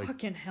probably Oh, worth like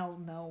fucking hell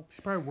no. she's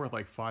probably worth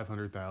like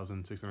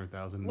 500,000,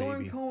 600,000 Lauren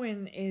maybe.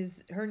 Cohen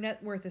is her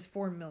net worth is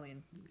 $4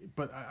 million.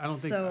 But I don't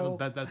think So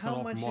that's how not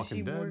all much from does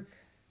she Walking Dead. work?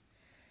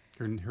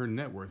 Her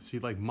net worth. See,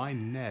 like my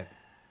net,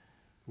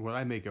 what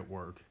I make at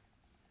work,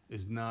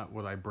 is not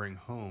what I bring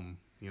home.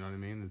 You know what I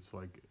mean? It's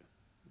like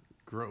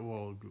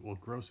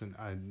gross and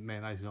I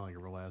sound like a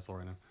real asshole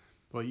right now.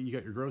 Well, you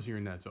got your gross and your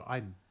net, so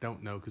I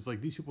don't know, cause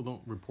like these people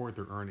don't report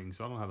their earnings,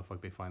 so I don't know how the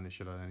fuck they find this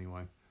shit out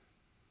anyway.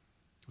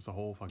 It's a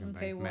whole fucking Okay,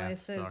 thing. well, Math it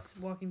says sucks.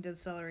 Walking Dead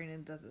salary and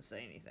it doesn't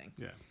say anything.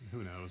 Yeah,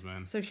 who knows,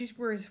 man. So she's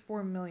worth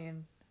 $4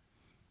 million.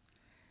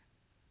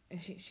 And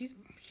she's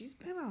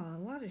been on a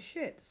lot of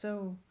shit.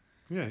 So.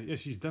 Yeah,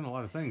 she's done a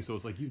lot of things, so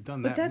it's like you've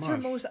done But that that's much.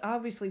 her most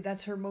obviously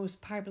that's her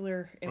most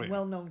popular and Oh, yeah.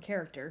 well-known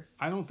character.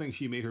 I don't think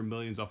she made her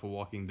millions off of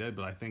Walking Dead,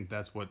 but I think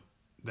that's what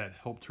that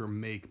helped her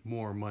make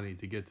more money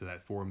to get to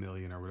that 4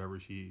 million or whatever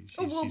she's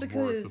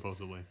worth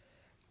supposedly.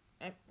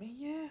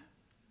 Yeah.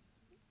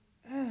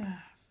 I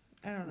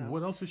don't know.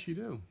 What else did she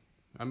do?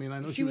 I mean, I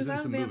know She was in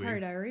on some Vampire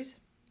movie. Diaries.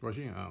 Was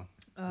she? Oh.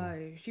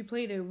 She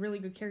played a really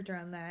good character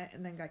on that,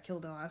 and then got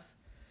killed off.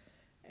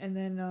 And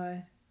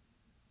then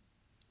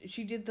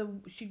she did the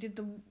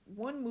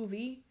one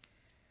movie.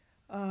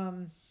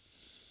 What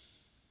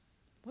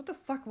the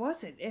fuck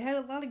was it? It had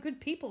a lot of good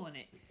people in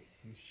it.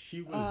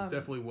 She was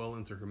definitely well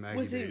into her Maggie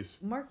Was days.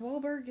 it Mark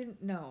Wahlberg?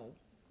 No.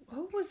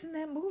 Who was in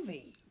that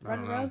movie? I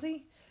don't Ronda know.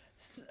 Rousey?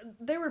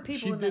 There were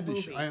people in that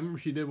movie. I remember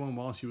she did one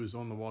while she was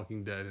on The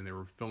Walking Dead, and they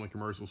were filming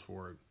commercials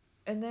for it.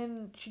 And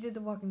then she did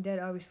The Walking Dead,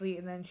 obviously,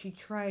 and then she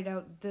tried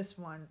out this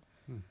one.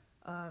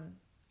 I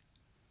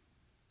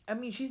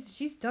mean,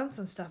 she's done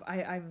some stuff.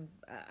 I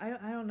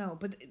don't know,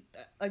 but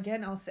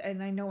again, I'll say,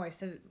 and I know I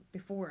said it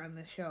before on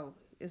this show,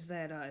 is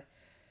that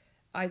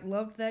I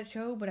loved that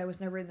show, but I was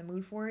never in the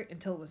mood for it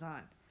until it was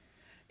on.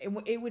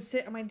 It would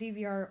sit on my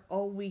DVR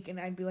all week, and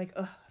I'd be like,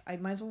 ugh, I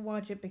might as well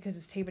watch it because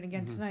it's taping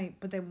again tonight.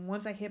 But then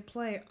once I hit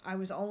play, I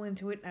was all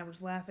into it, and I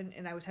was laughing,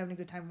 and I was having a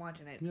good time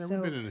watching it. Yeah, so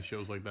we've been into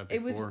shows like that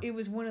before. It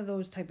was one of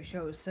those type of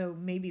shows. So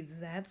maybe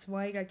that's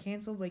why it got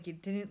canceled. Like,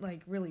 it didn't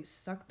like really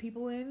suck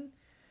people in.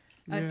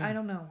 Yeah. I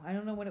don't know. I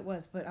don't know what it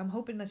was, but I'm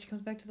hoping that she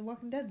comes back to The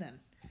Walking Dead then.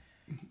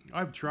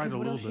 I've tried a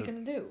little bit. What else is she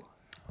gonna do?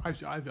 I've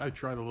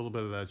tried a little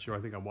bit of that show. I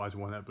think I watched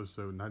one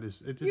episode, and it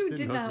just You didn't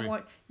did hook not me.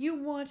 watch.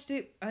 You watched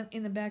it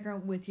in the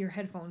background with your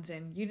headphones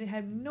in. You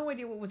had no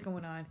idea what was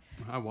going on.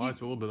 I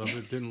watched a little bit of it.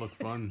 It didn't look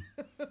fun.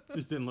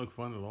 Just didn't look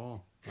fun at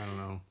all. I don't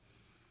know.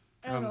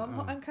 I don't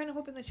know. I'm kind of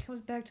hoping that she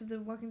comes back to The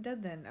Walking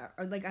Dead then.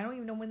 Or, like, I don't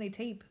even know when they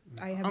tape.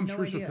 I have I'm no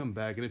sure idea. she'll come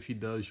back, and if she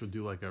does, she'll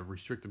do like a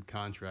restricted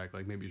contract.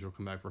 Like maybe she'll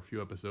come back for a few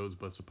episodes,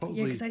 but Yeah,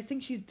 supposedly. because I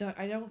think she's done.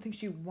 I don't think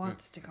she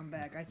wants to come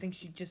back. I think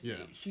she just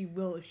she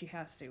will if she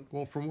has to.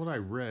 Well, from what I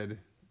read,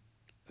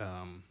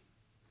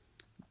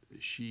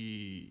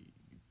 she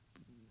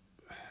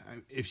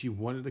if she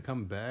wanted to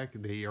come back,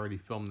 they already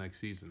filmed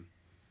next season.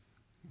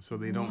 So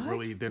they don't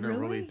really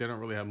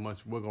have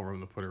much wiggle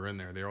room to put her in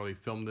there. They already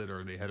filmed it,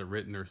 or they had it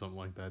written or something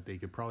like that. They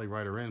could probably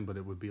write her in, but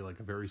it would be like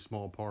a very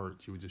small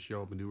part. She would just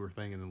show up and do her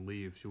thing and then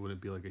leave. She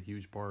wouldn't be like a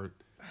huge part.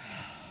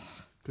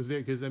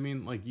 Because I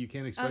mean, like you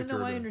can't expect her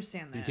to. I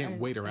understand that. You can't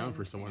wait around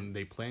for someone.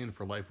 They plan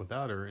for life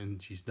without her,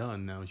 and she's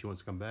done now. She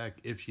wants to come back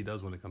if she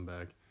does want to come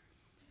back.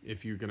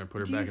 If you're gonna put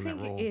her back in that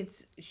role. Do you think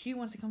it's she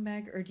wants to come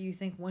back, or do you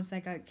think once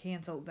that got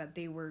canceled that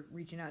they were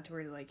reaching out to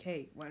her like,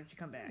 hey, why don't you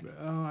come back?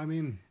 I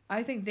mean.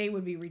 I think they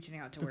would be reaching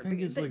out to her.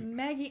 Because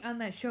Maggie on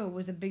that show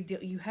was a big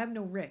deal. You have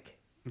no Rick.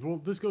 Well,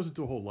 this goes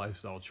into a whole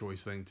lifestyle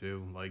choice thing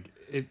too. Like,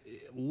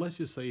 let's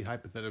just say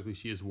hypothetically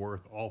she is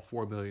worth all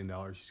 $4 million.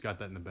 She's got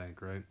that in the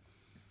bank, right?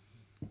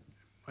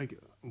 Like,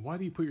 why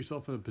do you put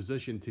yourself in a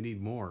position to need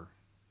more?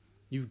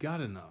 You've got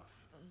enough.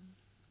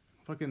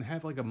 Fucking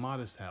have like a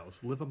modest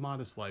house, live a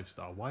modest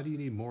lifestyle. Why do you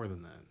need more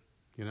than that?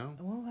 You know?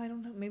 Well, I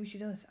don't know. Maybe she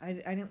does. I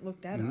didn't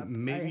look that up.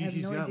 Maybe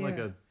she's got idea. like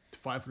a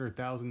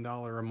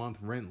 $500,000 a month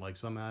rent, like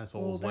some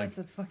assholes. Well, that's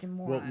a fucking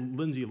moron. Well,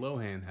 Lindsay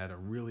Lohan had a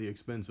really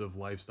expensive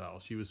lifestyle.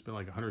 She would spend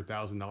like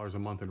 $100,000 a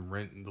month in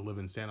rent and to live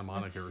in Santa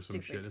Monica or some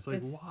shit. It's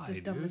like, why, dude? That's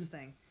the dumbest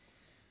thing.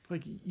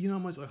 Like, you know how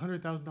much? Like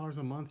 $100,000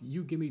 a month.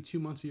 You give me 2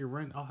 months of your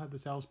rent, I'll have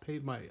this house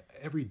paid, my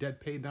every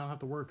debt paid, and I don't have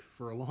to work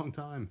for a long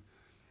time.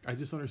 I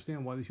just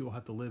understand why these people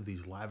have to live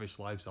these lavish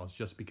lifestyles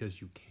just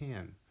because you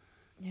can.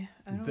 Yeah,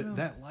 I don't know.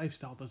 That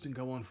lifestyle doesn't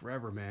go on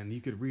forever, man.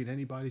 You could read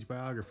anybody's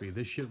biography.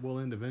 This shit will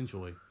end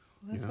eventually.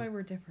 Well, that's why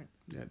we're different.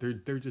 Yeah,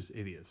 they're just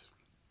idiots.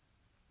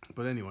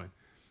 But anyway,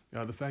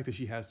 the fact that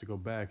she has to go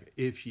back,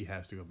 if she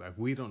has to go back,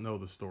 we don't know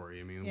the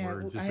story. I mean,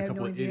 we're just a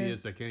couple of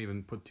idiots that can't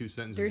even put two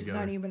sentences together.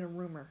 There's not even a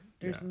rumor.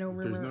 There's no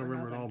rumor. There's no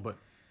rumor nothing. at all. But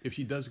if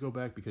she does go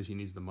back because she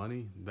needs the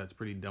money, that's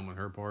pretty dumb on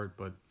her part.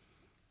 But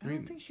I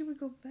don't think she would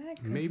go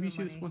back. Maybe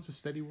she just wants to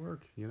steady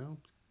work, you know.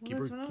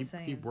 Well,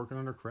 Keep working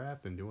on her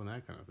craft and doing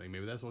that kind of thing.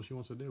 Maybe that's all she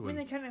wants to do.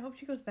 I kind of hope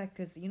she goes back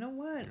because you know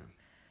what? Yeah.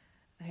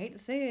 I hate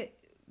to say it,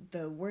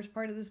 the worst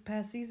part of this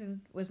past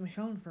season was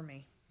Michonne for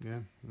me. Yeah.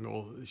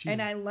 Well,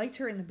 And I liked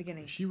her in the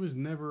beginning. She was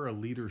never a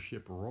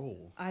leadership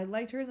role. I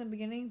liked her in the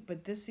beginning,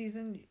 but this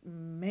season,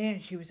 man,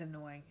 she was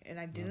annoying, and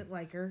I didn't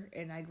like her,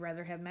 and I'd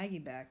rather have Maggie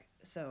back.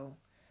 So,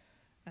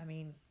 I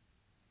mean,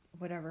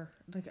 whatever.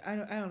 Like I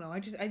don't know. I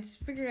just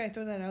figured I'd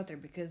throw that out there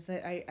because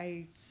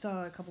I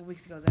saw a couple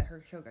weeks ago that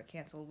her show got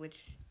canceled, which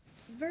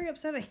is very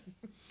upsetting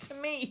to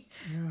me.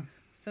 Yeah.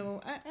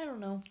 So I don't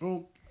know.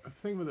 Well,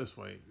 think of it this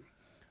way: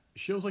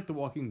 shows like The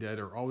Walking Dead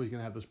are always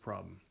gonna have this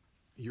problem.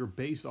 You're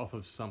based off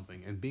of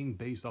something, and being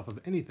based off of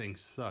anything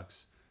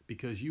sucks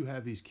because you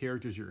have these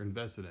characters you're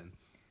invested in.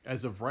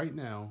 As of right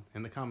now,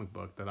 in the comic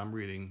book that I'm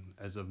reading,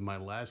 as of my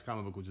last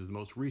comic book, which is the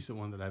most recent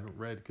one that I haven't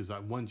read because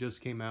one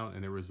just came out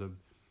and there was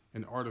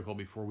an article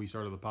before we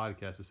started the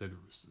podcast that said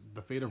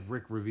the fate of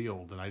Rick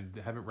revealed, and I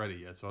haven't read it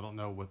yet, so I don't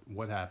know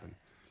what happened.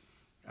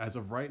 As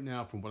of right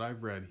now, from what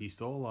I've read, he's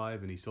still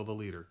alive and he's still the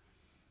leader.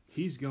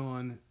 He's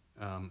gone.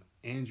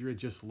 Andrea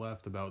just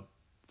left about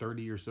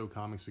 30 or so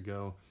comics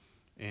ago,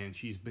 and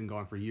she's been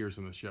gone for years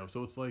on the show.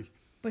 So it's like.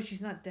 But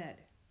she's not dead,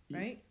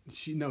 right?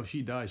 She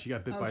died. She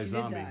got bit by a she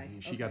zombie. did die.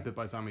 She got bit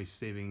by a zombie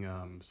saving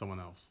someone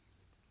else.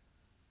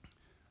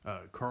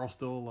 Carl's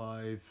still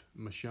alive.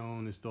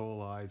 Michonne is still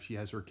alive. She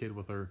has her kid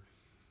with her.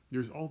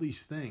 There's all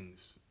these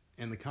things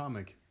in the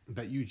comic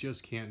that you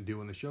just can't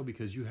do in the show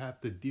because you have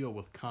to deal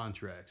with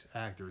contracts,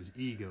 actors,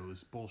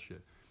 egos,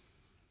 bullshit.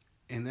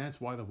 And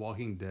that's why The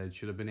Walking Dead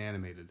should have been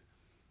animated.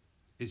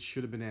 It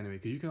should have been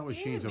animated because you can always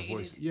change the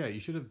voice. Yeah,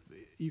 you should have.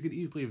 You could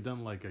easily have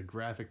done like a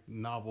graphic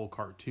novel,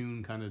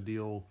 cartoon kind of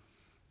deal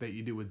that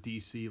you do with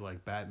DC,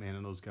 like Batman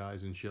and those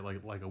guys and shit,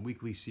 like a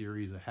weekly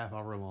series, a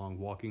half-hour long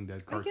Walking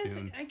Dead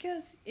cartoon. I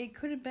guess it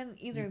could have been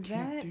either you that.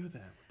 You can't do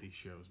that with these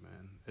shows,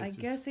 man. I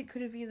guess it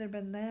could have either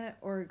been that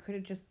or it could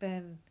have just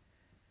been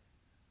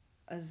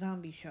a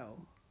zombie show.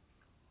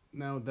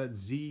 Now that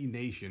Z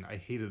Nation, I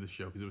hated the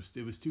show because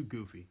it was too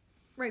goofy.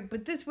 Right,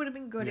 but this would have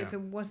been good if it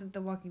wasn't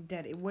The Walking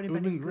Dead. It would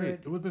have been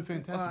great. Good, it would have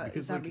been fantastic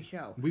because zombie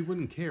show. We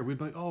wouldn't care. We'd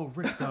be like, oh,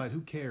 Rick died.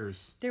 Who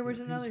cares? There was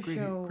another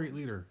show. Great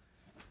leader.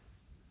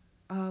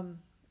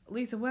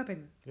 Lethal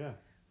Weapon. Yeah.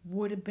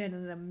 Would have been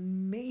an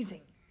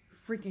amazing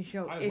freaking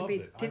show if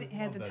it didn't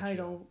have the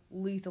title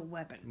Lethal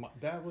Weapon.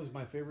 That was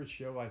my favorite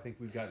show I think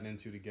we've gotten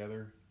into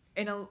together.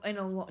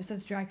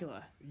 Since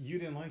Dracula. You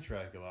didn't like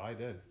Dracula. I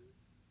did.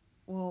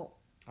 Well.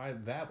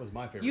 That was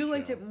my favorite. You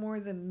liked it more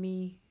than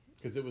me.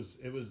 Because it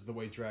was the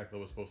way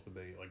Dracula was supposed to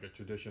be, like a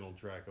traditional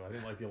Dracula. I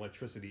didn't like the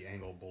electricity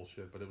angle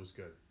bullshit, but it was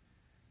good.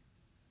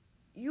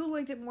 You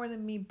liked it more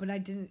than me, but I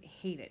didn't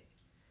hate it.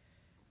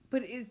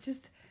 But it's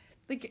just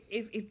like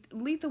if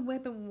Lethal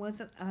Weapon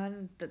wasn't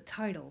on the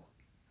title,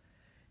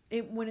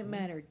 it wouldn't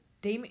matter.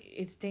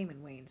 It's Damon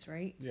Wayans,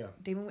 right? Yeah.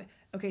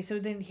 Okay, so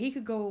then he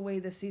could go away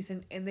this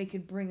season, and they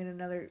could bring in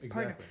another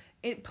partner.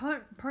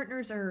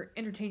 Partners are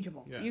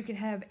interchangeable. Yeah. You can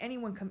have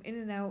anyone come in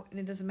and out, and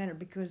it doesn't matter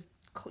because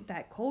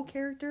that Cole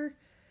character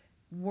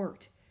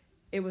worked.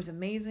 It was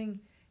amazing.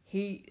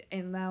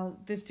 And now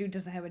this dude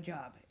doesn't have a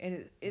job,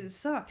 and it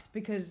sucks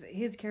because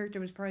his character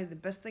was probably the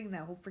best thing in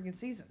that whole freaking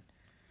season.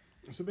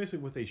 So basically,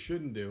 what they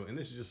shouldn't do, and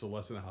this is just a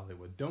lesson in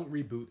Hollywood, don't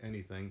reboot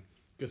anything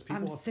because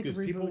I'm sick of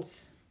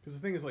reboots. Because the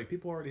thing is, like,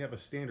 people already have a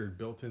standard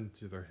built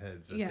into their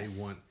heads that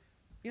they want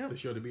the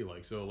show to be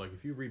like. So, like,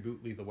 if you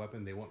reboot Lethal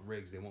Weapon, they want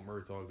Riggs, they want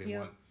Murtaugh, they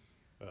want,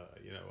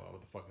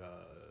 what the fuck,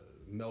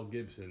 Mel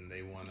Gibson,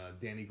 they want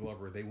Danny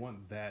Glover, they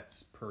want that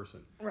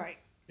person. Right.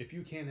 If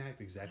you can't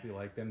act exactly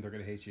like them, they're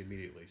gonna hate you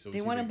immediately. So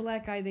they want a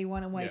black guy, they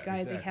want a white guy.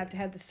 Exactly. They have to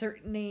have the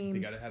certain names. They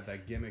gotta have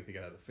that gimmick. They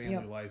gotta have the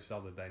family lifestyle,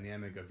 the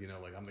dynamic of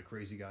like I'm the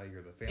crazy guy,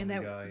 you're the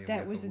family guy. And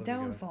that was the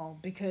downfall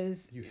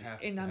because you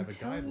have to have a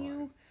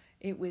guideline.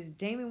 It was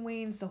Damon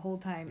Wayans the whole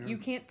time. Yeah. You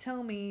can't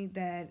tell me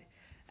that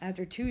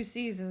after 2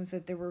 seasons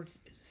that there were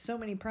so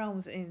many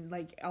problems and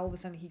like all of a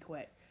sudden he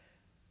quit.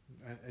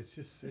 It's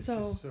just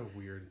so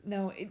weird.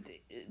 No,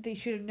 they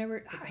should have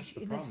never.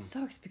 That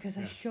sucks because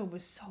that show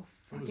was so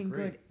fucking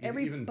good.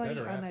 Everybody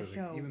on that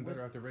show even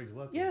better after Riggs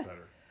left. Yeah, was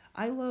better.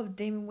 I love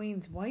Damon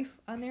Wayans' wife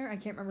on there. I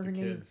can't remember her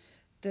name.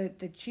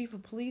 The chief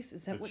of police.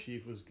 Is that what? The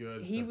chief was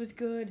good. He was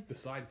good. The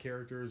side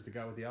characters, the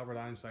guy with the Albert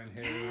Einstein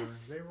hair,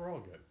 they were all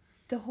good.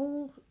 The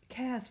whole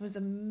cast was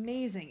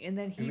amazing, and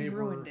then he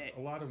ruined it. A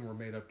lot of them were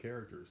made up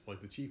characters.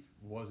 Like the chief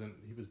wasn't.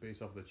 He was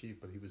based off of the chief,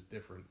 but he was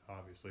different.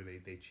 Obviously,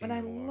 they changed. But I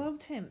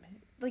loved him.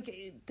 Like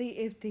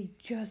if they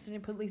just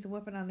didn't put Lethal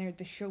Weapon on there,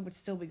 the show would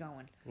still be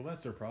going. Well,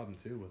 that's their problem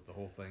too with the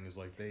whole thing. Is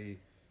like they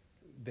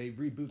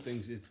reboot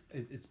things.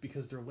 It's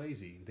because they're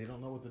lazy. They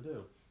don't know what to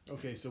do.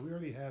 Okay, so we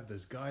already have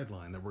this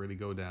guideline that we're going to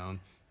go down.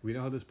 We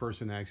know how this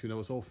person acts. We know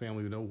his whole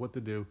family. We know what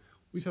to do.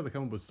 We just have to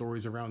come up with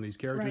stories around these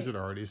characters that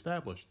are already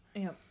established.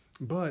 Yep.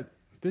 But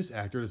this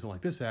actor doesn't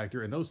like this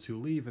actor, and those two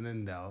leave, and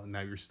then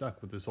now you're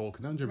stuck with this whole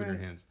conundrum in your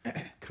hands.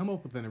 Come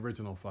up with an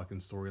original fucking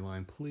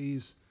storyline,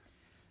 please.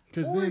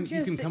 Because then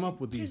you can come up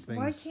with these things.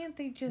 Why can't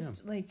they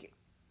just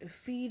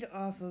feed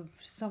off of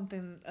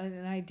something,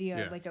 an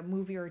idea like a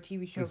movie or a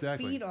TV show?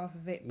 Exactly. Feed off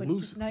of it, but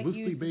not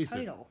use the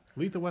title.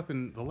 Lethal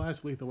Weapon. The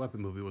last Lethal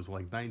Weapon movie was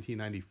like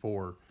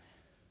 1994.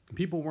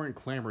 People weren't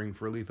clamoring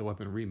for a Lethal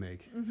Weapon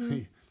remake. Mm-hmm.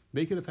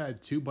 They could have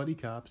had two buddy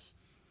cops,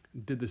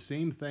 did the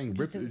same thing,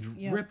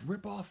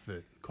 rip off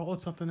it, call it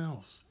something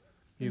else,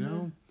 you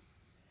know.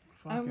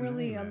 I'm Fucking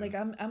really, A, man. like,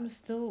 I'm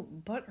still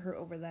butthurt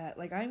over that.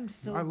 Like, I'm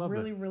still I love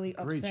really, it. really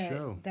Great upset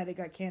show. that it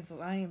got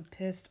canceled. I am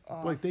pissed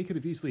off. Like, they could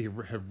have easily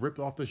have ripped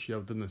off the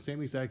show, done the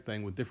same exact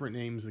thing with different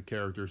names of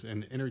characters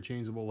and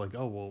interchangeable. Like,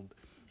 oh well,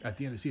 at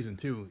the end of season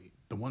 2,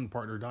 the one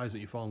partner dies that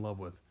you fall in love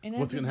with. And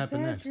What's gonna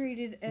happen next?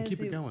 And keep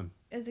it it going.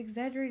 As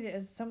exaggerated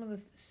as some of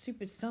the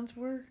stupid stunts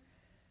were,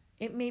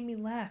 it made me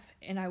laugh,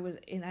 and I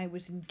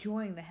was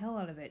enjoying the hell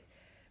out of it.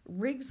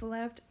 Riggs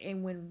left,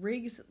 and when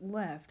Riggs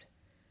left,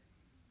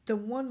 the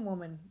one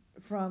woman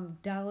from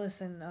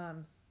Dallas and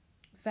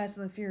Fast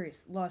and the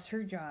Furious lost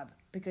her job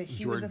because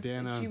she was a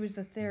therapy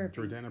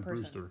Jordana person.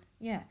 Brewster.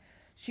 Yeah,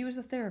 she was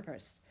a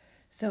therapist.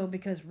 So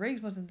because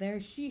Riggs wasn't there,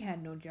 she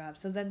had no job.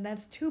 So then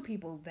that's two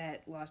people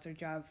that lost their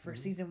job for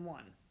season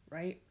 1,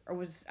 right? Or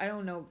was, I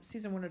don't know,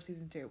 season 1 or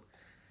season 2.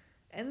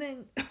 And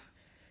then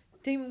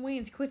Damon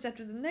Wayans quits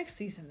after the next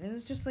season, and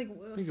it's just like,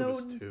 I think so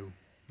it was 2.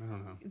 I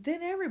don't know.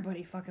 then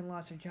everybody fucking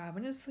lost their job,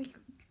 and it's like,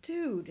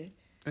 dude.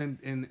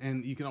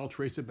 And you can all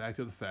trace it back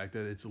to the fact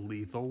that it's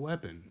Lethal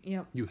Weapon.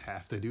 Yep. You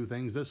have to do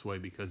things this way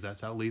because that's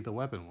how Lethal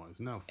Weapon was.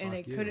 No, fuck And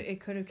you. it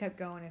could have kept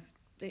going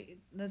if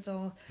that's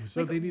all.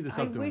 So like, they need to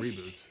stop doing wish,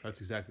 reboots.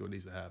 That's exactly what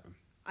needs to happen.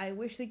 I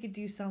wish they could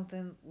do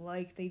something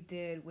like they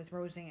did with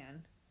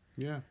Roseanne.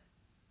 Yeah.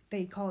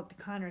 They call it the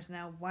Connors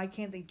now. Why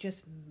can't they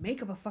just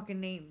make up a fucking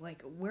name?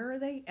 Like, where are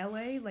they?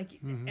 L.A.? Like,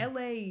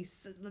 L.A.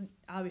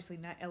 Obviously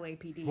not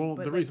L.A.P.D. Well,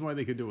 but the reason why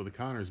they could do it with the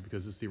Connors is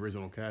because it's the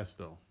original cast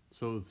still.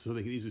 So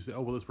they could easily say,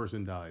 oh well, this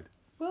person died.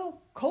 Well,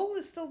 Cole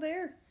is still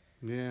there.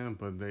 Yeah,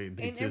 but they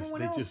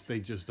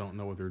just don't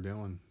know what they're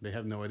doing. They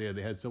have no idea.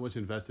 They had so much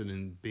invested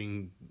in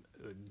being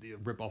the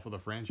rip off of the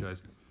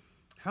franchise.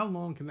 How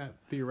long can that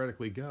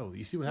theoretically go?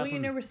 You see what happened? Well,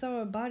 you never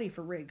saw a body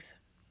for Riggs,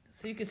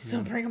 so you could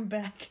still bring him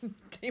back.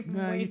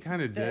 No, you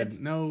kind of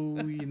did. No,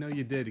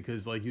 you did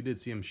because like you did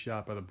see him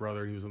shot by the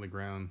brother and he was on the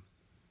ground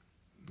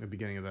at the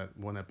beginning of that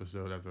one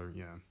episode after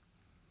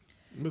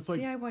It's like,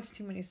 see, I watched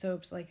too many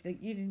soaps. Like,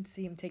 you didn't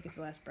see him take his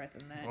last breath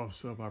in that. oh,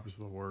 soap operas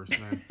are the worst,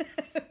 man.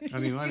 I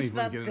mean, I don't even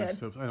want to get into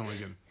soaps. I don't want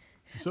to get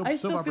into I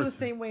still feel the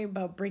same way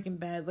about Breaking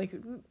Bad. Like,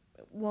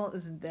 Walt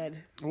isn't dead.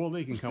 Well,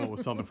 they can come up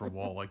with something for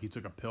Walt, like he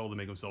took a pill to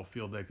make himself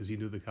feel dead because he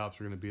knew the cops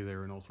were going to be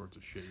there and all sorts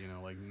of shit,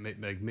 like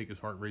make his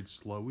heart rate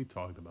slow. We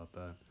talked about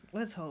that.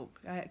 Let's hope,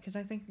 because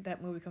I think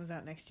that movie comes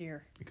out next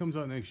year. It comes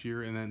out next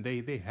year, and then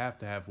they have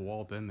to have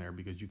Walt in there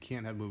because you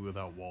can't have a movie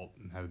without Walt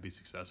and have it be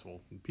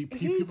successful. People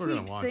are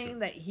going to watch it. He keeps saying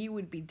that he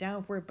would be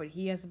down for it, but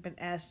he hasn't been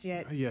asked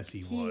yet. Yes,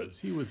 he was.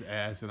 He was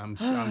asked, and I'm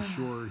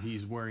sure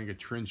he's wearing a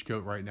trench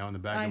coat right now in the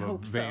back of a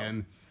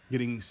van,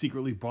 getting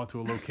secretly brought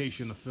to a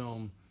location to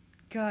film.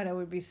 God, I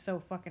would be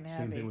so fucking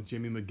happy. Same thing with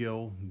Jimmy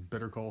McGill,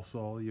 Better Call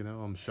Saul.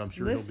 I'm sure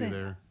he'll be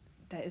there.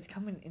 That is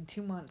coming in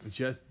 2 months.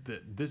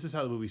 This is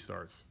how the movie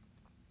starts.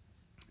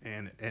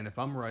 And if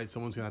I'm right,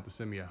 someone's gonna have to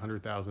send me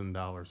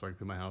 $100,000 so I can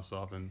pay my house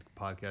off and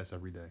podcast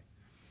every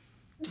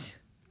day.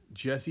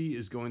 Jesse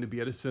is going to be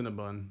at a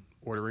Cinnabon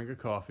ordering a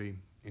coffee,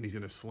 and he's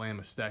gonna slam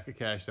a stack of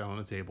cash down on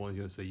the table, and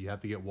he's gonna say, "You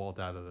have to get Walt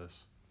out of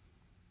this."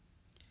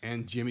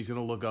 And Jimmy's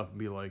gonna look up and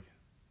be like,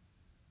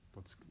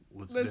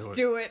 Let's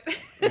do it.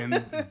 And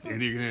you're gonna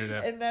hear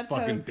that and that's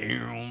fucking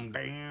down.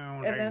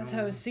 And that's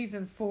how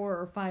season 4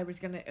 or 5 is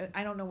gonna.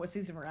 I don't know what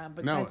season we're on,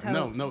 but no, that's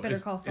how Better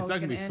Call Saul is gonna end. It's not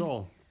gonna be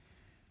Saul.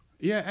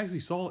 Yeah, actually,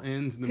 Saul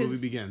ends and the movie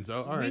begins.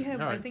 Oh, all right. We have,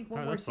 all right. I think,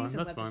 one more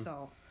season left of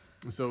Saul.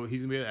 So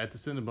he's gonna be at the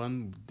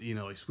Cinnabon,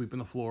 like sweeping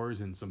the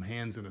floors, and some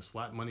hands gonna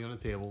slap money on the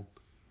table.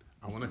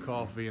 I want a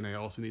coffee, and I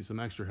also need some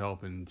extra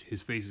help. And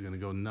his face is gonna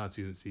go nuts.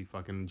 He's gonna see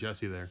fucking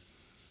Jesse there.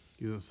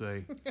 He's gonna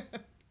say,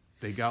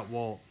 "They got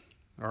Walt,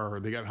 or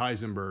they got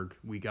Heisenberg.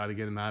 We got to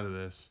get him out of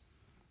this.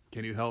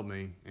 Can you help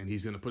me?" And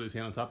he's gonna put his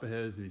hand on top of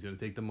his, and he's gonna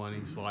take the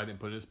money, slide it, and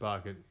put it in his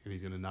pocket, and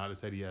he's gonna nod his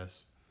head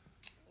yes.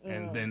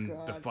 And then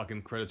the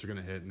fucking credits are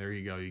gonna hit, and there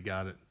you go. You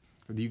got it.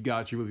 You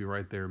got your movie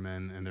right there,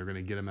 man. And they're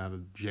gonna get him out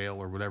of jail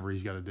or whatever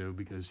he's got to do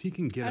because he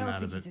can get him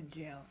out of it. I don't think he's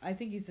in jail. I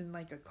think he's in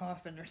like a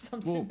coffin or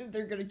something. Well,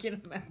 they're gonna get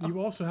him out. You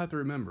also have to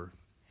remember,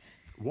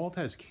 Walt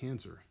has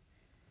cancer.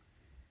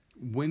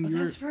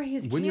 That's right.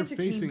 His cancer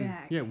came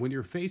back. Yeah, when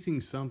you're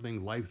facing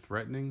something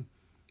life-threatening,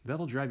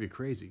 that'll drive you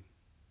crazy.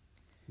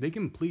 They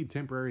can plead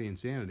temporary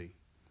insanity.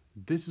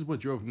 This is what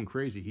drove him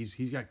crazy.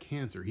 He's got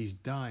cancer. He's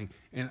dying.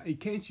 And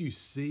can't you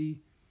see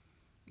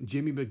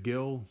Jimmy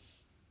McGill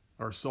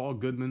or Saul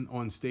Goodman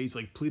on stage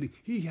like pleading?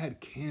 He had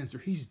cancer.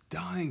 He's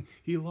dying.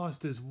 He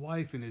lost his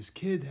wife, and his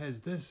kid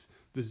has this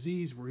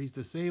disease where he's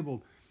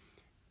disabled.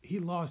 He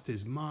lost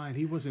his mind.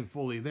 He wasn't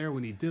fully there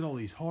when he did all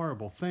these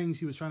horrible things.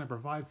 He was trying to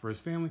provide for his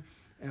family.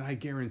 And I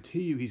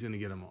guarantee you he's going to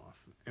get him off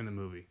in the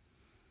movie.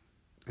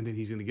 And then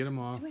he's going to get him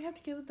off. Do we have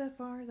to go that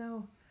far,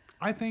 though?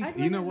 I think,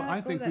 you know what?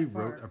 I think we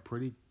wrote a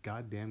pretty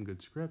goddamn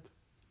good script.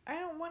 I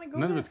don't want to go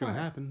None that of it's far. going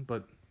to happen,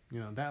 but You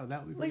know, that would be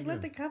Like, pretty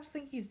let good. the cops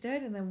think he's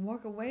dead and then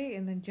walk away,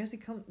 and then Jesse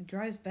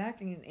drives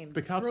back and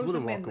The cops throws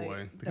wouldn't him in walk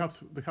away.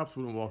 the The cops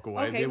wouldn't walk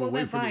away. Okay, They well would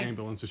then wait for the fine.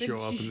 ambulance to Then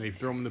show up, and they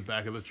throw him in the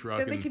back of the truck.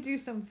 Then they and could do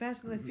some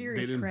Fast and the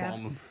Furious they'd crap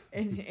embalm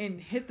him.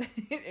 and hit the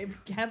and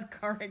have a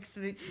car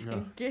accident No.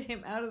 and get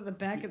him out of the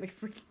back of the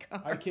freaking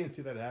car. I can't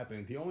see that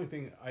happening. The only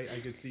thing I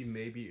could see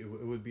maybe it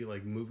would be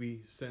like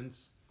movie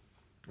sense,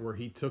 where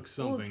he took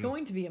something. Well, it's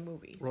going to be a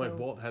movie. Or like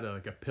Walt had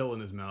like a pill in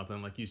his mouth,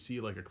 and like you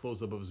see like a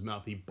close up of his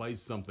mouth, he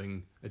bites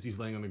something as he's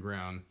laying on the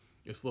ground.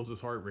 It slows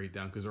his heart rate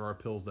down because there are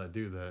pills that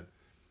do that.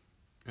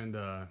 And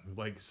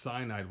like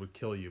cyanide would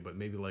kill you, but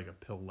maybe like a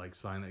pill like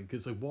cyanide,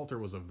 because like Walter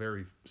was a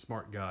very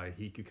smart guy.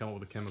 He could come up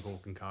with a chemical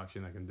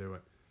concoction that can do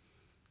it.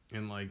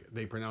 And like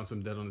they pronounce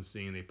him dead on the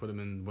scene. They put him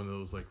in one of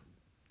those like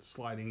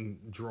sliding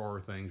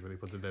drawer things where they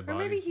put the dead Or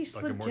bodies. maybe he like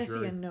slipped a Jesse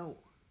mortuary. a note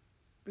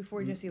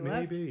before Jesse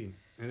left. Maybe.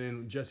 And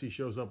then Jesse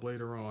shows up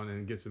later on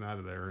and gets him out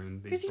of there,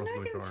 and they Because you're throws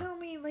him not in the gonna car. tell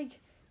me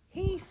like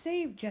he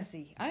saved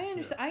Jesse. I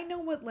understand. I know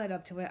what led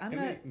up to it. I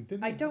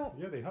don't.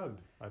 Yeah, they hugged.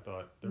 I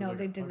thought. There No, was, like,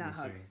 they a did not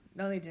hugging hug. scene.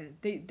 No, they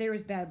didn't. There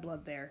was bad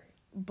blood there.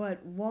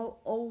 But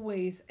Walt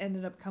always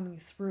ended up coming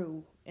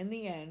through in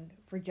the end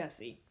for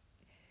Jesse.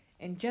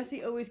 And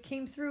Jesse always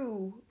came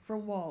through for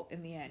Walt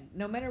in the end.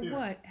 No matter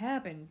what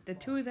happened, the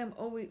two of them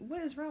always...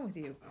 What is wrong with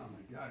you? Oh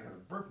my god, I got a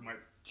burp in my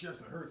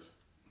chest. It hurts.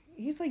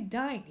 He's like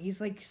dying.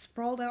 He's like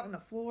sprawled out on the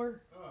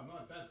floor. Oh, I'm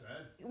not that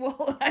bad.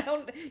 Well, I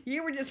don't...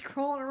 You were just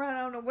crawling around.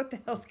 I don't know what the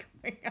hell's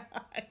going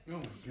on. Oh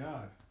my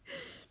god.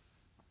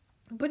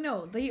 But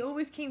no, they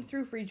always came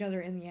through for each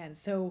other in the end.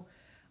 So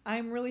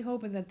I'm really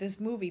hoping that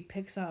this movie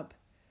picks up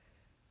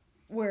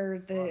where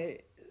the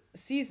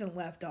season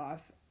left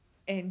off,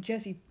 and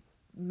Jesse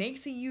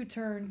makes a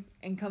U-turn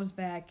and comes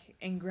back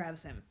and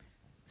grabs him.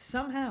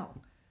 Somehow.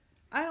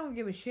 I don't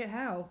give a shit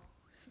how.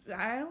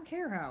 I don't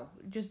care how.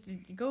 Just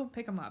go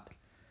pick him up.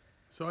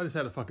 So I just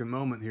had a fucking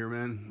moment here,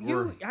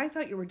 man. I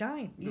thought you were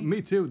dying.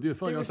 Me too, dude. I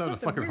felt like I there was having a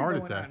something fucking weird heart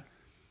going attack. on.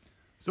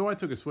 So I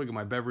took a swig of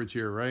my beverage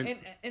here, right?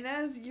 And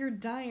as you're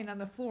dying on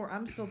the floor,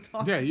 I'm still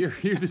talking. Yeah,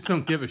 you just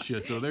don't give a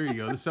shit. So there you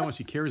go. This is how much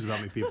he cares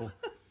about me, people.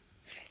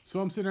 So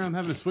I'm sitting around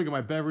having a swig of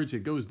my beverage.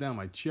 It goes down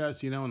my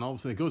chest, and all of a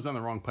sudden it goes down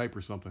the wrong pipe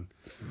or something.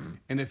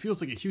 And it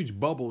feels like a huge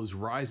bubble is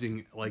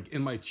rising, like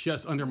in my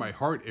chest under my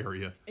heart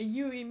area. And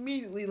you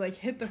immediately like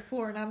hit the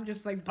floor, and I'm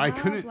just like blah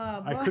blah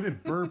blah. I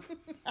couldn't burp.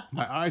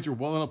 My eyes are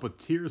welling up with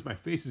tears. My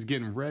face is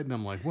getting red, and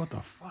I'm like, what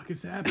the fuck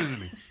is happening to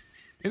me?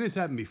 And it's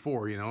happened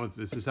before,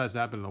 This just has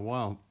happened in a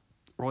while.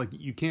 Or like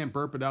you can't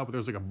burp it out, but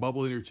there's like a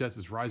bubble in your chest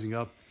that's rising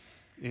up,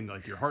 and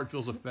like your heart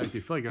feels affected.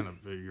 You feel like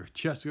your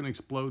chest's gonna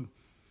explode.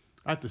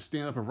 I have to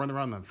stand up and run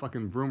around the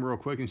fucking room real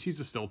quick, and she's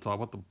just still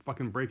talking about the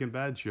fucking Breaking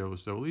Bad show.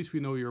 So at least we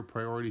know your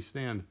priorities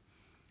stand.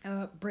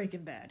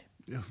 Breaking Bad.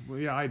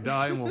 Yeah, I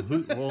die, and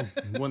well,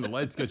 when the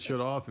lights get shut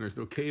off and there's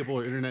no cable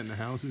or internet in the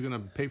house, who's gonna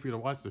pay for you to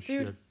watch this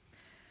shit?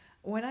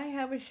 When I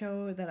have a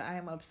show that I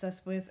am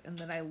obsessed with and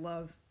that I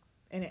love,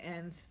 and it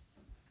ends,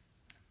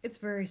 it's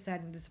very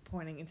sad and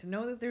disappointing. And to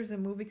know that there's a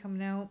movie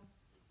coming out,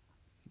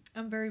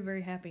 I'm very,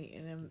 very happy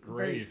and I'm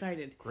very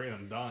excited. Great,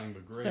 I'm dying,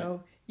 but great.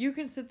 So you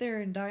can sit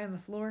there and die on the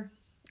floor.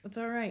 It's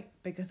all right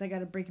because I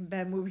got a Breaking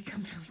Bad movie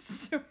coming out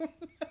soon.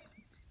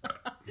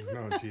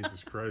 Oh,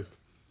 Jesus Christ.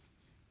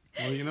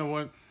 Well, you know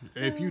what?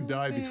 If you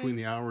die between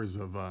the hours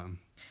of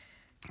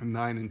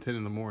 9 and 10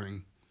 in the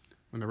morning,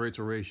 when the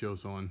Rachel Ray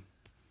show's on,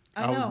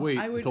 I would wait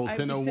until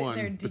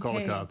 10:01 to call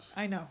the cops.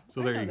 I know.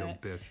 So there you go,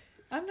 bitch.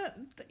 I'm not.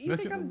 You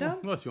think I'm dumb?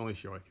 That's the only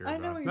show I care about. I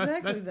know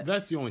exactly that.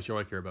 That's the only show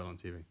I care about on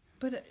TV.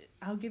 But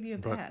I'll give you a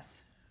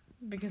pass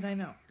because I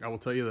know. I will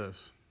tell you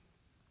this.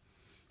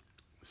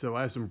 So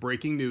I have some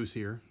breaking news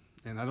here,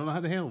 and I don't know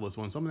how to handle this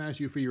one. So I'm going to ask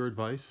you for your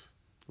advice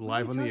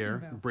live on the air.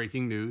 About?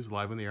 Breaking news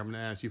live on the air. I'm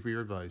going to ask you for your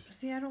advice.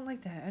 See, I don't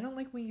like that. I don't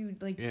like when you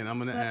and I'm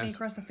gonna slap me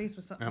across the face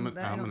with something I'm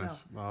that I don't know.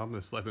 I'm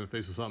going to slap you in the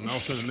face with something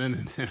else in a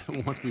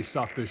minute once we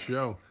stop this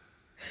show.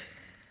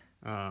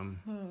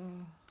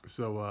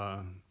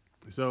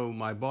 So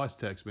my boss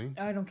texts me.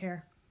 I don't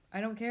care.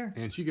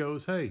 And she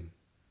goes, "Hey,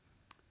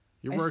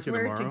 you're working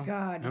tomorrow." I tomorrow." swear to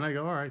God. And I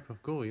go, "All right,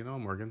 cool.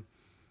 I'm working."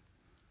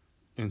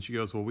 And she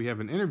goes, "Well, we have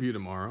an interview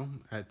tomorrow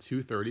at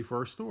 2:30 for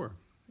our store."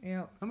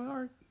 Yeah. I'm like, "All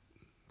right,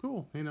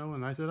 cool."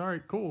 And I said, "All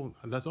right, cool.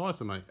 That's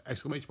awesome."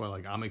 Exclamation point,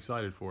 like I'm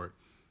excited for it.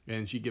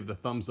 And she give the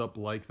thumbs up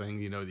like thing,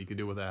 that you could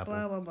do with Apple.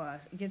 Blah blah blah.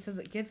 Get to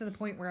the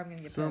point where I'm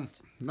gonna get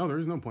pissed. No, there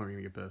is no point where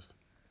you're gonna get pissed.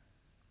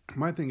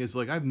 My thing is,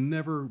 like, I've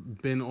never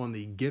been on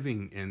the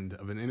giving end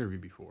of an interview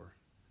before.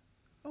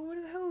 Oh, what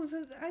the hell is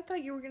it? I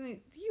thought you were gonna.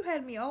 You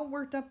had me all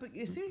worked up, but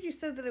as soon as you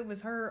said that it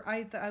was her,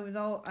 I was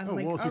all. I'm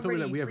like, well, she told me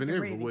that we have an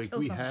interview. Like,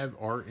 we have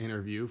our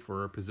interview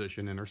for a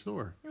position in our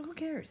store. No, who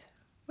cares?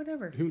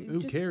 Whatever.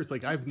 Who cares?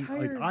 Like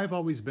I've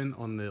always been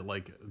on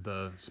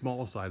the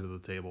small side of the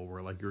table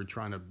where like you're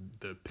trying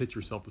to pitch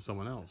yourself to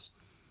someone else.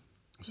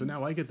 So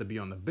now I get to be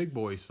on the big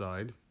boy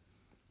side,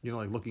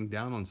 like looking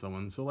down on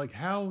someone. So like,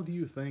 how do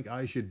you think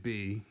I should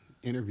be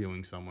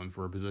interviewing someone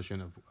for a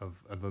position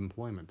of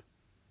employment?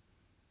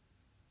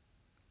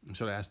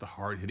 Should I ask the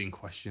hard-hitting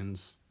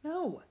questions?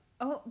 No.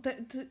 Oh,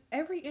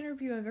 every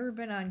interview I've ever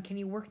been on, can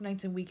you work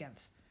nights and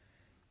weekends?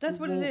 That's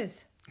what it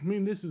is. I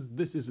mean, this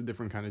is a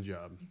different kind of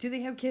job. Do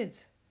they have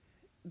kids?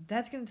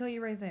 That's gonna tell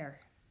you right there.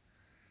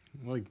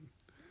 Like,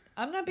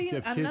 I'm not being. if you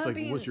have I'm kids, not like,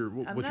 being. what's your I'm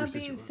what's your not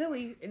being situation?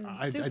 silly and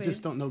stupid. I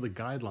just don't know the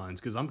guidelines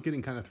because I'm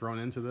getting kind of thrown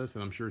into this,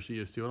 and I'm sure she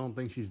is too. I don't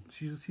think she's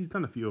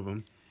done a few of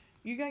them.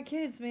 You got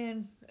kids,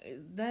 man.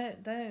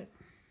 That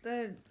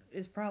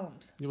is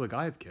problems. You're like,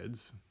 I have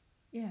kids.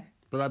 Yeah.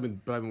 But I've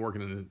been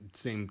working in the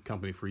same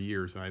company for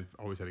years, and I've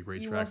always had a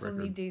great track record. You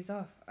also need days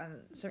off on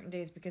certain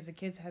days because the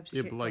kids have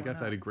Yeah, shit but like going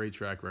I've had on. a great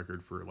track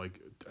record for like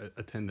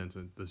attendance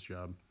at this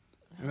job,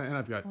 and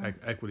I've got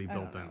equity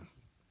built in.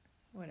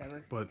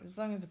 Whatever. But as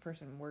long as the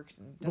person works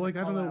and but doesn't like I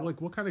don't call know, out.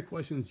 like what kind of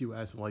questions do you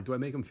ask them? Like, do I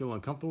make them feel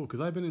uncomfortable?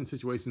 Because I've been in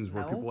situations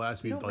where people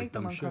ask me you don't like make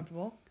them dumb shit.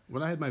 uncomfortable.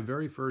 When I had my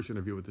very first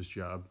interview with this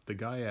job, the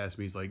guy asked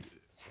me,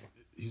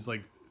 he's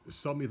like,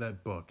 sell me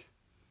that book.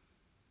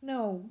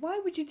 No, why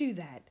would you do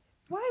that?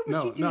 Why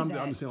would you do that?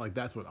 I'm saying like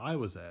that's what I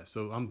was asked.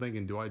 So I'm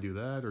thinking, do I do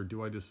that or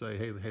do I just say,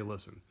 hey,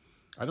 listen,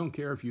 I don't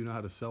care if you know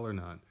how to sell or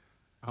not.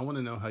 I want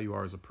to know how you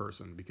are as a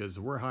person because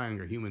we're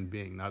hiring a human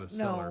being, not a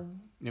seller.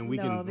 And we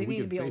they need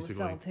to be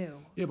basically, able to sell too.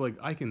 Yeah, but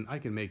like I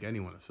can make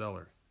anyone a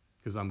seller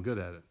because I'm good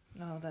at it.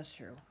 Oh, that's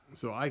true.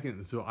 So I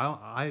just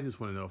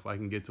want to know if I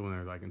can get someone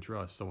there that I can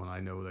trust, someone I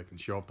know that can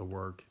show up to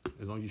work.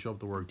 As long as you show up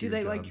to work, Do your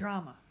they job. like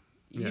drama?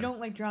 Yeah. You don't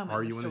like drama.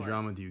 Are in the you store. into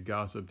drama? Do you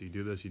gossip? Do you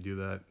do this? You do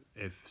that?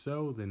 If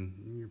so, then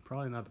you're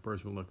probably not the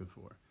person we're looking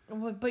for.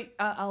 But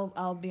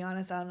I'll be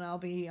honest, and I'll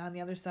be on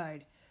the other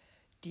side.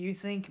 Do you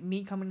think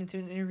me coming into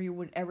an interview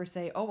would ever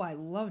say, "Oh, I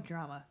love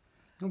drama"?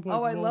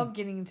 I love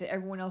getting into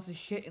everyone else's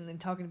shit and then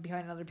talking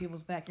behind other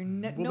people's back.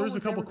 No there's one's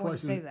a couple ever going to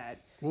say questions.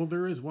 that. Well,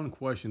 there is one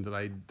question that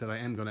I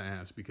am going to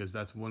ask because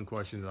that's one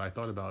question that I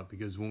thought about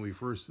because when we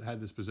first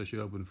had this position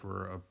open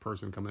for a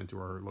person coming into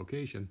our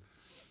location,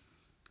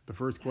 the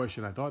first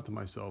question I thought to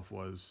myself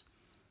was,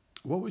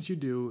 what would you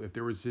do if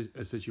there was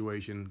a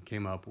situation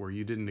came up where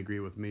you didn't agree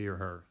with me or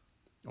her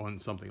on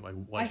something like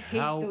I hate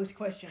those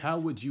questions. How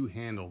would you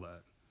handle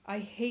that? I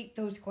hate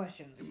those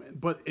questions.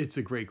 But it's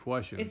a great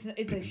question. It's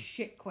a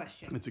shit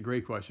question. It's a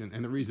great question,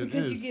 and the reason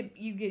because is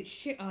you get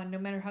shit on no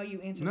matter how you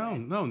answer no, that.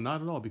 no,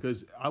 not at all.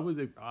 Because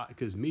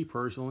because me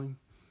personally,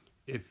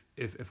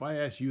 if I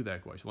asked you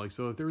that question, like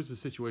so, if there was a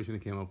situation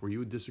that came up where you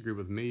would disagree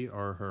with me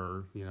or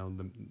her,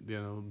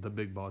 the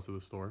big boss of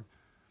the store,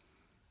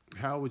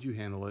 how would you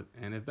handle it?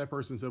 And if that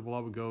person said, well, I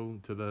would go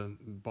to the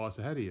boss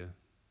ahead of you,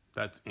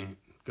 that's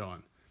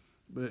gone.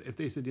 But if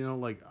they said,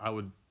 like I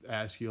would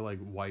ask you like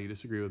why you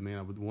disagree with me, and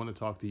I would want to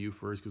talk to you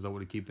first because I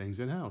want to keep things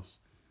in house.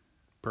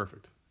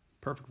 Perfect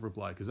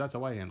reply because that's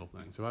how I handle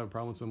things. If I have a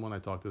problem with someone, I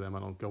talk to them. I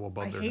don't go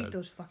above their head. I hate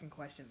those fucking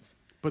questions.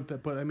 But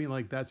I mean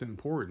like that's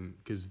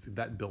important because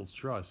that builds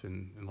trust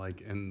and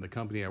like in the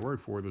company I work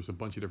for, there's a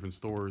bunch of different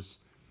stores.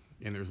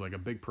 And there's like a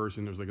big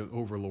person, there's like an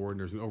overlord, and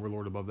there's an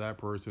overlord above that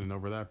person, and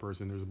over that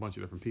person, there's a bunch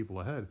of different people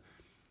ahead.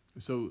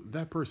 So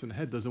that person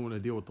ahead doesn't want to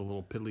deal with the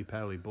little piddly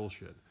paddly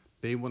bullshit.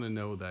 They want to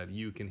know that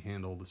you can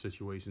handle the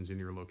situations in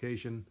your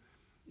location.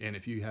 And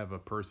if you have a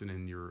person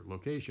in your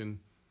location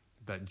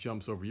that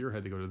jumps over your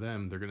head to go to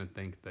them, they're going to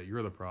think that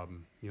you're the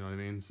problem. You know what I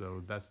mean?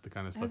 So that's the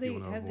kind of stuff you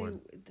want to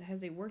avoid. Have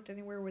they worked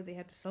anywhere where they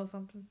had to sell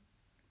something?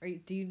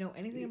 Do you know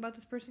anything about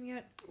this person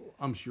yet?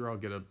 I'm sure I'll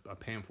get a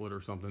pamphlet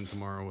or something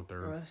tomorrow with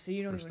their so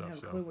you don't even stuff, have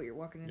a clue what you're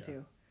walking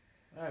into.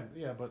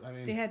 Yeah, but I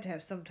mean... They had to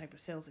have some type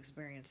of sales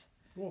experience.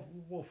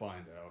 We'll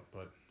find out,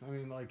 but I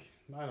mean, like,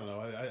 I don't know.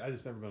 I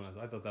just never been.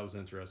 I thought that was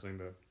interesting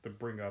to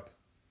bring up,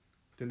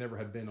 to never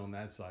have been on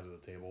that side of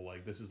the table.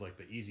 Like, this is like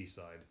the easy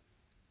side.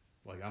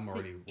 Like, I'm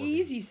already working.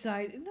 Easy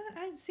side.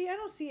 I don't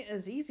see it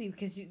as easy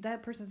because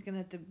that person's gonna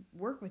have to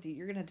work with you.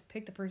 You're gonna have to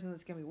pick the person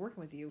that's gonna be working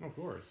with you. Of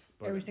course.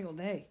 But every single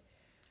day.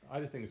 I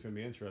just think it's gonna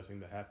be interesting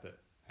to have to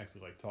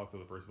actually like talk to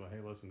the person. Like, hey,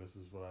 listen, this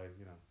is what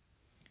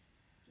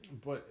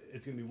But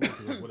it's gonna be weird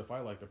because like, what if I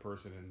like the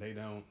person and they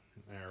don't,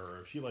 or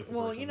if she likes the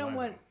person? Well, you know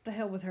what? The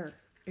hell with her.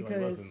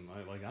 Because like, listen,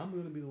 I'm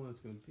gonna be the one that's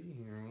gonna be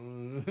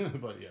here.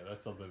 But yeah,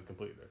 that's something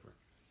completely different.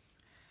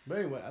 But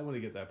anyway, I want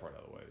to get that part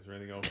out of the way. Is there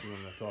anything else you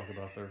want to talk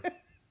about there?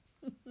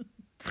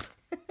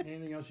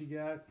 Anything else you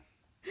got?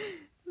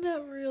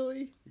 Not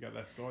really. You got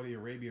that Saudi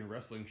Arabian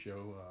wrestling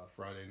show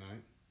Friday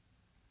night.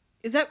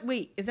 Is that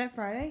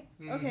Friday?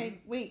 Mm-hmm. Okay,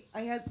 wait.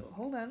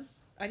 Hold on.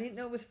 I didn't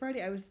know it was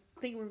Friday. I was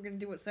thinking we were gonna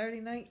do it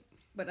Saturday night,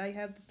 but I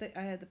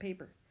had the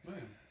paper.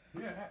 Man.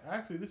 Yeah,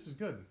 actually, this is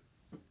good.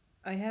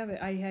 I have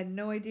it. I had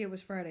no idea it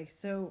was Friday.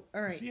 So,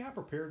 all right. You see how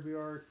prepared we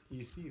are?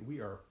 You see, we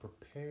are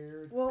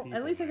prepared. Well, people,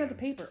 at least man. I got the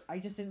paper. I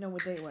just didn't know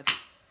what day it was.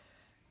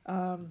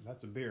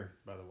 That's a beer,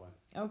 by the way.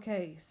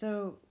 Okay,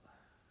 so.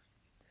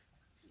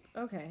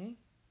 Okay.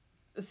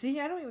 See,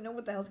 I don't even know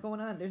what the hell's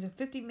going on. There's a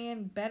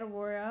 50-man battle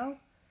royale.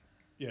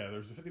 Yeah,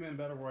 there's a 50-man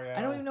battle royale.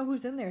 I don't even know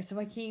who's in there, so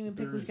I can't even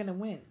pick who's gonna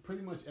win.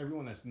 Pretty much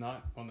everyone that's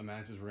not on the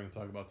matches we're gonna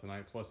talk about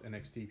tonight, plus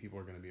NXT people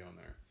are gonna be on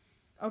there.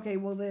 Okay,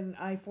 well then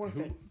I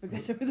forfeit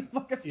because who the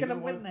fuck is gonna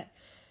win that?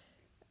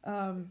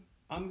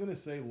 I'm gonna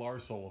say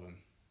Lars Sullivan.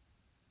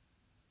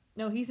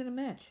 No, he's in a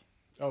match.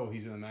 Oh,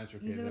 he's in a match.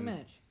 Okay, he's in a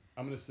match.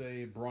 I'm gonna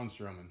say Braun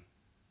Strowman.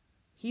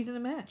 He's in the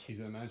match. He's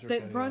in the match. Okay.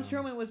 Braun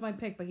Strowman was my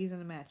pick, but he's in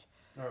the match.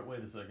 All right, wait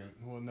a second.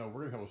 Well, no,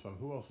 we're gonna come with some.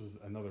 Who else is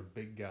another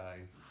big guy?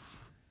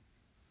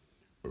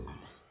 I'm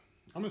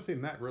gonna say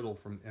Matt Riddle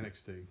from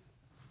NXT.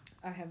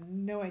 I have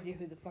no idea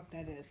who the fuck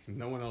that is.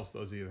 No one else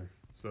does either.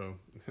 So,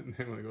 I'm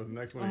gonna go to the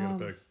next one. You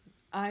gotta pick.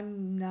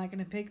 I'm not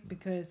gonna pick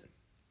because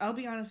I'll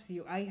be honest with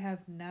you. I have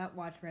not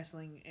watched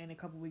wrestling in a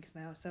couple weeks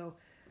now, so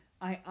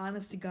I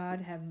honest to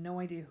God have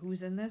no idea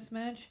who's in this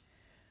match.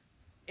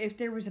 If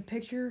there was a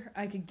picture,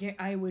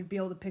 I would be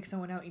able to pick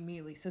someone out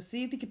immediately. So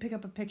see if you can pick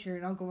up a picture,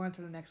 and I'll go on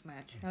to the next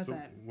match. How's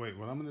that? Wait,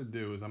 what I'm gonna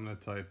do is I'm gonna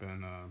type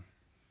in.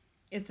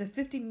 It's a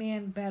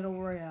 50-man battle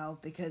royale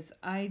because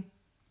I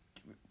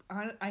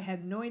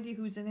have no idea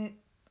who's in it.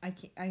 I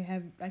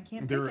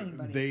can't pick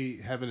anybody.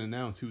 They haven't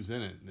announced who's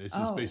in it. It's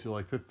just basically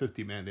like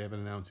 50 man. They haven't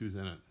announced who's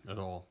in it at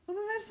all. Well,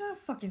 then that's not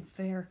fucking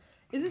fair.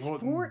 Is this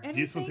for anything? Do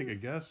you just want to take a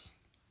guess?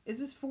 Is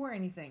this for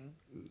anything?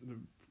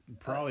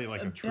 Probably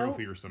like a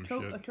trophy or some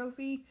shit. A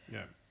trophy?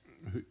 Yeah.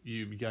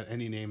 You got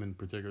any name in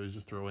particular?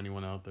 Just throw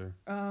anyone out there.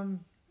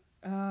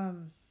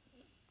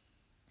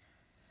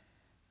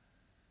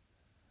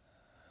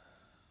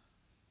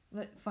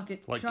 Fuck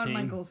it. Like Shawn Kane.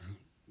 Michaels.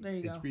 There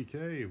you go.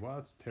 HBK. Wow,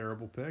 that's a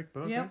terrible pick,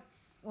 but okay. Yep.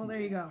 Well,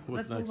 there you go.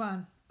 What's Let's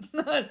next?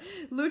 move on.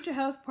 Lucha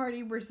House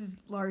Party versus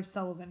Lars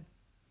Sullivan.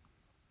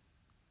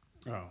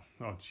 Oh,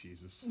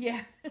 Jesus.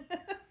 Yeah.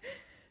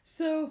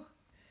 So.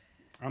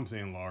 I'm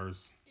saying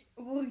Lars.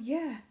 Well,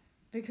 yeah,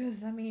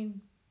 because I mean,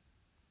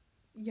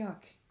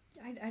 yuck.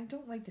 I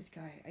don't like this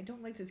guy. I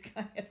don't like this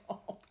guy at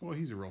all. Well,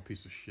 he's a real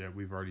piece of shit.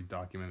 We've already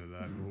documented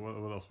that.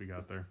 What else we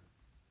got there?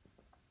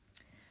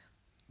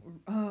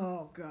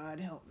 Oh, God,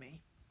 help me.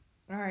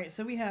 All right,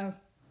 so we have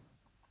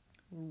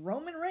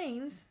Roman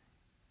Reigns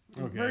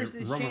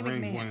versus Roman Shane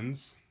Reigns McMahon.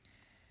 wins.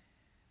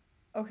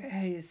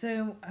 Okay,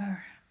 so.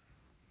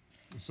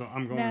 So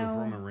I'm going with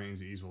Roman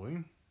Reigns easily.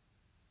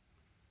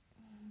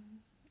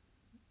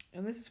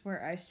 And this is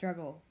where I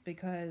struggle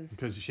because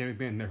Shane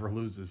McMahon never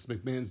loses.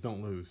 McMahons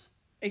don't lose.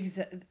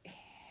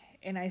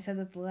 And I said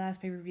that the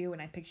last pay-per-view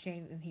and I picked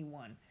Shane and he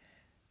won.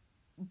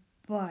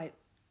 But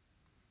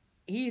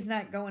he's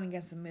not going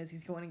against The Miz.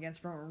 He's going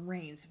against Roman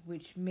Reigns,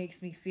 which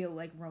makes me feel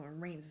like Roman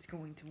Reigns is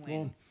going to win.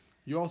 Well,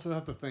 you also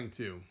have to think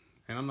too,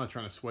 and I'm not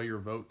trying to sway your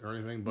vote or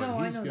anything,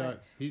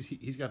 but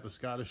he's got the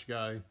Scottish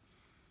guy,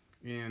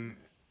 and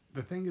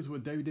the thing is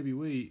with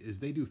WWE is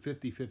they do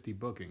 50-50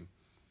 booking.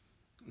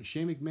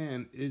 Shane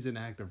McMahon is an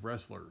active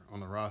wrestler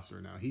on the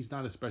roster now. He's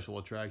not a special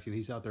attraction.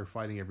 He's out there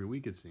fighting every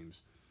week, it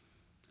seems.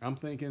 I'm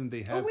thinking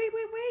they have. Oh,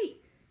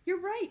 wait.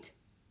 You're right.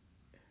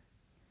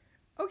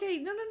 Okay,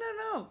 no.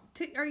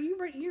 Are you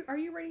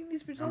writing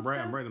these results down?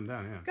 I'm writing them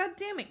down, yeah. God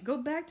damn it. Go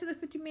back to the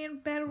 50-man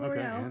battle royale.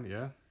 Okay, and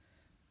yeah.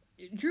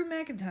 Drew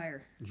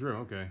McIntyre. Drew,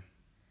 okay.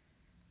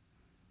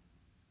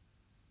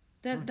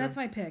 That's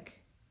my pick.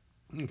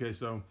 Okay,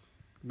 so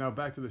now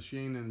back to the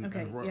Shane and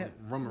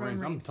Roman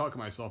Reigns. I'm talking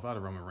myself out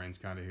of Roman Reigns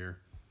kind of here.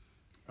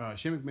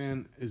 Shane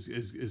McMahon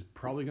is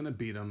probably going to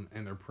beat him,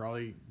 and they're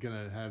probably going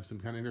to have some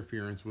kind of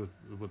interference with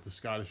the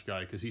Scottish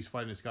guy because he's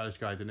fighting a Scottish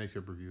guy at the next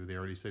pay-per-view. They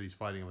already said he's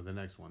fighting him with the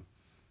next one.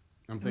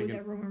 I'm thinking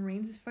that Roman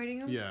Reigns is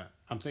fighting him? Yeah,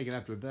 I'm thinking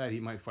after that he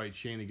might fight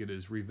Shane to get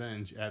his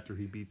revenge after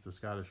he beats the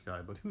Scottish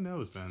guy. But who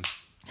knows, man?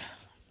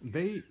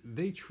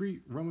 They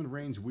treat Roman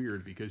Reigns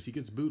weird because he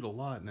gets booed a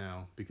lot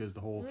now because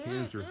the whole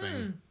cancer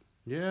thing.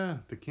 Yeah,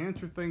 the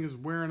cancer thing is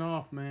wearing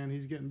off, man.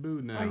 He's getting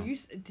booed now.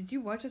 Did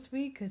you watch this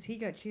week? Because he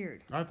got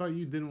cheered. I thought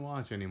you didn't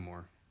watch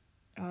anymore.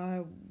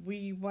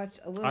 We watched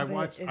a little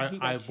bit, and he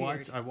got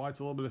cheered. I watched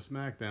a little bit of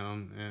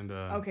SmackDown, and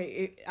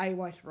I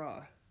watched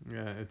Raw.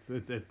 Yeah, it's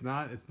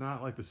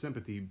not like the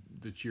sympathy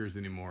that cheers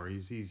anymore.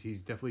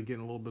 He's definitely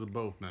getting a little bit of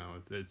both now.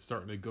 It's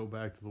starting to go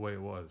back to the way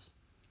it was.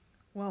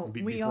 Well,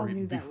 we all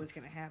knew that was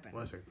going to happen.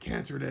 Listen,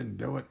 cancer didn't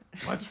do it.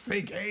 Let's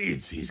fake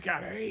AIDS. He's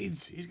got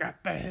AIDS. He's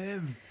got the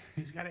HIV.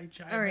 He's got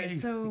HIV. All right,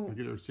 so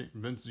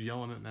Vince is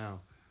yelling it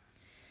now.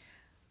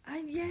 I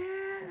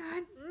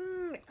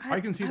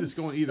can see this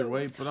going either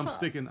way, but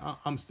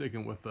I'm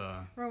sticking with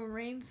Roman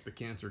Reigns. The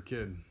cancer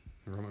kid,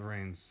 Roman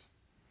Reigns.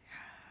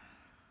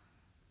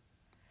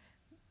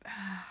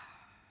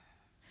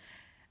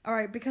 All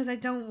right, because I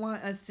don't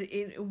want us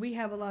to. We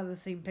have a lot of the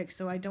same picks,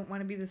 so I don't want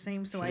to be the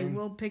same. So Shane. I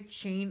will pick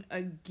Shane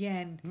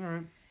again. All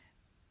right.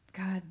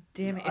 God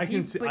damn it! I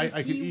can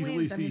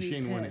easily see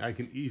Shane winning. I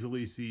can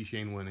easily see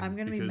Shane winning. I'm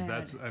gonna be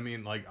mad.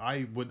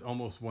 I would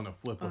almost want to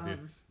flip with you.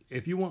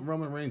 If you want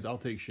Roman Reigns, I'll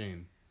take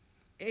Shane.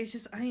 It's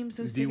just I am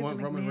so sick of the McMahons. Do you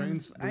want Roman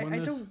Reigns to win I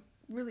this? don't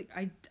really.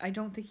 I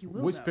don't think he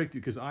will. Which pick?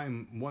 Because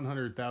I'm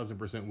 100,000% willing to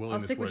switch. I'll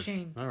stick with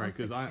Shane. All right,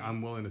 because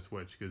I'm willing to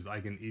switch because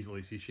I can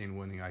easily see Shane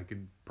winning. I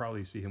could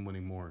probably see him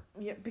winning more.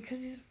 Yeah,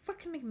 because he's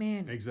fucking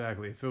McMahon.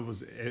 Exactly. If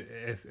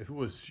it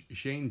was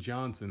Shane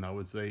Johnson, I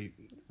would say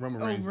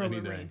Roman Reigns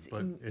any day.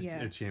 But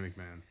it's Shane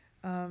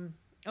McMahon.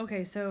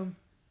 Okay, so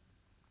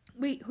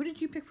wait, who did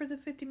you pick for the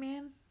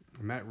 50-man?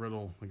 Matt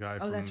Riddle, the guy.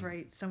 Oh, that's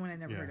right. Someone I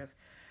never heard of.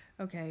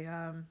 Okay.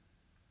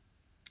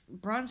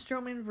 Braun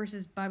Strowman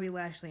versus Bobby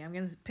Lashley. I'm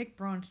gonna pick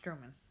Braun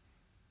Strowman.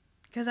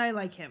 Because I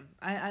like him.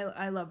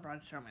 I love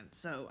Braun Strowman,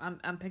 so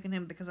I'm picking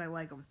him because I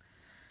like him.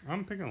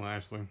 I'm picking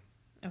Lashley.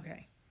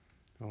 Okay.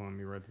 Hold on, let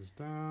me write this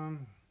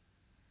down.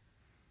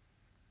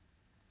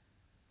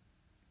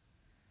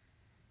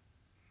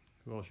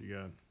 Who else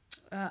you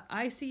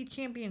got? IC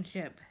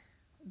Championship.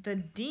 The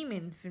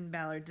Demon Finn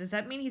Balor. Does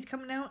that mean he's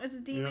coming out as a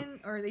demon,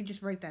 or they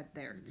just write that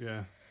there?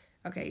 Yeah.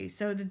 Okay,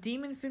 so the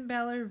Demon Finn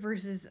Balor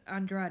versus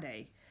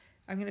Andrade.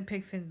 I'm gonna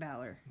pick Finn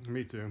Balor.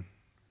 Me too.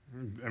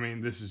 I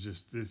mean, this is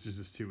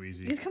just too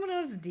easy. He's coming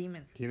out as a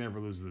demon. He never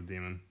loses the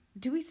demon.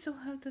 Do we still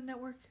have the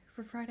network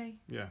for Friday?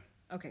 Yeah.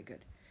 Okay,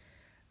 good.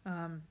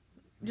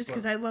 Just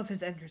because I love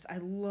his entrance. I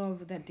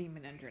love that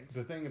demon entrance.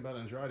 The thing about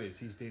Andrade is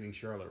he's dating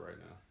Charlotte right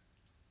now.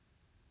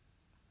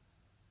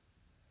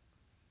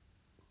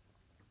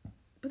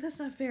 But that's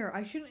not fair.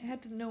 I shouldn't have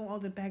to know all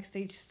the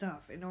backstage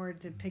stuff in order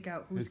to pick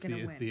out who's going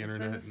to win. It's the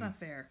internet. That's not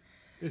fair.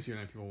 It's the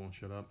internet. People won't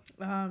shut up.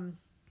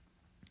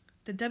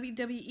 The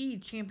WWE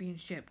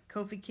Championship.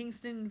 Kofi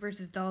Kingston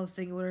versus Dolph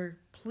Ziggler.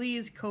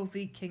 Please,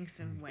 Kofi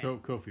Kingston win.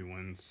 Kofi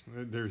wins.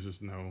 There's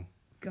just no...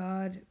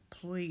 God,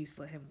 please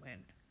let him win.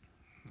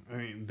 I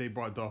mean, they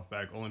brought Dolph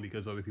back only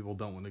because other people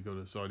don't want to go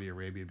to Saudi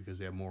Arabia because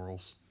they have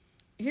morals.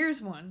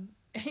 Here's one.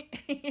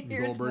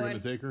 Here's Goldberg one.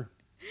 and the Taker?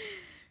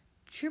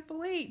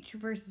 Triple H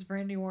versus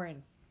Randy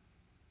Orton.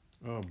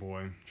 Oh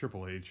boy,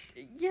 Triple H.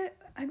 Yeah,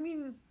 I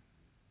mean,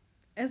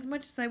 as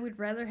much as I would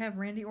rather have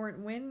Randy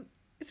Orton win,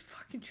 it's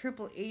fucking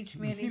Triple H,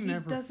 man. He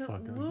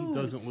doesn't lose. He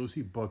doesn't lose.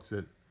 He books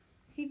it.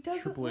 He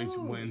doesn't Triple lose. H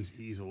wins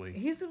easily.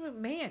 He's a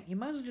McMahon. You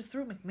might as well just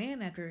throw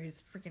McMahon after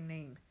his freaking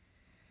name.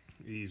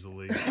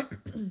 Easily.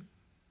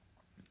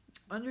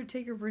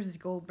 Undertaker versus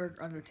Goldberg.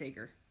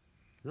 Undertaker.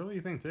 Really,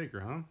 you think Taker,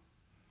 huh?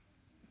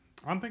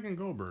 I'm thinking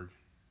Goldberg.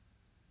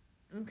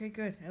 Okay,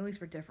 good. At least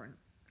we're different.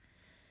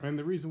 And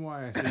the reason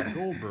why I say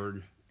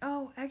Goldberg...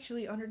 Oh,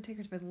 actually,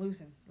 Undertaker's been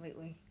losing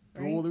lately.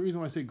 Right? Well, the reason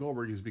why I say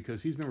Goldberg is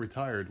because he's been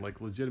retired,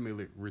 like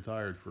legitimately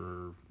retired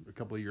for a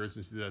couple of years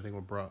since he did, I think,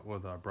 with Brock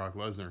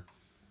Lesnar.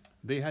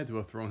 They had to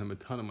have thrown him a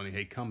ton of money.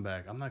 Hey, come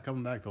back. I'm not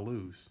coming back to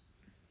lose.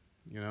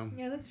 You know?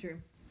 Yeah, that's true.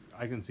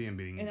 I can see him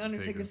beating And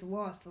Undertaker's Taker.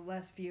 lost the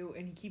last few,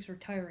 and he keeps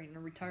retiring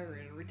and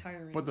retiring and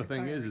retiring. But the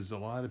thing is a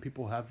lot of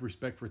people have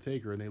respect for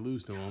Taker, and they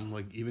lose to him.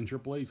 Like, even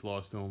Triple H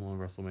lost to him on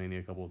WrestleMania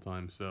a couple of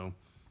times. So,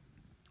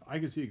 I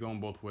could see it going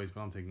both ways,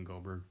 but I'm taking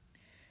Goldberg.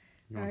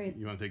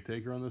 You want to take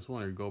Taker on this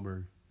one, or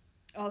Goldberg?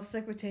 I'll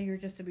stick with Taker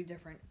just to be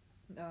different.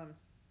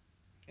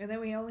 And then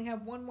we only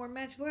have one more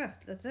match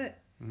left. That's it.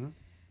 Mm-hmm.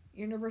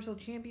 Universal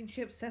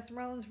Championship, Seth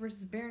Rollins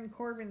versus Baron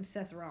Corbin.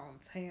 Seth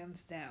Rollins,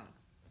 hands down.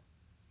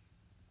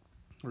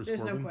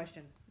 There's Corbin? no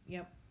question.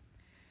 Yep.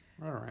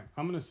 All right.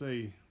 I'm going to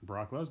say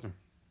Brock Lesnar.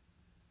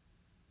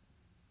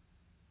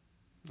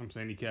 I'm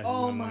saying he cashes in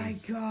and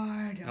wins. Oh my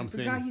God. I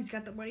forgot he's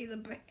got the money in the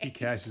bank. He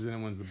cashes in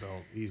and wins the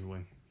belt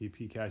easily. He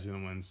cashes in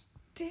and wins.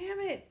 Damn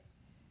it.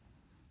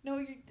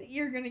 No,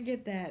 you're going to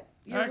get that.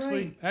 You're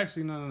Actually, right.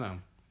 No.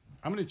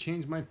 I'm going to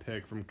change my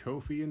pick from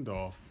Kofi and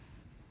Dolph.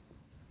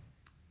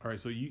 All right,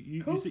 so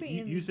you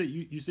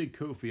say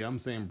Kofi. I'm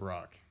saying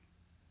Brock.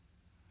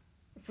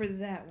 For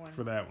that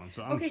one.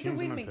 So I'm changing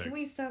wait a my minute. pick. Can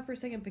we stop for a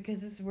second, because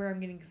this is where I'm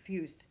getting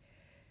confused.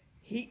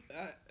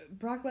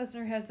 Brock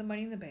Lesnar has the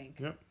Money in the Bank.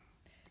 Yep.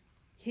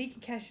 He can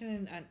cash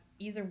in on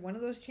either one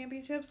of those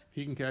championships.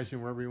 He can cash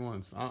in wherever he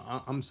wants.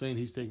 I'm saying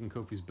he's taking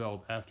Kofi's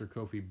belt after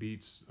Kofi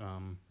beats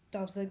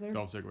Dolph Ziggler.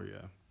 Dolph Ziggler,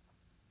 yeah.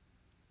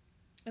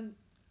 And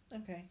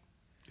okay.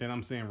 And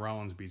I'm saying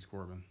Rollins beats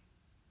Corbin.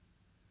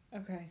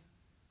 Okay.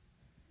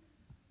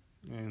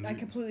 And I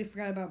completely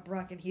forgot about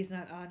Brock, and he's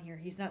not on here.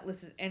 He's not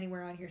listed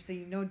anywhere on here, so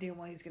you know damn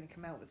well he's gonna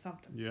come out with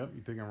something. Yep.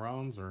 You picking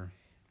Rollins or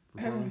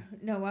Corbin?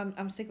 No,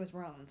 I'm sticking with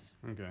Rollins.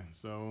 Okay,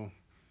 so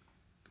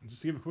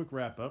just to give a quick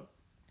wrap up.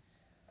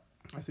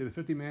 I say the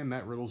 50-man,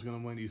 Matt Riddle's going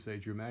to win. You say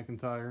Drew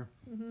McIntyre.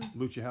 Mm-hmm.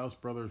 Lucha House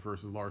Brothers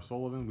versus Lars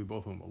Sullivan. We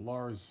both went with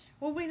Lars.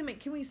 Well, wait a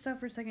minute. Can we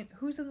stop for a second?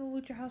 Who's in the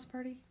Lucha House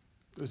Party?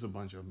 There's a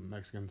bunch of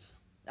Mexicans.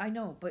 I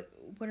know, but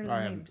what are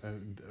their names?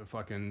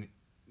 Fucking...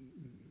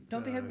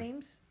 Don't they have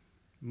names?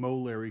 Mo,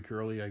 Larry,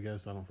 Curly, I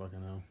guess. I don't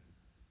fucking know.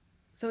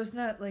 So it's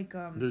not like...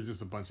 There's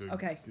just a bunch of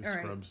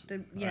scrubs.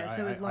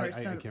 So Lars...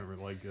 I can't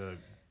remember, like...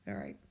 all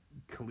right.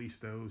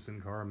 Kalisto,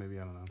 Sin Cara, maybe,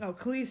 I don't know. Oh,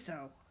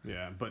 Kalisto.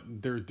 Yeah, but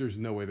there's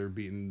no way they're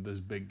beating this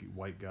big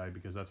white guy,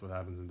 because that's what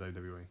happens in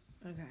WWE.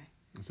 Okay.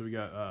 So we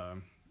got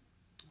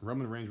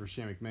Roman Reigns versus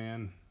Shane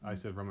McMahon. I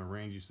said Roman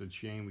Reigns, you said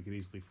Shane. We could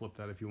easily flip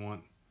that if you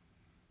want.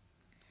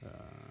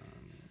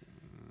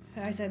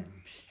 I said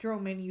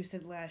Strowman, you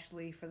said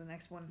Lashley for the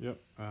next one. Yep.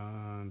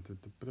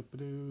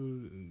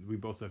 We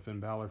both said Finn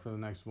Balor for the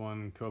next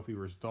one. Kofi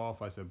versus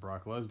Dolph. I said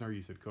Brock Lesnar.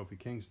 You said Kofi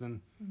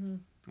Kingston. Mm-hmm.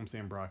 I'm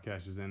saying Brock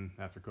cashes in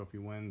after Kofi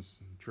wins.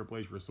 Triple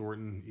H versus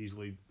Orton.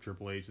 Easily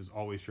Triple H is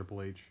always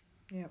Triple H.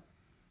 Yep.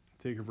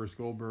 Taker versus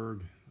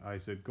Goldberg. I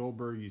said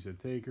Goldberg. You said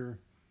Taker.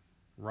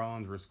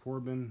 Rollins versus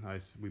Corbin.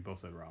 We both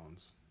said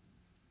Rollins.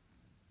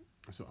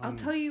 So I'll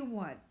tell you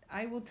what.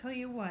 I will tell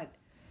you what.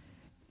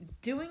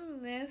 Doing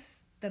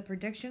the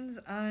predictions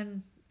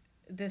on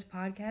this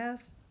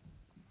podcast,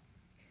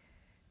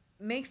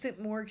 makes it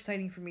more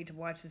exciting for me to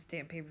watch this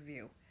damn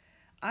pay-per-view.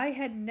 I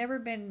had never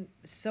been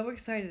so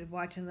excited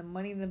watching the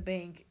Money in the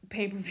Bank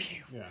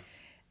pay-per-view. Yeah.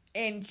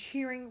 And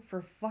cheering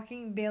for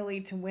fucking Bailey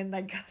to win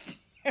that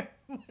goddamn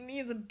Money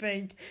in the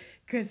Bank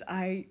because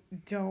I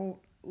don't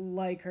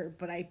like her.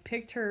 But I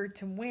picked her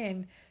to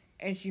win,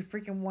 and she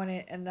freaking won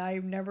it, and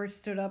I've never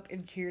stood up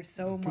and cheered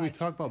so much. Can we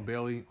talk about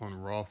Bailey on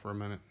Raw for a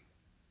minute?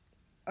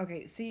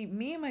 Okay, see,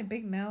 me and my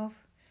big mouth.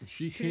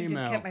 She Should've came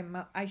just out kept my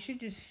mouth. I should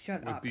just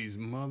shut with up. these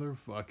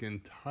motherfucking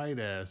tight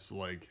ass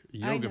like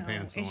I yoga know,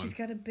 pants and on. she's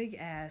got a big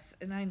ass,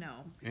 and I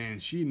know. And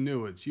she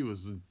knew it. She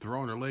was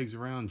throwing her legs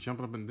around,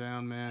 jumping up and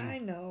down, man. I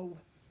know.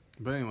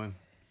 But anyway.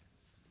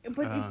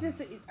 But it's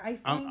just, I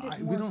find it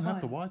more we don't fun.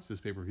 have to watch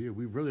this pay-per-view.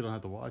 We really don't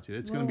have to watch it.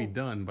 It's going to be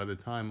done by the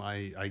time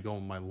I go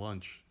on my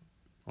lunch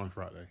on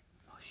Friday.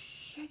 Oh,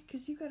 shit,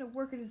 because you got to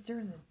work it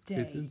during the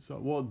day. It's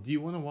well, do you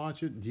want to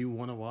watch it? Do you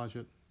want to watch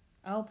it?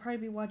 I'll probably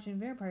be watching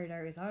Vampire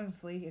Diaries,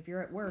 honestly, if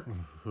you're at work.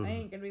 I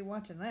ain't gonna be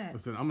watching that.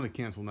 Listen, I'm gonna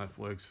cancel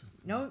Netflix.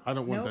 Nope. I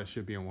don't want that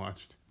shit being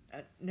watched.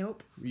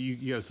 Nope. You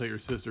gotta tell your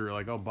sister,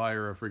 like, I'll buy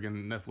her a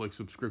freaking Netflix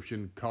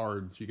subscription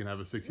card. She can have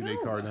a 60-day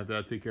card and have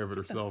to take care of it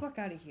herself. Get the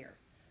fuck out of here.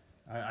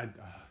 That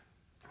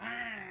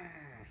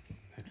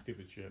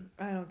stupid shit.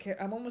 I don't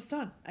care. I'm almost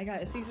done. I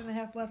got a season and a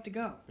half left to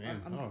go.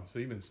 Damn. So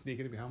you've been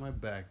sneaking it behind my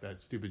back, that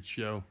stupid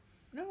show.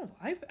 No,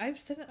 I've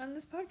said it on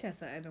this podcast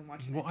that I've been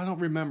watching. Well, I don't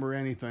remember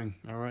anything.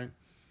 All right.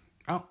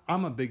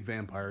 I'm a big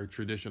vampire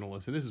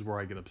traditionalist, and this is where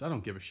I get upset. I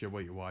don't give a shit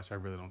what you watch. I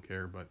really don't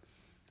care, but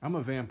I'm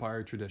a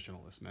vampire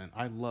traditionalist, man.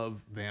 I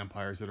love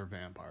vampires that are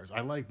vampires.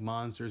 I like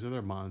monsters that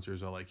are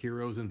monsters. I like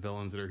heroes and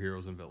villains that are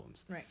heroes and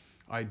villains. Right.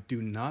 I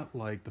do not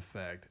like the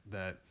fact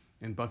that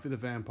in Buffy the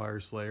Vampire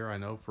Slayer, I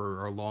know for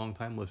our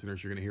longtime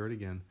listeners, you're going to hear it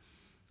again.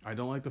 I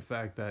don't like the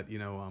fact that,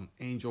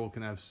 Angel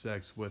can have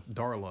sex with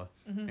Darla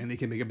and they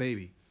can make a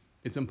baby.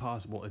 It's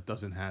impossible. It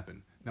doesn't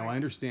happen. Now, I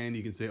understand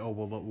you can say, oh,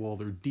 well,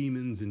 they're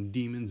demons and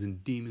demons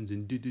and demons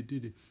and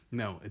do.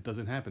 No, it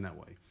doesn't happen that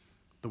way.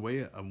 The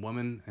way a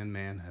woman and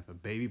man have a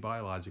baby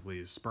biologically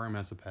is sperm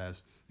has to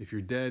pass. If you're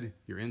dead,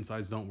 your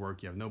insides don't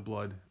work. You have no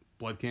blood.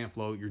 Blood can't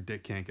flow. Your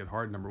dick can't get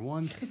hard, number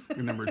one.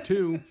 And number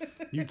two,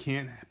 you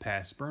can't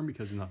pass sperm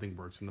because nothing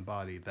works in the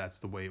body. That's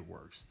the way it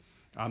works.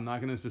 I'm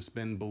not going to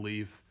suspend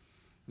belief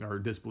or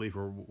disbelief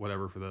or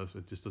whatever for this.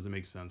 It just doesn't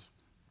make sense.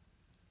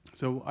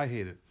 So I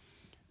hate it.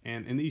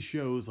 And in these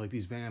shows, like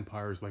these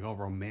vampires, like all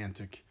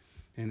romantic,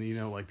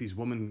 and like these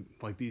women,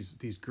 like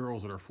these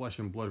girls that are flesh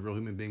and blood, real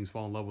human beings,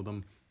 fall in love with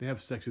them. They have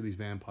sex with these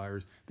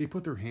vampires. They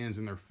put their hands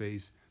in their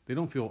face. They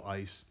don't feel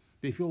ice.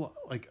 They feel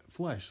like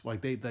flesh. Like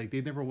they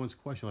never once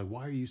questioned, like,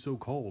 why are you so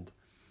cold?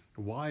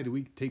 Why do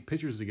we take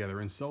pictures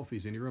together and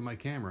selfies and you're in my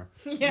camera?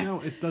 Yeah. No,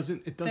 it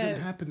doesn't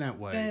happen that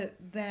way.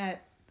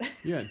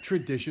 Yeah,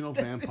 traditional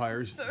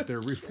vampires, so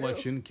their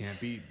reflection can't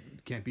be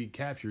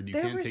captured. You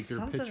can't take their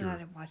picture. There was something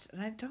that I watched,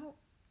 and I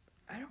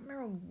don't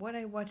remember what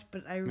I watched,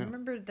 but I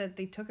remember that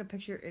they took a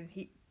picture and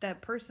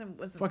that person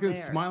wasn't fucking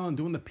there. Smiling,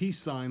 doing the peace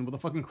sign with a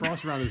fucking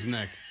cross around his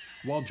neck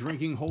while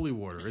drinking holy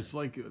water. It's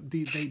like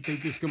they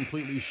just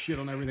completely shit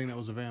on everything that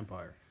was a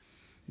vampire.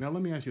 Now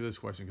let me ask you this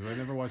question, because I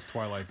never watched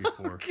Twilight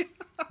before.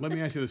 Let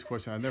me ask you this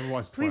question. I've never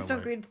watched Twilight. Please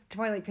don't go into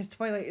Twilight, because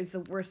Twilight is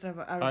the worst out of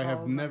all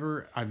I've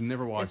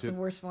never watched it. It's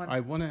the worst one. I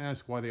want to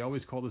ask why they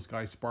always call this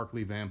guy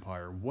Sparkly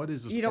Vampire. What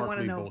is the you sparkly don't want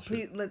to know.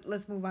 bullshit? Please,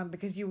 let's move on,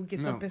 because you will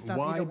get so pissed off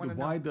you don't want to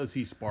know. Why does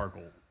he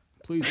sparkle?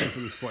 Please answer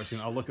this question.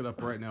 I'll look it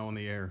up right now on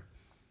the air.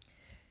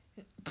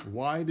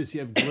 Why does he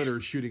have glitter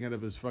shooting out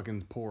of his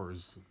fucking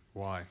pores?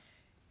 Why?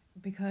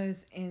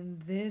 Because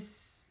in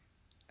this...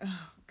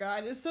 Oh,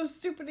 God, it's so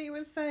stupid to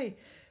even say.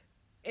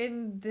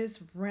 In this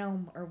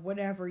realm, or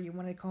whatever you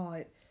want to call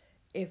it,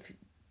 if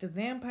the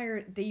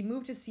vampire... They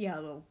moved to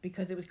Seattle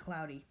because it was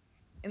cloudy.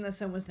 And the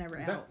sun was never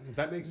out.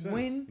 That makes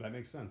sense. That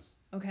makes sense.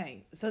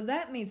 Okay, so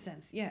that made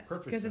sense, yes.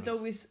 Perfect because sense. It's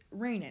always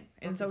raining,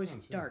 and it's always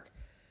dark.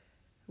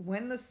 Yeah.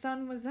 When the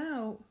sun was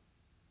out,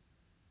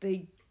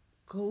 they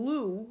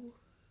glowed,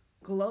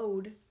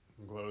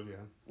 yeah,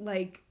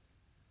 like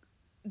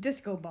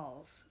disco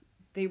balls.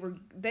 They were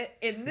that,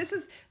 and this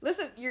is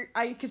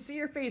I can see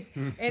your face,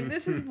 and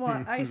this is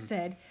what I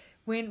said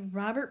when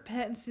Robert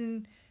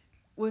Pattinson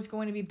was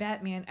going to be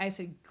Batman. I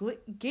said,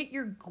 get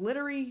your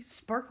glittery,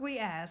 sparkly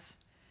ass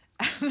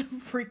out of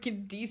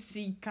freaking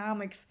DC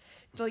Comics.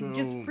 Just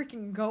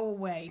freaking go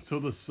away. So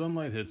the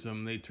sunlight hits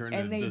them, they turn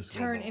into disco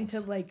balls. Into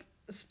like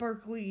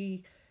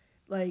sparkly,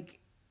 like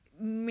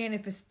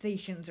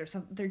manifestations or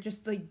something. They're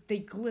just like they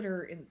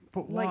glitter and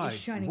light is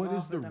shining off of them.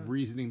 What is the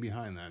reasoning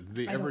behind that?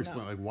 Did they ever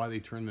explain like why they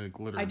turn into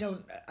glitter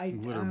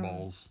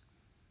balls?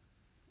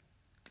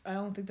 I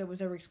don't think that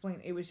was ever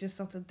explained. It was just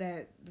something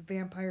that the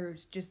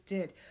vampires just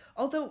did.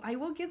 Although I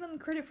will give them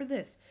credit for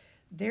this,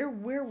 their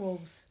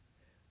werewolves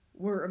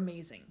were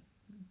amazing.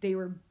 They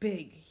were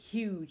big,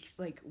 huge,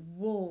 like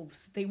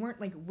wolves. They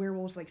weren't like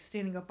werewolves like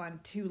standing up on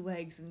two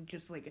legs and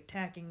just like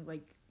attacking,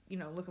 like,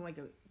 looking like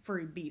a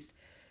furry beast.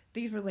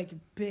 These were like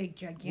big,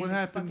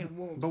 gigantic fucking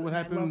wolves. But what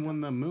happened when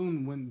the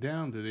moon went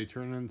down? Did they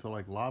turn into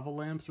like lava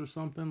lamps or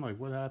something? Like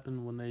what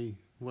happened when they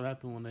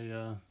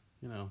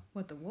You know.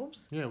 What, the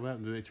wolves? Yeah, well,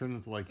 do they turn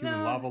into like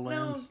human lava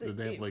lamps? Did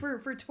they have like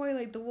for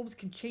Twilight, the wolves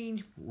can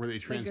change. were they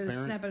Like transparent?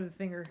 a snap of a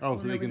finger. Oh,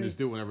 so they can just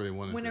do it whenever they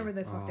wanted whenever to.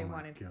 the fuck they Oh my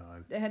wanted.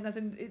 God. It had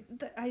nothing.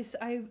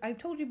 I've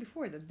told you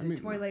before that the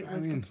Twilight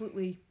was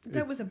completely.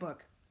 That was a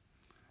book.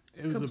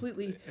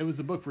 It was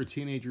a book for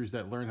teenagers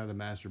that learn how to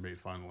masturbate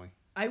finally.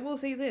 I will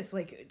say this,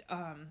 like,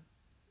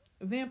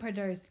 Vampire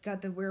Diaries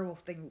got the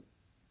werewolf thing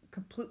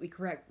completely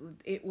correct.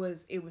 It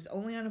was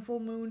only on a full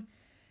moon.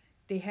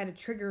 They had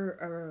to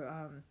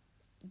trigger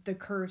the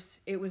curse.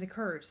 It was a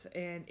curse,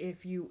 and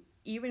if you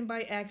even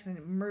by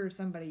accident murder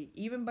somebody,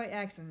 even by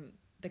accident,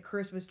 the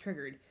curse was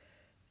triggered.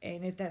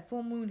 And if that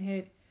full moon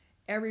hit,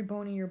 every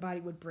bone in your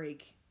body would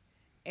break,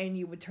 and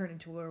you would turn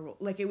into a werewolf.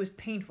 Like, it was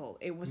painful.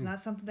 It was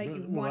not something that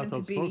you wanted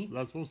to be.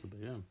 That's supposed to be,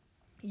 yeah.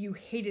 You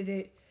hated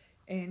it,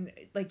 and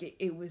like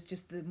it was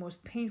just the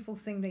most painful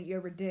thing that you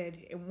ever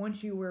did. And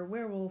once you were a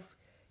werewolf,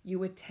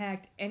 you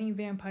attacked any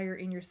vampire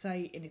in your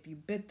sight, and if you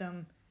bit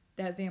them,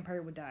 that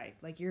vampire would die.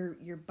 Like your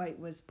bite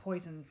was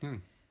poison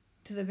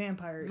to the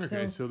vampire.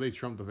 Okay, so they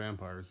trumped the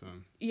vampires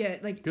then. Yeah,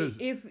 like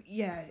if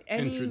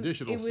any in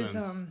traditional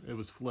sense, it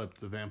was flipped.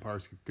 The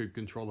vampires could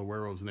control the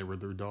werewolves, and they were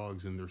their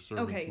dogs and their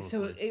servants. Okay, mostly.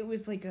 so it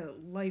was like a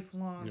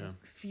lifelong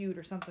feud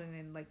or something,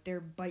 and like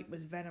their bite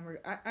was venom, or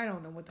I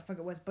don't know what the fuck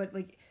it was, but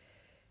like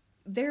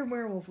their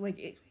werewolf,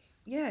 like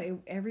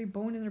every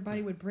bone in their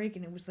body would break,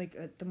 and it was like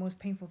the most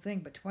painful thing.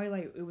 But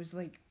Twilight, it was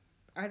like,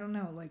 I don't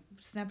know, like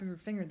snap of your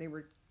finger, they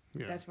were.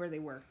 Yeah. That's where they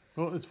were.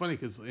 Well, it's funny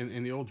because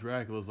in the old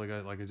Draculas,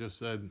 like I just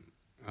said,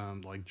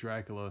 like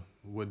Dracula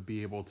would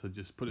be able to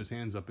just put his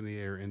hands up in the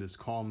air and just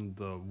calm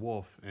the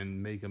wolf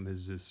and make him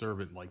his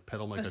servant, like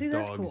pet him like a dog.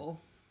 That's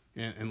cool.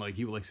 And like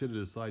he would like sit at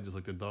his side just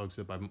like the dog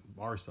sit by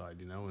our side,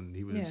 you know, and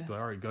he would just be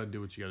like, all right, go ahead,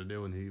 do what you got to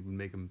do, and he would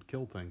make him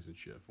kill things and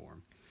shit for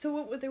him. So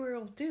what would the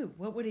werewolf do?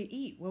 What would it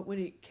eat? What would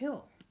it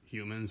kill?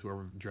 Humans,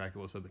 whoever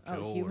Dracula said to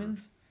kill. Oh,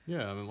 humans?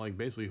 Yeah, I mean, like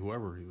basically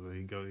whoever.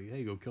 He'd go,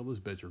 hey, go kill this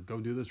bitch, or go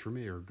do this for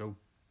me, or go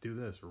do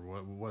this, or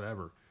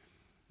whatever.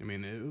 I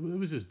mean, it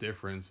was just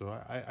different, so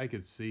I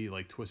could see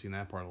like twisting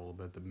that part a little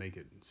bit to make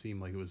it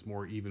seem like it was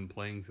more even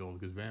playing field,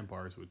 because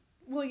vampires would.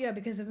 Well, yeah,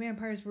 because the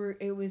vampires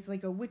it was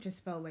like a witch's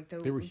spell, like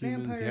they were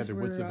humans, they had their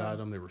wits about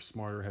them, they were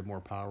smarter, had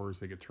more powers,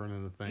 they could turn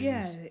into things.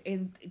 Yeah,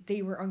 and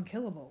they were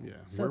unkillable. Yeah,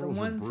 so the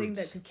one thing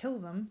that could kill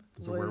them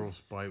was a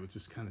werewolf's bite, which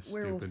is kind of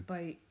stupid. Werewolf's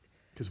bite.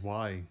 Because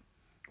why?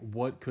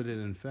 What could it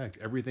infect?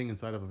 Everything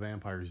inside of a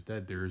vampire is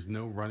dead. There is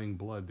no running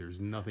blood. There's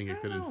nothing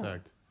it could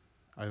infect.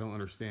 I don't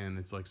understand.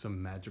 It's like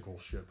some magical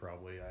shit,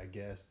 probably. I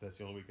guess that's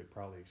the only way we could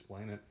probably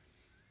explain it.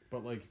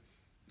 But like,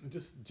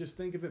 just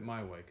think of it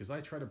my way, because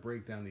I try to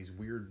break down these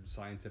weird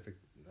scientific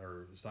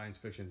or science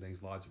fiction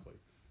things logically.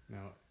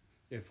 Now,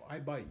 if I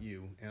bite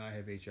you and I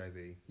have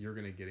HIV, you're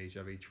gonna get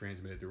HIV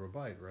transmitted through a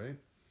bite, right?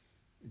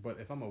 But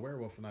if I'm a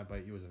werewolf and I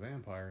bite you as a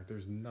vampire,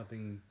 there's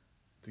nothing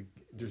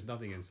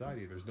inside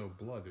you. There's no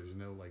blood. There's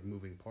no like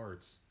moving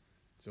parts.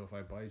 So if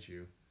I bite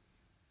you,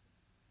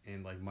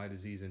 and like my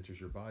disease enters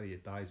your body,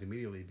 it dies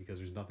immediately because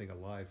there's nothing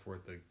alive for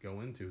it to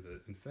go into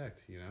to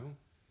infect, you know?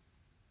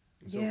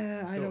 So,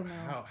 I don't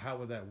know. How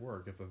would that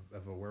work if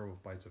a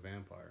werewolf bites a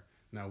vampire?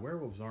 Now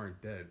werewolves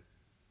aren't dead,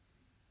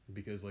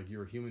 because like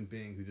you're a human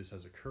being who just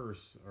has a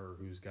curse or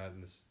who's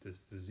gotten this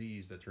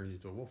disease that turns you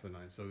into a wolf at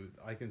night. So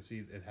I can see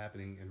it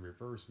happening in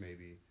reverse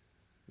maybe,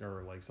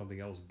 or like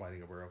something else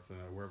biting a werewolf, and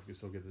a werewolf can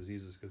still get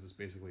diseases because it's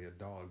basically a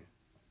dog.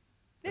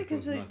 Yeah,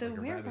 because the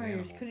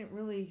vampires couldn't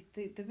really.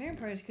 The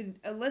vampires couldn't,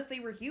 unless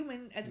they were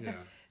human at the time.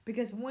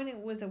 Because when it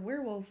was a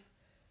werewolf,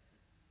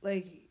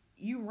 like,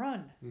 you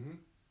run. Mm-hmm.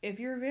 If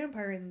you're a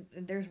vampire and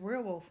there's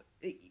werewolf,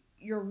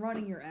 you're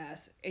running your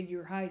ass and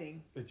you're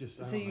hiding. It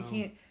just, so you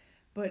can't.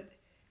 But,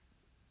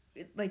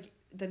 like,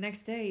 the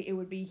next day it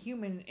would be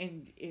human,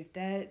 and if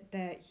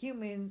that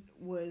human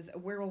was a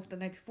werewolf the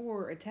night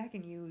before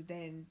attacking you,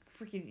 then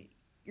freaking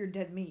you're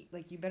dead meat.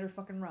 Like, you better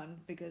fucking run,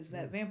 because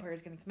that vampire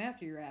is gonna come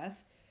after your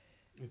ass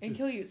and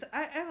kill you. So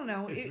I don't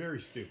know. It's very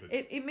stupid.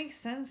 It makes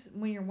sense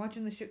when you're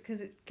watching the show,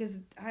 because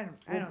I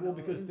don't know. Well,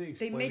 because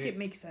they make it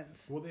make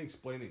sense. Well, they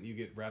explain it and you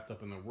get wrapped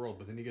up in the world,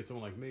 but then you get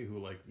someone like me who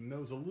like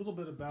knows a little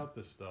bit about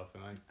this stuff,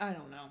 and I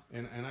don't know.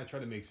 And I try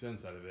to make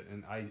sense out of it,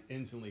 and I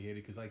instantly hate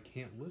it because I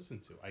can't listen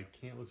to it. I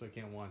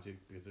can't watch it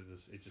because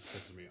it just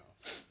pisses me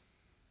off.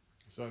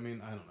 So I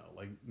mean, I don't know.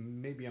 Like,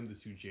 maybe I'm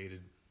just too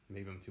jaded.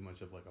 Maybe I'm too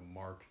much of like a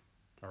mark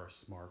or a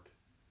smark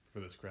for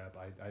this crap.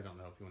 I don't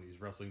know if you want to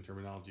use wrestling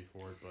terminology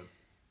for it, but.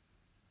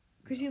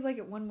 Because you like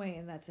it one way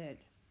and that's it.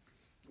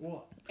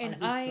 Well, and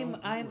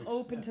I'm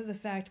open to the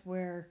fact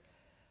where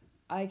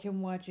I can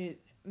watch it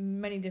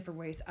many different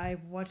ways.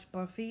 I've watched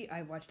Buffy,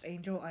 I've watched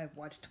Angel, I've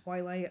watched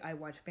Twilight, I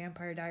watched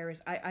Vampire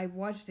Diaries. I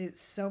watched it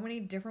so many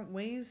different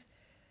ways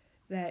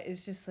that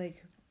it's just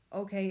like,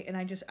 okay, and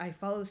I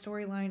follow the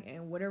storyline,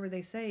 and whatever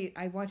they say.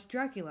 I watched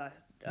Dracula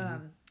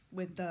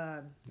with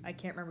I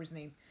can't remember his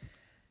name.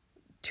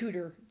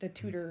 The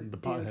tutor. The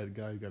pothead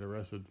guy who got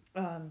arrested.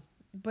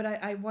 But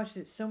I watched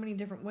it so many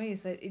different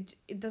ways that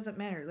it doesn't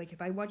matter. Like, if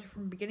I watch it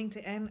from beginning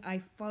to end,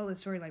 I follow the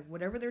storyline.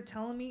 Whatever they're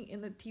telling me in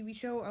the TV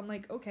show, I'm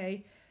like,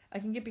 okay. I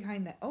can get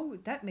behind that. Oh,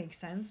 that makes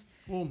sense.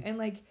 Well, And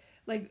like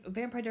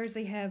Vampire Diaries,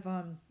 they have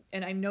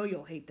and I know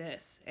you'll hate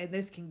this, and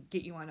this can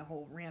get you on a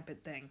whole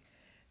rampant thing,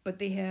 but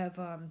they have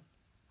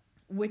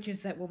witches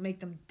that will make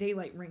them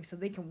daylight rings so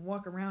they can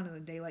walk around in the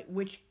daylight,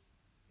 which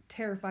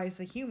terrifies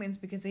the humans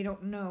because they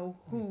don't know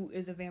who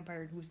is a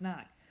vampire and who's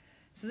not.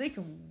 So they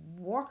can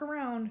walk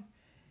around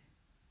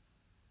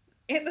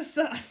in the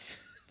sun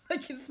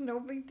like it's no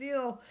big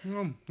deal.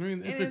 well, I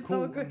mean, it's And a it's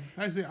all cool. good.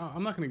 Actually,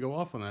 I'm not going to go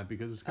off on that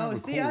because it's kind Oh, of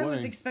a see, cool I way.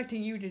 was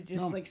expecting you to just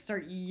No. like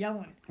start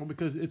yelling. Well,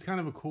 because it's kind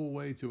of a cool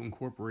way to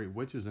incorporate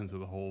witches into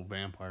the whole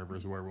vampire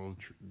versus werewolf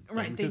thing.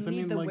 Right, they Because I need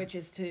mean, the like,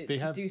 witches to they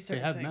have do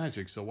certain they have things.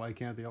 magic, so why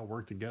can't they all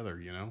work together?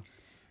 You know.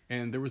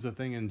 And there was a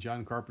thing in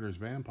John Carpenter's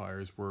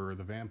Vampires where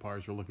the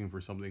vampires were looking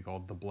for something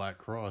called the Black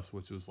Cross,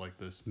 which was like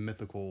this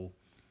mythical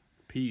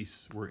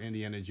piece where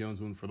Indiana Jones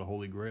went for the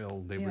Holy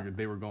Grail. They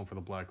were going for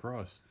the Black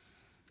Cross.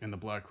 And the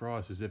Black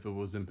Cross is if it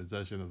was in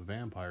possession of the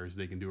vampires,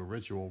 they can do a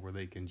ritual where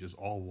they can just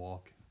all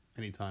walk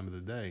any time of the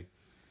day.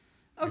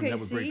 And Okay, that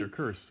would break their see?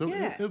 curse. So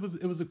Yeah. it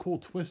was a cool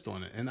twist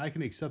on it. And I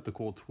can accept the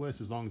cool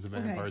twist as long as the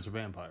Okay. vampires are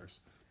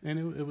vampires. And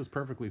it was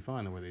perfectly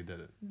fine the way they did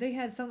it. They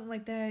had something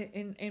like that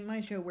in my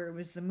show where it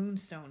was the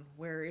Moonstone,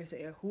 where if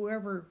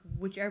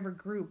whichever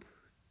group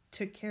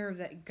took care of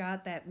that,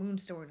 got that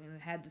Moonstone and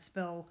had the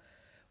spell,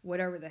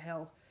 whatever the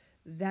hell,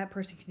 that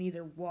person can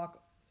either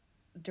walk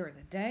during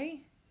the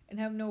day and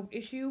have no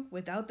issue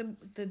without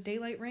the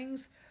daylight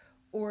rings,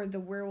 or the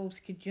werewolves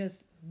could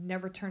just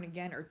never turn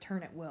again or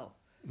turn at will.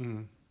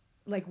 Mm.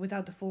 Like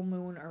without the full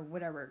moon or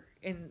whatever,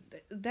 and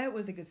that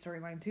was a good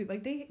storyline too.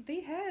 Like they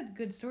had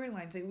good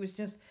storylines. It was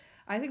just,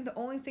 I think the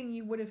only thing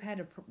you would have had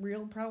a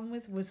real problem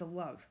with was the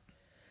love,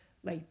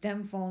 like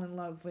them falling in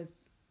love with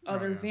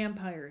other yeah.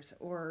 vampires,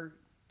 or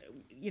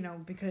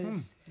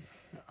because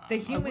I the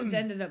humans wouldn't-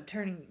 ended up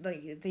turning,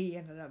 like they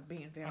ended up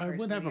being vampires. I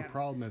would by have the a end.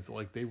 problem if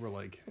like they were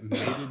like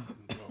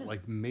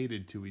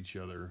mated to each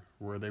other,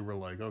 where they were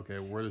like, okay,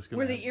 we're just gonna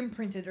Where they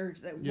imprinted, or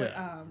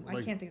I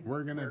like can't think of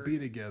we're the gonna word. be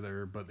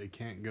together, but they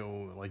can't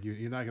go like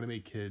you're not gonna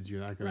make kids,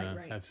 you're not gonna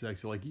Right. have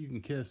sex. So, like you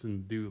can kiss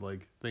and do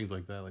like things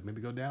like that, like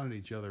maybe go down on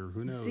each other.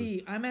 Who knows?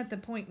 See, I'm at the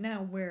point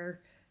now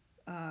where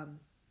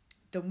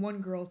the one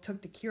girl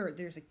took the cure.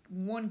 There's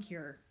one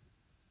cure,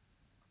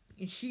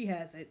 and she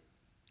has it,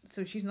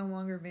 so she's no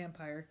longer a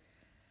vampire.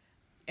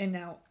 And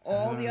now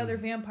all the other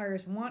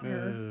vampires want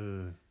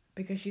her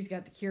because she's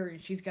got the cure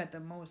and she's got the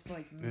most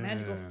like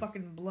magical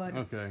fucking blood.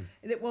 Okay.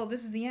 Well,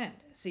 this is the end.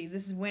 See,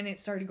 this is when it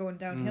started going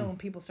downhill and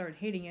people started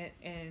hating it,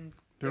 and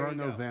There are you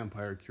no go.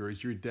 vampire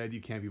cures. You're dead. You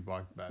can't be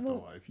brought back to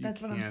life. You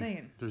that's what I'm can't-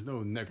 saying. There's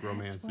no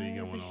necromancy That's why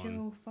going the on.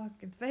 show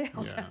fucking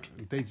failed. Yeah,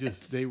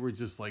 after they were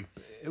just like,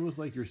 it was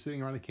like you're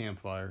sitting around a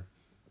campfire.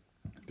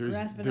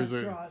 Grasping at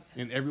straws.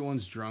 And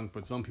everyone's drunk,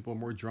 but some people are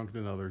more drunk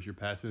than others. You're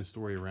passing a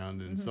story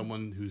around, and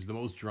someone who's the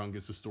most drunk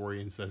gets the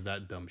story and says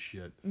that dumb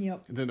shit.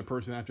 Yep. And then the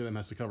person after them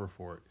has to cover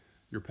for it.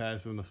 You're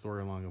passing the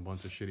story along a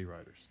bunch of shitty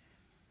writers.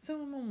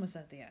 So I'm almost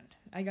at the end.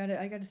 I got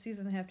a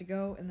season and a half to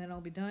go, and then I'll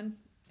be done.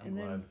 I'm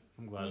glad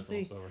we'll it's see.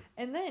 almost over.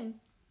 And then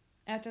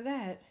after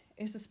that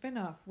is a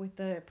spinoff with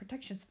the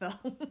protection spell.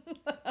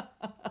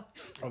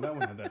 Oh, that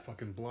one had that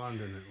fucking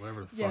blonde in it,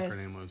 whatever the fuck Yes. her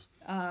name was.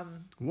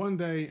 One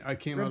day I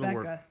came out of work.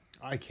 Rebecca.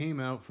 I came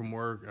out from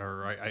work,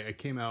 or I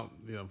came out,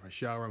 I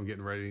shower, I'm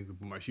getting ready to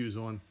put my shoes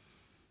on.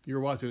 You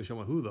were watching the show, I'm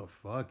like, who the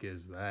fuck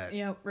is that?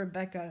 Yeah,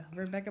 Rebecca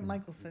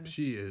Michelson.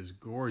 She is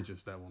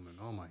gorgeous, that woman.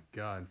 Oh my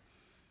god.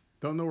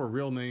 Don't know her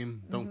real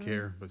name, don't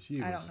care, but she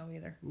was. I don't know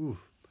either. Oof.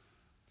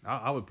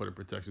 I would put a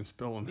protection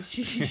spell on.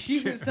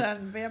 She was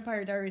on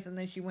Vampire Diaries, and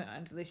then she went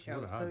onto this show.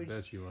 What a hot So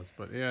bitch she was.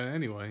 But yeah,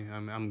 anyway,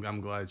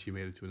 I'm glad she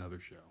made it to another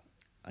show.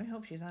 I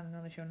hope she's on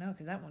another show now,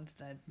 because that one's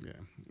dead. Yeah.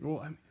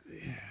 Well,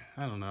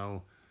 I don't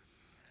know.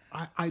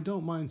 I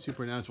don't mind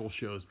supernatural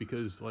shows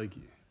because like.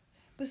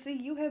 But see,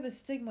 you have a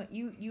stigma.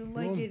 You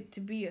like it to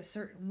be a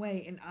certain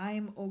way, and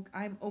I'm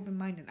open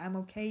minded. I'm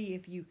okay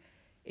if you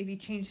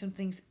change some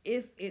things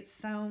if it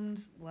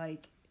sounds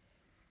like,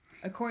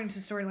 according to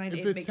storyline,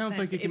 If it it makes sounds sense.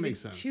 like it can if make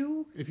it's sense.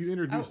 too If you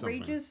introduce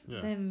outrageous, something,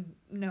 yeah. then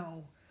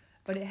no.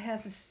 But it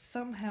has to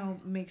somehow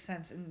make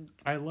sense. And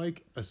I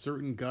like a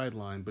certain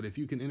guideline, but if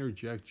you can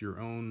interject your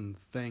own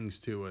things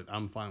to it,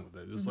 I'm fine with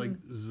it. It's like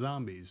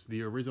zombies,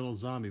 the original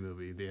zombie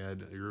movie. They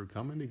had "You're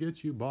Coming to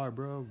Get You,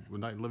 Barbara,"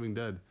 Night of the Living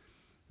Dead,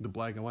 the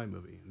black and white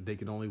movie. They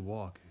could only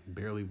walk,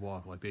 barely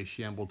walk, like they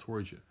shamble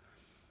towards you.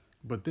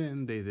 But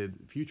then they did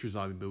future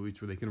zombie movies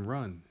where they can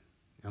run.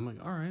 I'm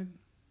like, all right,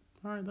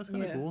 that's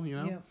kind of cool,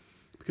 Yeah.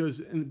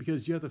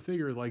 Because you have to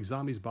figure like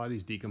zombies'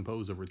 bodies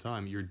decompose over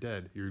time. You're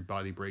dead, your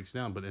body breaks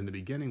down. But in the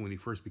beginning, when you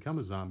first become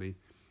a zombie,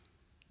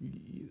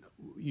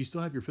 you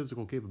still have your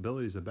physical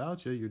capabilities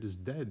about you. You're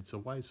just dead. So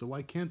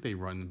why can't they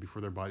run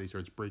before their body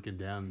starts breaking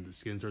down and the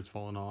skin starts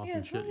falling off Yeah,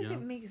 and as shit? long as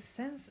it makes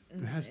sense.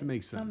 It has to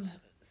make sense.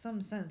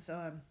 Some sense.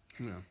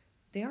 Yeah.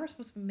 They are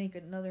supposed to make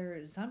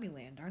another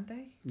Zombieland, aren't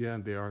they? Yeah,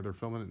 they are. They're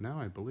filming it now,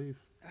 I believe.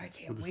 I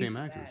can't with the wait same for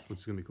actors, that. which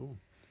is gonna be cool.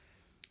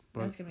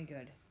 But That's gonna be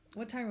good.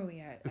 What time are we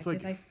at? It's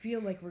Because like- I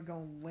feel like we're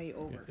going way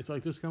over. it's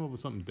like just come up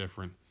with something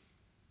different.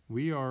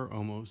 We are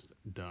almost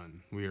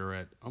done. We are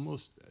at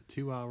almost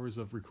 2 hours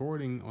of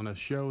recording on a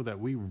show that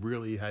we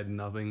really had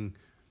nothing.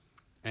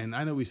 And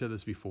I know we said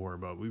this before,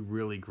 but we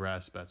really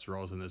grasped at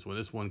straws in this one.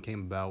 This one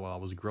came about while I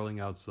was grilling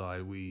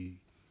outside. We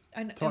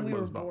And talked we about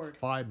were this about bored.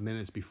 5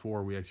 minutes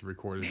before we actually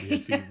recorded.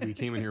 We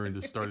came in here and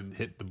just started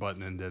hit the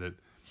button and did it.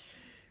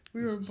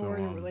 We were So, bored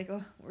and we're like,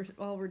 oh,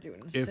 all we're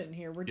doing is sitting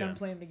here. We're done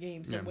playing the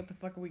game, so what the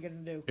fuck are we gonna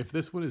do? If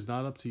this one is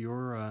not up to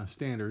your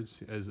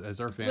standards as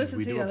our fans, Listen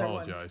we to do the other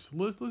apologize.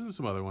 Listen to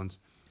some other ones,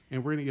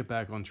 and we're gonna get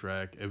back on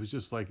track. It was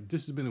just like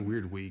this has been a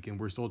weird week, and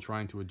we're still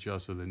trying to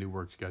adjust to the new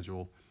work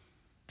schedule.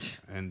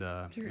 And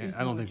I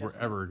don't think we're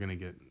ever gonna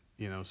get,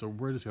 so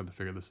we're just gonna have to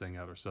figure this thing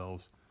out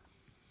ourselves.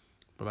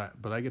 But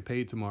I get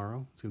paid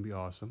tomorrow. It's gonna be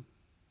awesome.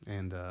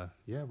 And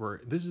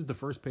this is the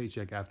first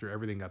paycheck after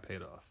everything got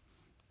paid off.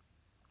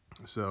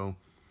 So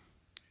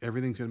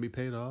everything's gonna be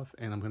paid off,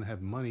 and I'm gonna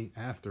have money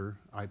after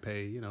I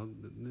pay,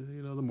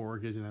 the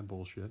mortgage and that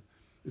bullshit.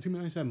 It's gonna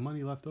be nice to have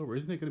money left over.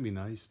 Isn't it gonna be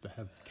nice to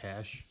have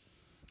cash?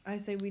 I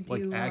say we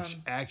Like do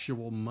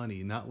actual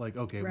money, not like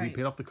okay, we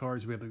paid off the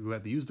cards, we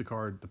have to use the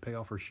card to pay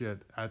off our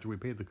shit after we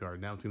paid the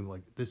card. Now it's gonna be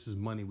like this is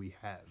money we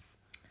have.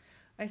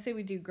 I say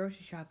we do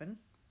grocery shopping,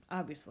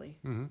 obviously.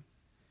 Mm-hmm.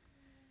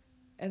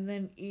 And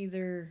then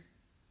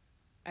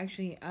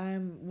actually,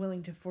 I'm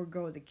willing to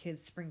forego the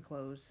kids' spring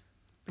clothes.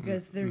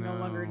 Because they're no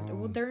longer,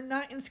 well, they're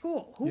not in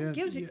school. Who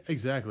gives it?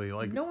 Exactly.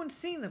 Like no one's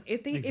seen them.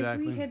 If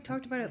we had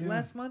talked about it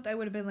last month, I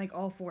would have been like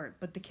all for it.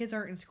 But the kids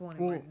aren't in school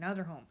anymore. Well, now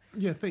they're home.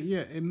 Yeah,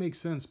 it makes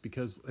sense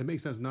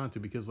not to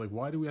because like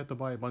why do we have to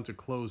buy a bunch of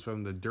clothes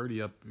from the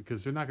dirty up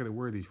because they're not going to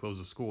wear these clothes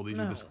to school. These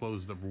are just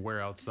clothes that wear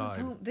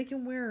outside. They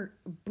can wear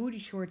booty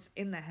shorts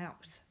in the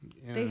house.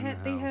 Yeah,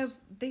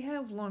 They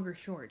have longer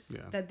shorts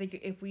that they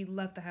could, if we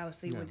left the house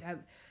they would have.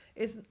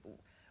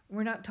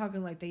 We're not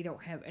talking like they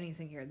don't have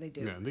anything here. They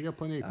do. Yeah, they got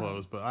plenty of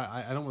clothes, but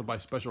I don't want to buy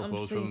special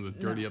clothes for them to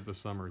dirty up the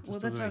summer. It just well,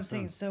 that's what I'm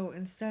saying. Sense. So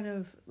instead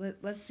of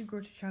let's do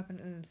grocery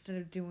shopping, and instead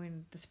of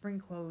doing the spring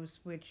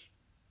clothes, which,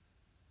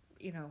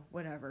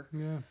 whatever.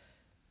 Yeah.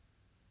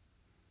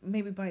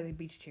 Maybe buy the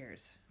beach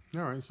chairs.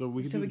 All right, so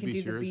we can do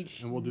the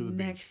beach and we'll do the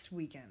next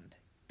weekend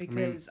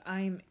because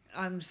I'm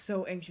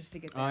so anxious to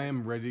get there. I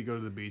am ready to go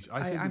to the beach.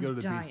 I said we go to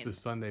the dying. beach this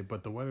Sunday,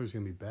 but the weather's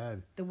gonna be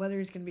bad. The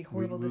weather is gonna be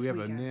horrible this weekend.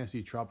 We have a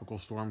nasty tropical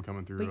storm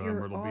coming through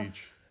Myrtle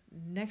Beach.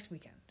 Next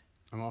weekend.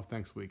 I'm off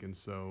next weekend,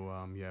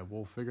 so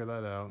we'll figure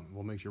that out.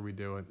 We'll make sure we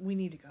do it. We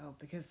need to go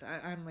because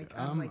I'm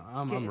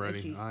ready.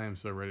 Itchy. I am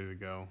so ready to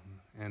go.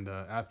 And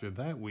after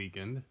that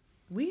weekend,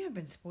 we have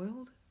been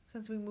spoiled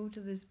since we moved to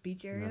this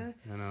beach area.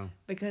 Yeah, I know.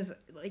 Because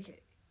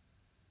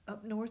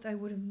up north, I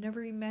would have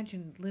never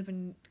imagined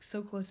living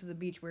so close to the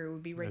beach where it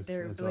would be right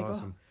there. It's like,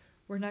 awesome.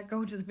 We're not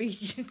going to the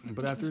beach.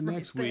 But after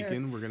next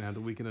weekend, we're going to have the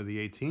weekend of the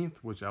 18th,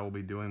 which I will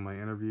be doing my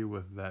interview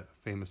with that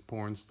famous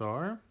porn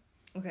star.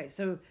 Okay,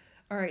 so,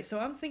 all right, so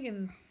I'm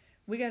thinking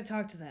we got to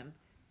talk to them,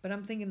 but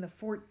I'm thinking the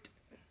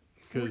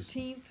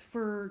 14th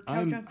for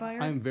Couch on Fire.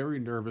 I'm very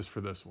nervous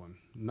for this one.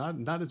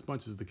 Not as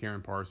much as the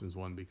Karen Parsons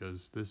one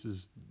because this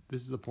is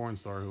a porn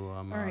star who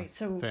I'm a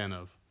fan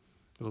of.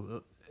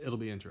 It'll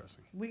be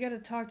interesting. We got to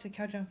talk to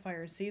Couch on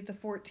Fire, see if the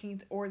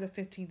 14th or the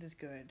 15th is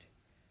good.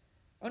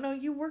 Oh, no,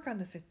 you work on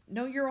the 15th.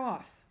 No, you're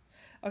off.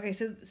 Okay,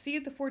 so see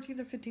if the 14th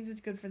or 15th is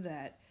good for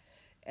that.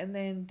 And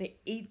then the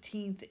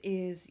 18th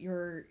is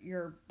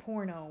your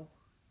porno.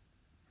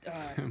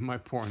 My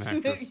porn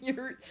actress.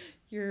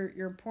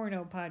 your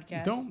porno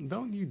podcast.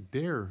 Don't you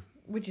dare.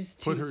 Which is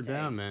Tuesday. Put her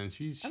down, man.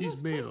 She's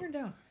made her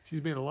down.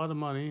 She's made a lot of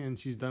money and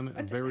she's done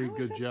a very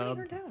good job.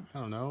 Her down?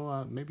 I don't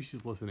know. Maybe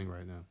she's listening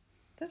right now.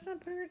 That's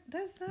not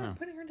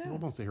putting her down. Well,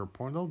 don't say her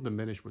porn. Don't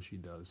diminish what she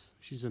does.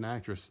 She's an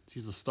actress.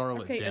 She's a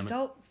starlet. Okay, damn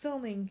adult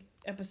filming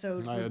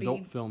episode.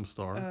 Adult film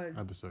star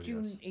episode.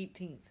 June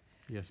 18th.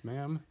 Yes,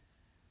 ma'am.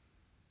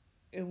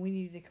 And we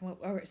need to come up.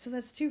 All right, so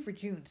that's 2 for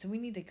June. So we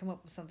need to come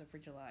up with something for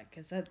July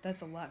because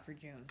that's a lot for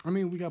June. I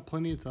mean, we got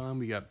plenty of time.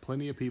 We got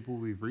plenty of people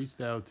we've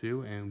reached out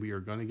to, and we are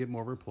going to get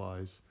more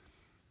replies.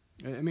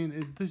 I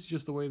mean, this is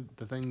just the way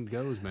the thing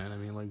goes, man. I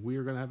mean, like we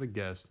are going to have a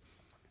guest.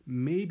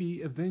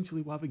 Maybe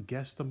eventually we'll have a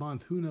guest a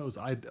month. Who knows?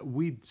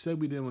 We said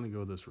we didn't want to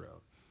go this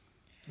route,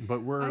 but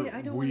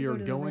I don't want to go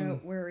to the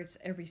route where it's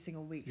every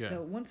single week. Yeah.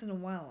 So once in a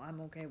while, I'm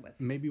okay with.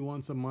 Maybe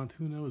once a month.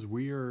 Who knows?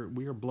 We are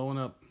blowing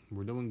up.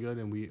 We're doing good,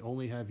 and we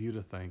only have you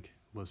to thank,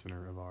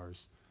 listener of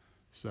ours.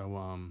 So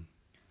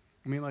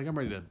I mean, like I'm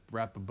ready to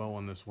wrap a bow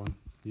on this one.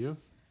 You?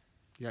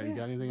 You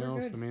got anything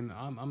else? Good. I mean,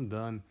 I'm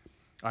done.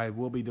 I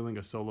will be doing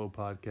a solo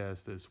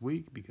podcast this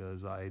week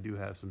because I do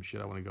have some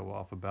shit I want to go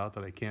off about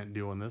that I can't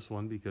do on this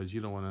one because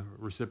you don't want to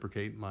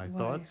reciprocate my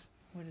thoughts.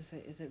 What is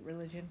it? Is it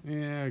religion?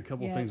 Yeah, a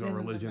couple things about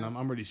religion. I'm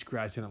already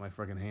scratching at my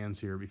fucking hands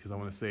here because I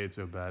want to say it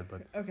so bad.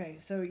 But okay,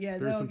 so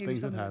there's some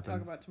things that happen. To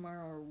talk about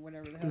tomorrow or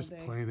whatever the hell There's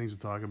plenty of things to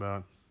talk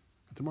about.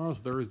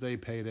 Tomorrow's Thursday,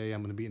 payday.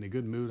 I'm going to be in a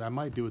good mood. I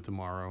might do it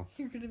tomorrow.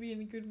 You're going to be in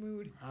a good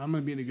mood. I'm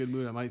going to be in a good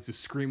mood. I might just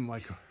scream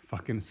like a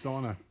fucking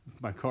sauna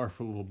my car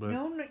for a little bit.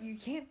 No, you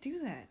can't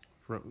do that.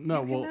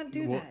 No, You well, cannot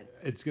do that.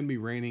 it's gonna be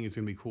raining. It's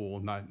gonna be cool.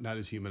 Not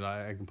as humid.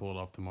 I can pull it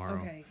off tomorrow.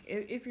 Okay,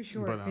 if you're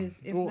sure, But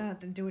because if well, not,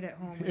 then do it at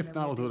home. And if then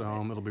not, we'll I'll do it at with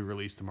home. It'll be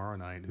released tomorrow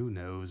night. Who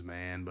knows,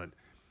 man? But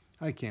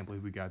I can't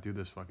believe we got through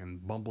this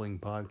fucking bumbling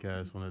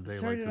podcast on a day like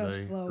Started off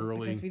today, slow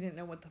early. because we didn't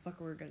know what the fuck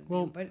we were gonna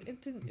Well, do, but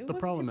it didn't. It The wasn't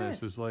problem too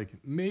bad. is like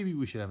maybe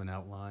we should have an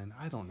outline.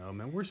 I don't know,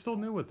 man. We're still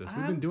new at this. We've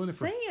been I'm doing it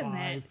for saying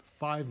that.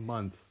 5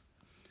 months.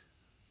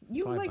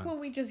 You 5 like months. when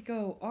we just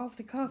go off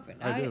the cuff,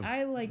 and I do.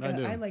 I like I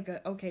do.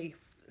 okay,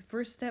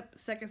 first step,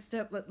 second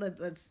step.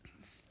 Let's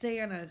stay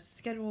on a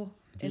schedule,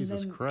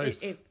 Jesus and then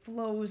Christ. it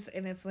flows,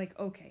 and it's like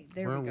okay,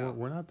 there we go.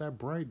 We're not that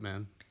bright,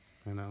 man.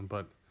 You know,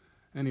 but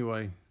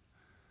anyway,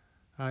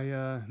 I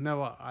think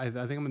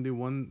I'm gonna do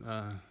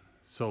one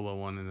solo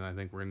one, and I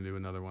think we're gonna do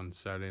another one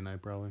Saturday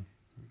night probably.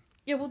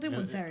 Yeah, we'll do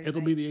one Saturday.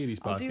 It'll night. be the 80s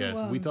I'll do,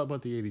 podcast. We talk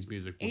about the 80s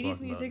music. We'll 80s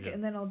talk music, about, yeah.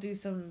 and then I'll do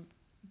some,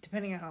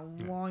 depending on how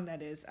long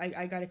that is.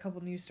 I got a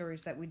couple news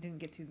stories that we didn't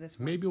get to this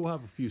one. Maybe we'll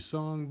have a few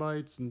song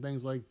bites and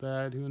things like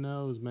that. Who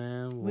knows,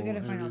 man? We gotta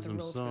We'll find out introduce the some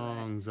rules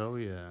songs. for that. Oh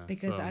yeah.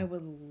 Because so, I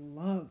would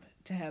love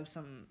to have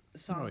some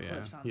song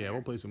clips on there. Yeah,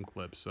 we'll play some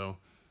clips. So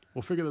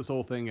we'll figure this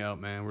whole thing out,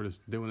 man. We're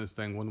just doing this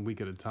thing 1 week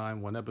at a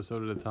time, one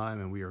episode at a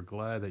time, and we are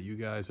glad that you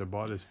guys have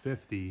bought us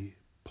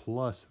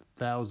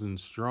 50,000+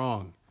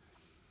 strong.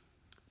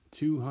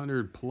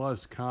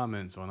 200+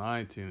 comments on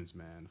iTunes,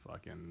 man.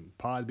 Fucking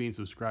Podbean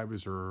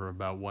subscribers are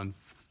about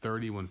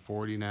 130,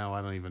 140 now.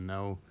 I don't even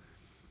know.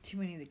 Too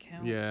many to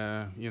count.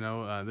 Yeah,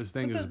 this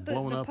thing is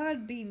blowing up. The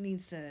Podbean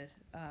needs to,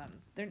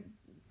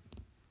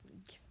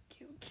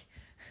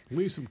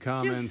 Leave some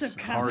comments, some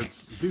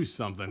hearts, comments. do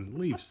something.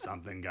 Leave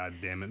something, God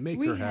damn it. Make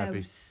we her happy.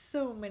 have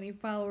so many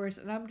followers,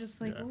 and I'm just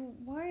like, Yeah. well,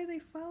 why are they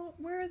following?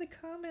 Where are the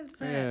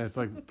comments at? Yeah, it's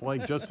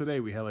like just today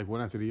we had like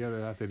one after the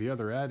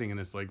other adding, and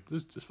it's like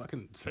just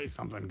fucking say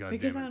something, God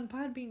Because damn it. on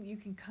Podbean you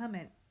can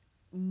comment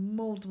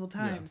multiple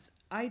times.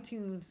 Yeah.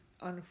 iTunes,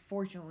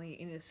 unfortunately,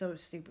 and it's so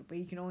stupid, but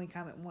you can only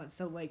comment once.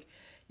 So like,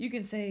 you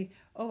can say,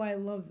 "Oh, I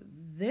love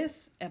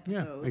this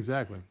episode." Yeah,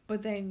 exactly.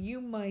 But then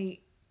you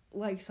might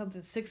like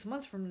something 6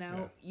 months from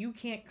now, you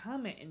can't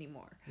comment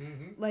anymore.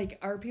 Mm-hmm. Like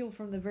our people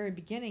from the very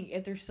beginning,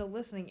 if they're still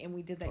listening, and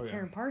we did that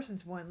Karen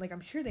Parsons one, like I'm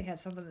sure they had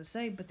something to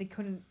say, but they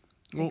couldn't.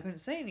 They couldn't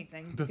say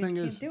anything. The thing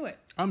is, do it.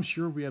 I'm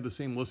sure we have the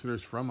same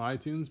listeners from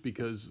iTunes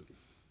because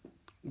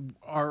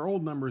our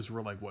old numbers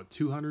were like what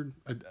 200.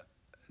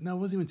 No, it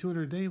wasn't even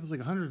 200 a day. It was like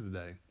 100 a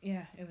day.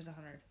 Yeah, it was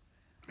 100.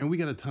 And we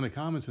got a ton of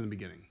comments in the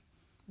beginning.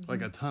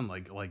 Like a ton,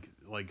 like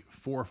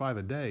 4 or 5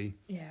 a day.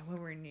 Yeah,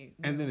 when we're new.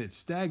 And then it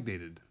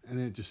stagnated, and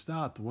then it just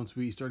stopped once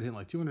we started hitting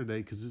like 200 a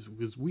day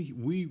because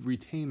we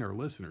retain our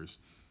listeners,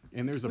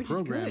 and there's a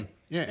program. Is good.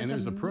 Yeah, That's and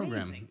there's amazing. a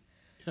program.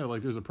 Yeah,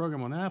 like there's a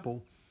program on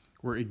Apple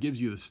where it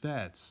gives you the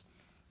stats,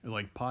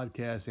 like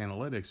podcast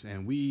analytics,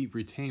 and we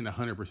retain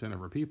 100%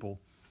 of our people,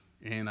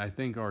 and I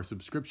think our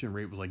subscription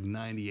rate was like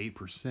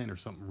 98% or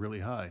something really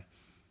high.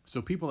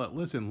 So people that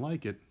listen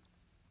like it,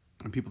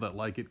 and people that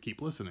like it keep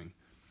listening,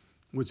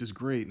 which is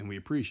great, and we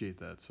appreciate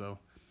that. So,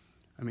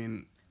 I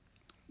mean,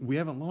 we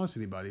haven't lost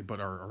anybody, but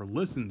our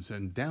listens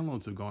and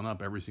downloads have gone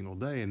up every single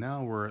day, and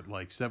now we're at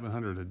like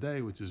 700 a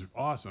day, which is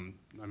awesome.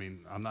 I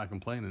mean, I'm not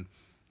complaining.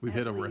 We've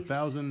hit over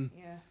 1,000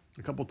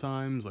 a couple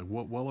times, like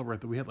well over.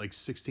 We had like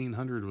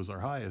 1,600 was our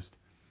highest,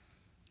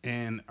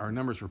 and our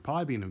numbers for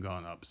Podbean have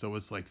gone up. So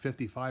it's like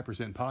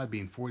 55%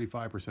 Podbean,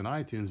 45%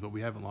 iTunes, but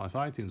we haven't lost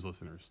iTunes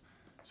listeners.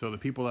 So the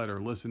people that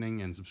are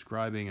listening and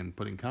subscribing and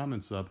putting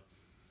comments up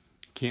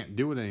can't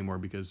do it anymore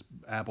because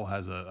Apple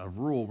has a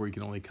rule where you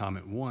can only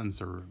comment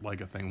once or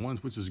like a thing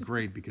once, which is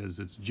great because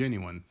it's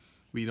genuine.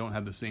 We don't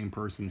have the same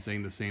person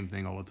saying the same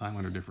thing all the time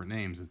under different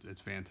names.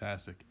 It's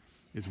fantastic.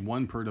 It's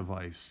one per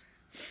device.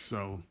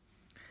 So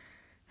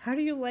how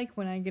do you like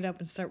when I get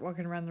up and start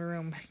walking around the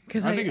room?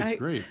 Because I think it's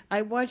great.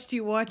 I watched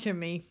you watching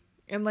me,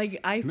 and like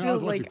I feel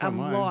like I'm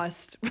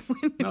lost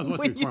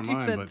when you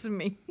do that to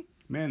me.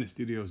 Man, the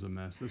studio's a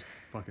mess. This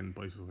fucking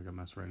place is like a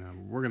mess right now.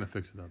 We're gonna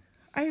fix it up.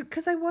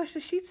 Because I washed the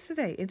sheets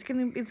today. It's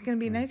gonna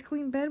be a nice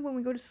clean bed when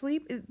we go to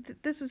sleep.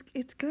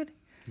 It's good.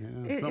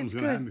 Yeah, something's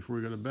gonna happen before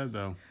we go to bed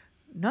though.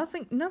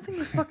 Nothing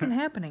is fucking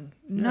happening.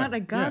 Not a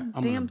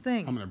goddamn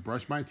thing. I'm gonna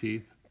brush my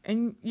teeth.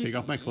 And take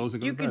off my clothes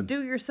and go to bed. You can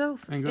do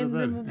yourself and go to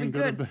bed. Then we'll be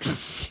good. Go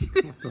to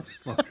bed. What the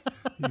fuck?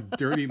 You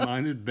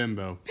dirty-minded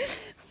bimbo.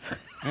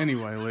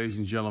 Anyway, ladies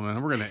and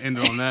gentlemen, we're gonna end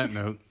it on that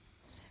note.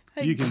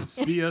 You can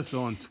see us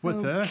on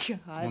Twitter,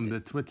 on the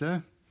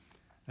Twitter,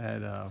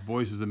 at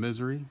Voices of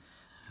Misery.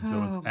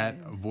 So it's at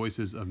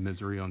Voices of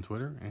Misery on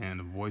Twitter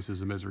and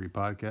Voices of Misery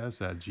Podcast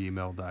at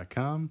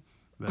gmail.com.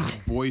 That's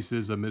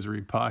Voices of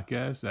Misery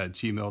Podcast at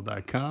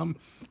gmail.com.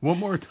 One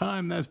more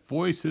time, that's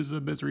Voices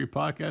of Misery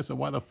Podcast. And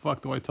why the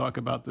fuck do I talk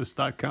about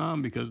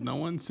this.com? Because no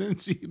one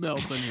sends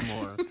emails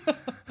anymore.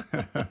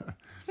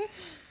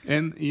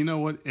 And you know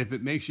what? If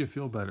it makes you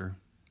feel better,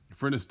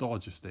 for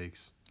nostalgia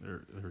stakes,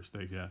 or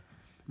steaks, yeah.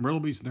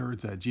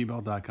 MyrtleBeachNerds at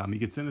gmail.com. You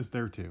can send us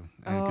there too,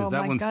 because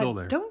that one's still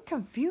there. Don't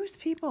confuse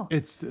people.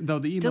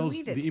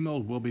 The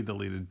email will be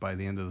deleted by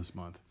the end of this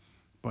month.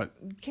 But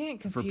you can't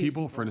confuse for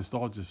people for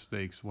nostalgia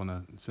stakes want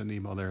to send an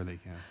email there, they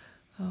can.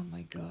 Oh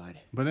my God.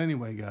 But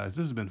anyway, guys,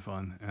 this has been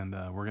fun, and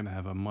we're gonna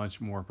have a much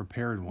more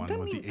prepared one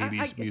with the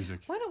 80s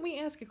music. Why don't we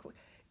ask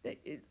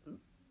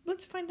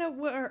let's find out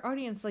what our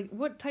audience like.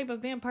 What type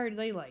of vampire do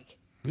they like?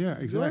 Yeah,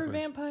 exactly. Your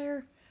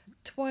vampire,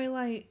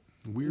 Twilight,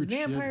 Weird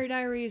Vampire shit.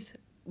 Diaries,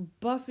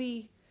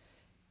 Buffy.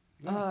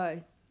 Yeah.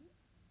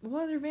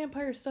 What other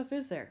vampire stuff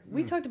is there?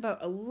 We talked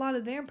about a lot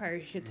of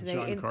vampire shit today,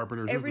 John and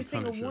Carpenter's, there's every a ton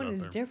single of shit one out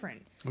is there.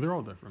 different. Well, they're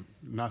all different.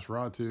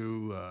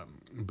 Nosferatu,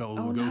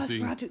 Bela Oh,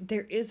 Lugosi. Nosferatu.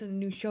 There is a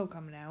new show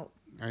coming out.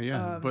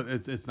 Yeah, but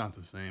it's not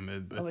the same.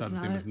 It's not the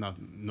same not?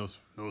 as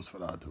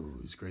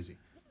Nosferatu. He's crazy.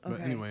 Okay.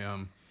 But anyway,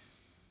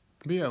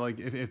 but yeah, like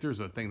if there's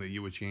a thing that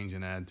you would change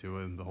and add to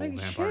it, the whole Like,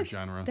 vampire shit,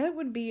 genre. that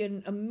would be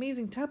an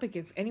amazing topic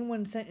if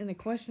anyone sent in a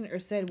question or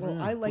said, well,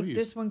 Yeah, I like please.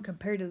 this one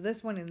compared to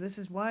this one and this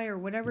is why or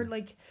whatever.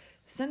 Like,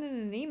 send in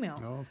an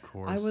email. Oh, of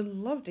course. I would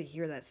love to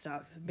hear that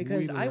stuff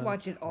because We I love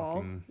watch it all.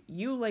 talking.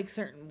 You like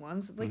certain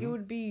ones. Like, it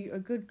would be a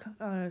good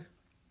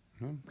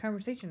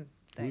conversation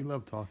thing. We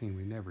love talking.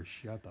 We never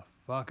shut the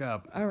fuck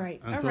up. All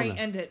right. Until All right. then.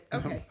 End it.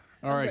 Okay.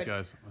 All I'm right, good.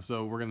 guys.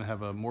 So we're gonna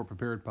have a more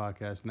prepared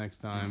podcast next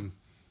time.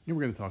 And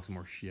we're gonna talk some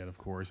more shit, of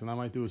course. And I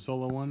might do a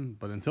solo one.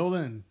 But until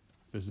then,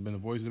 this has been the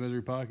Voices of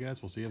Misery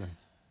podcast. We'll see you then.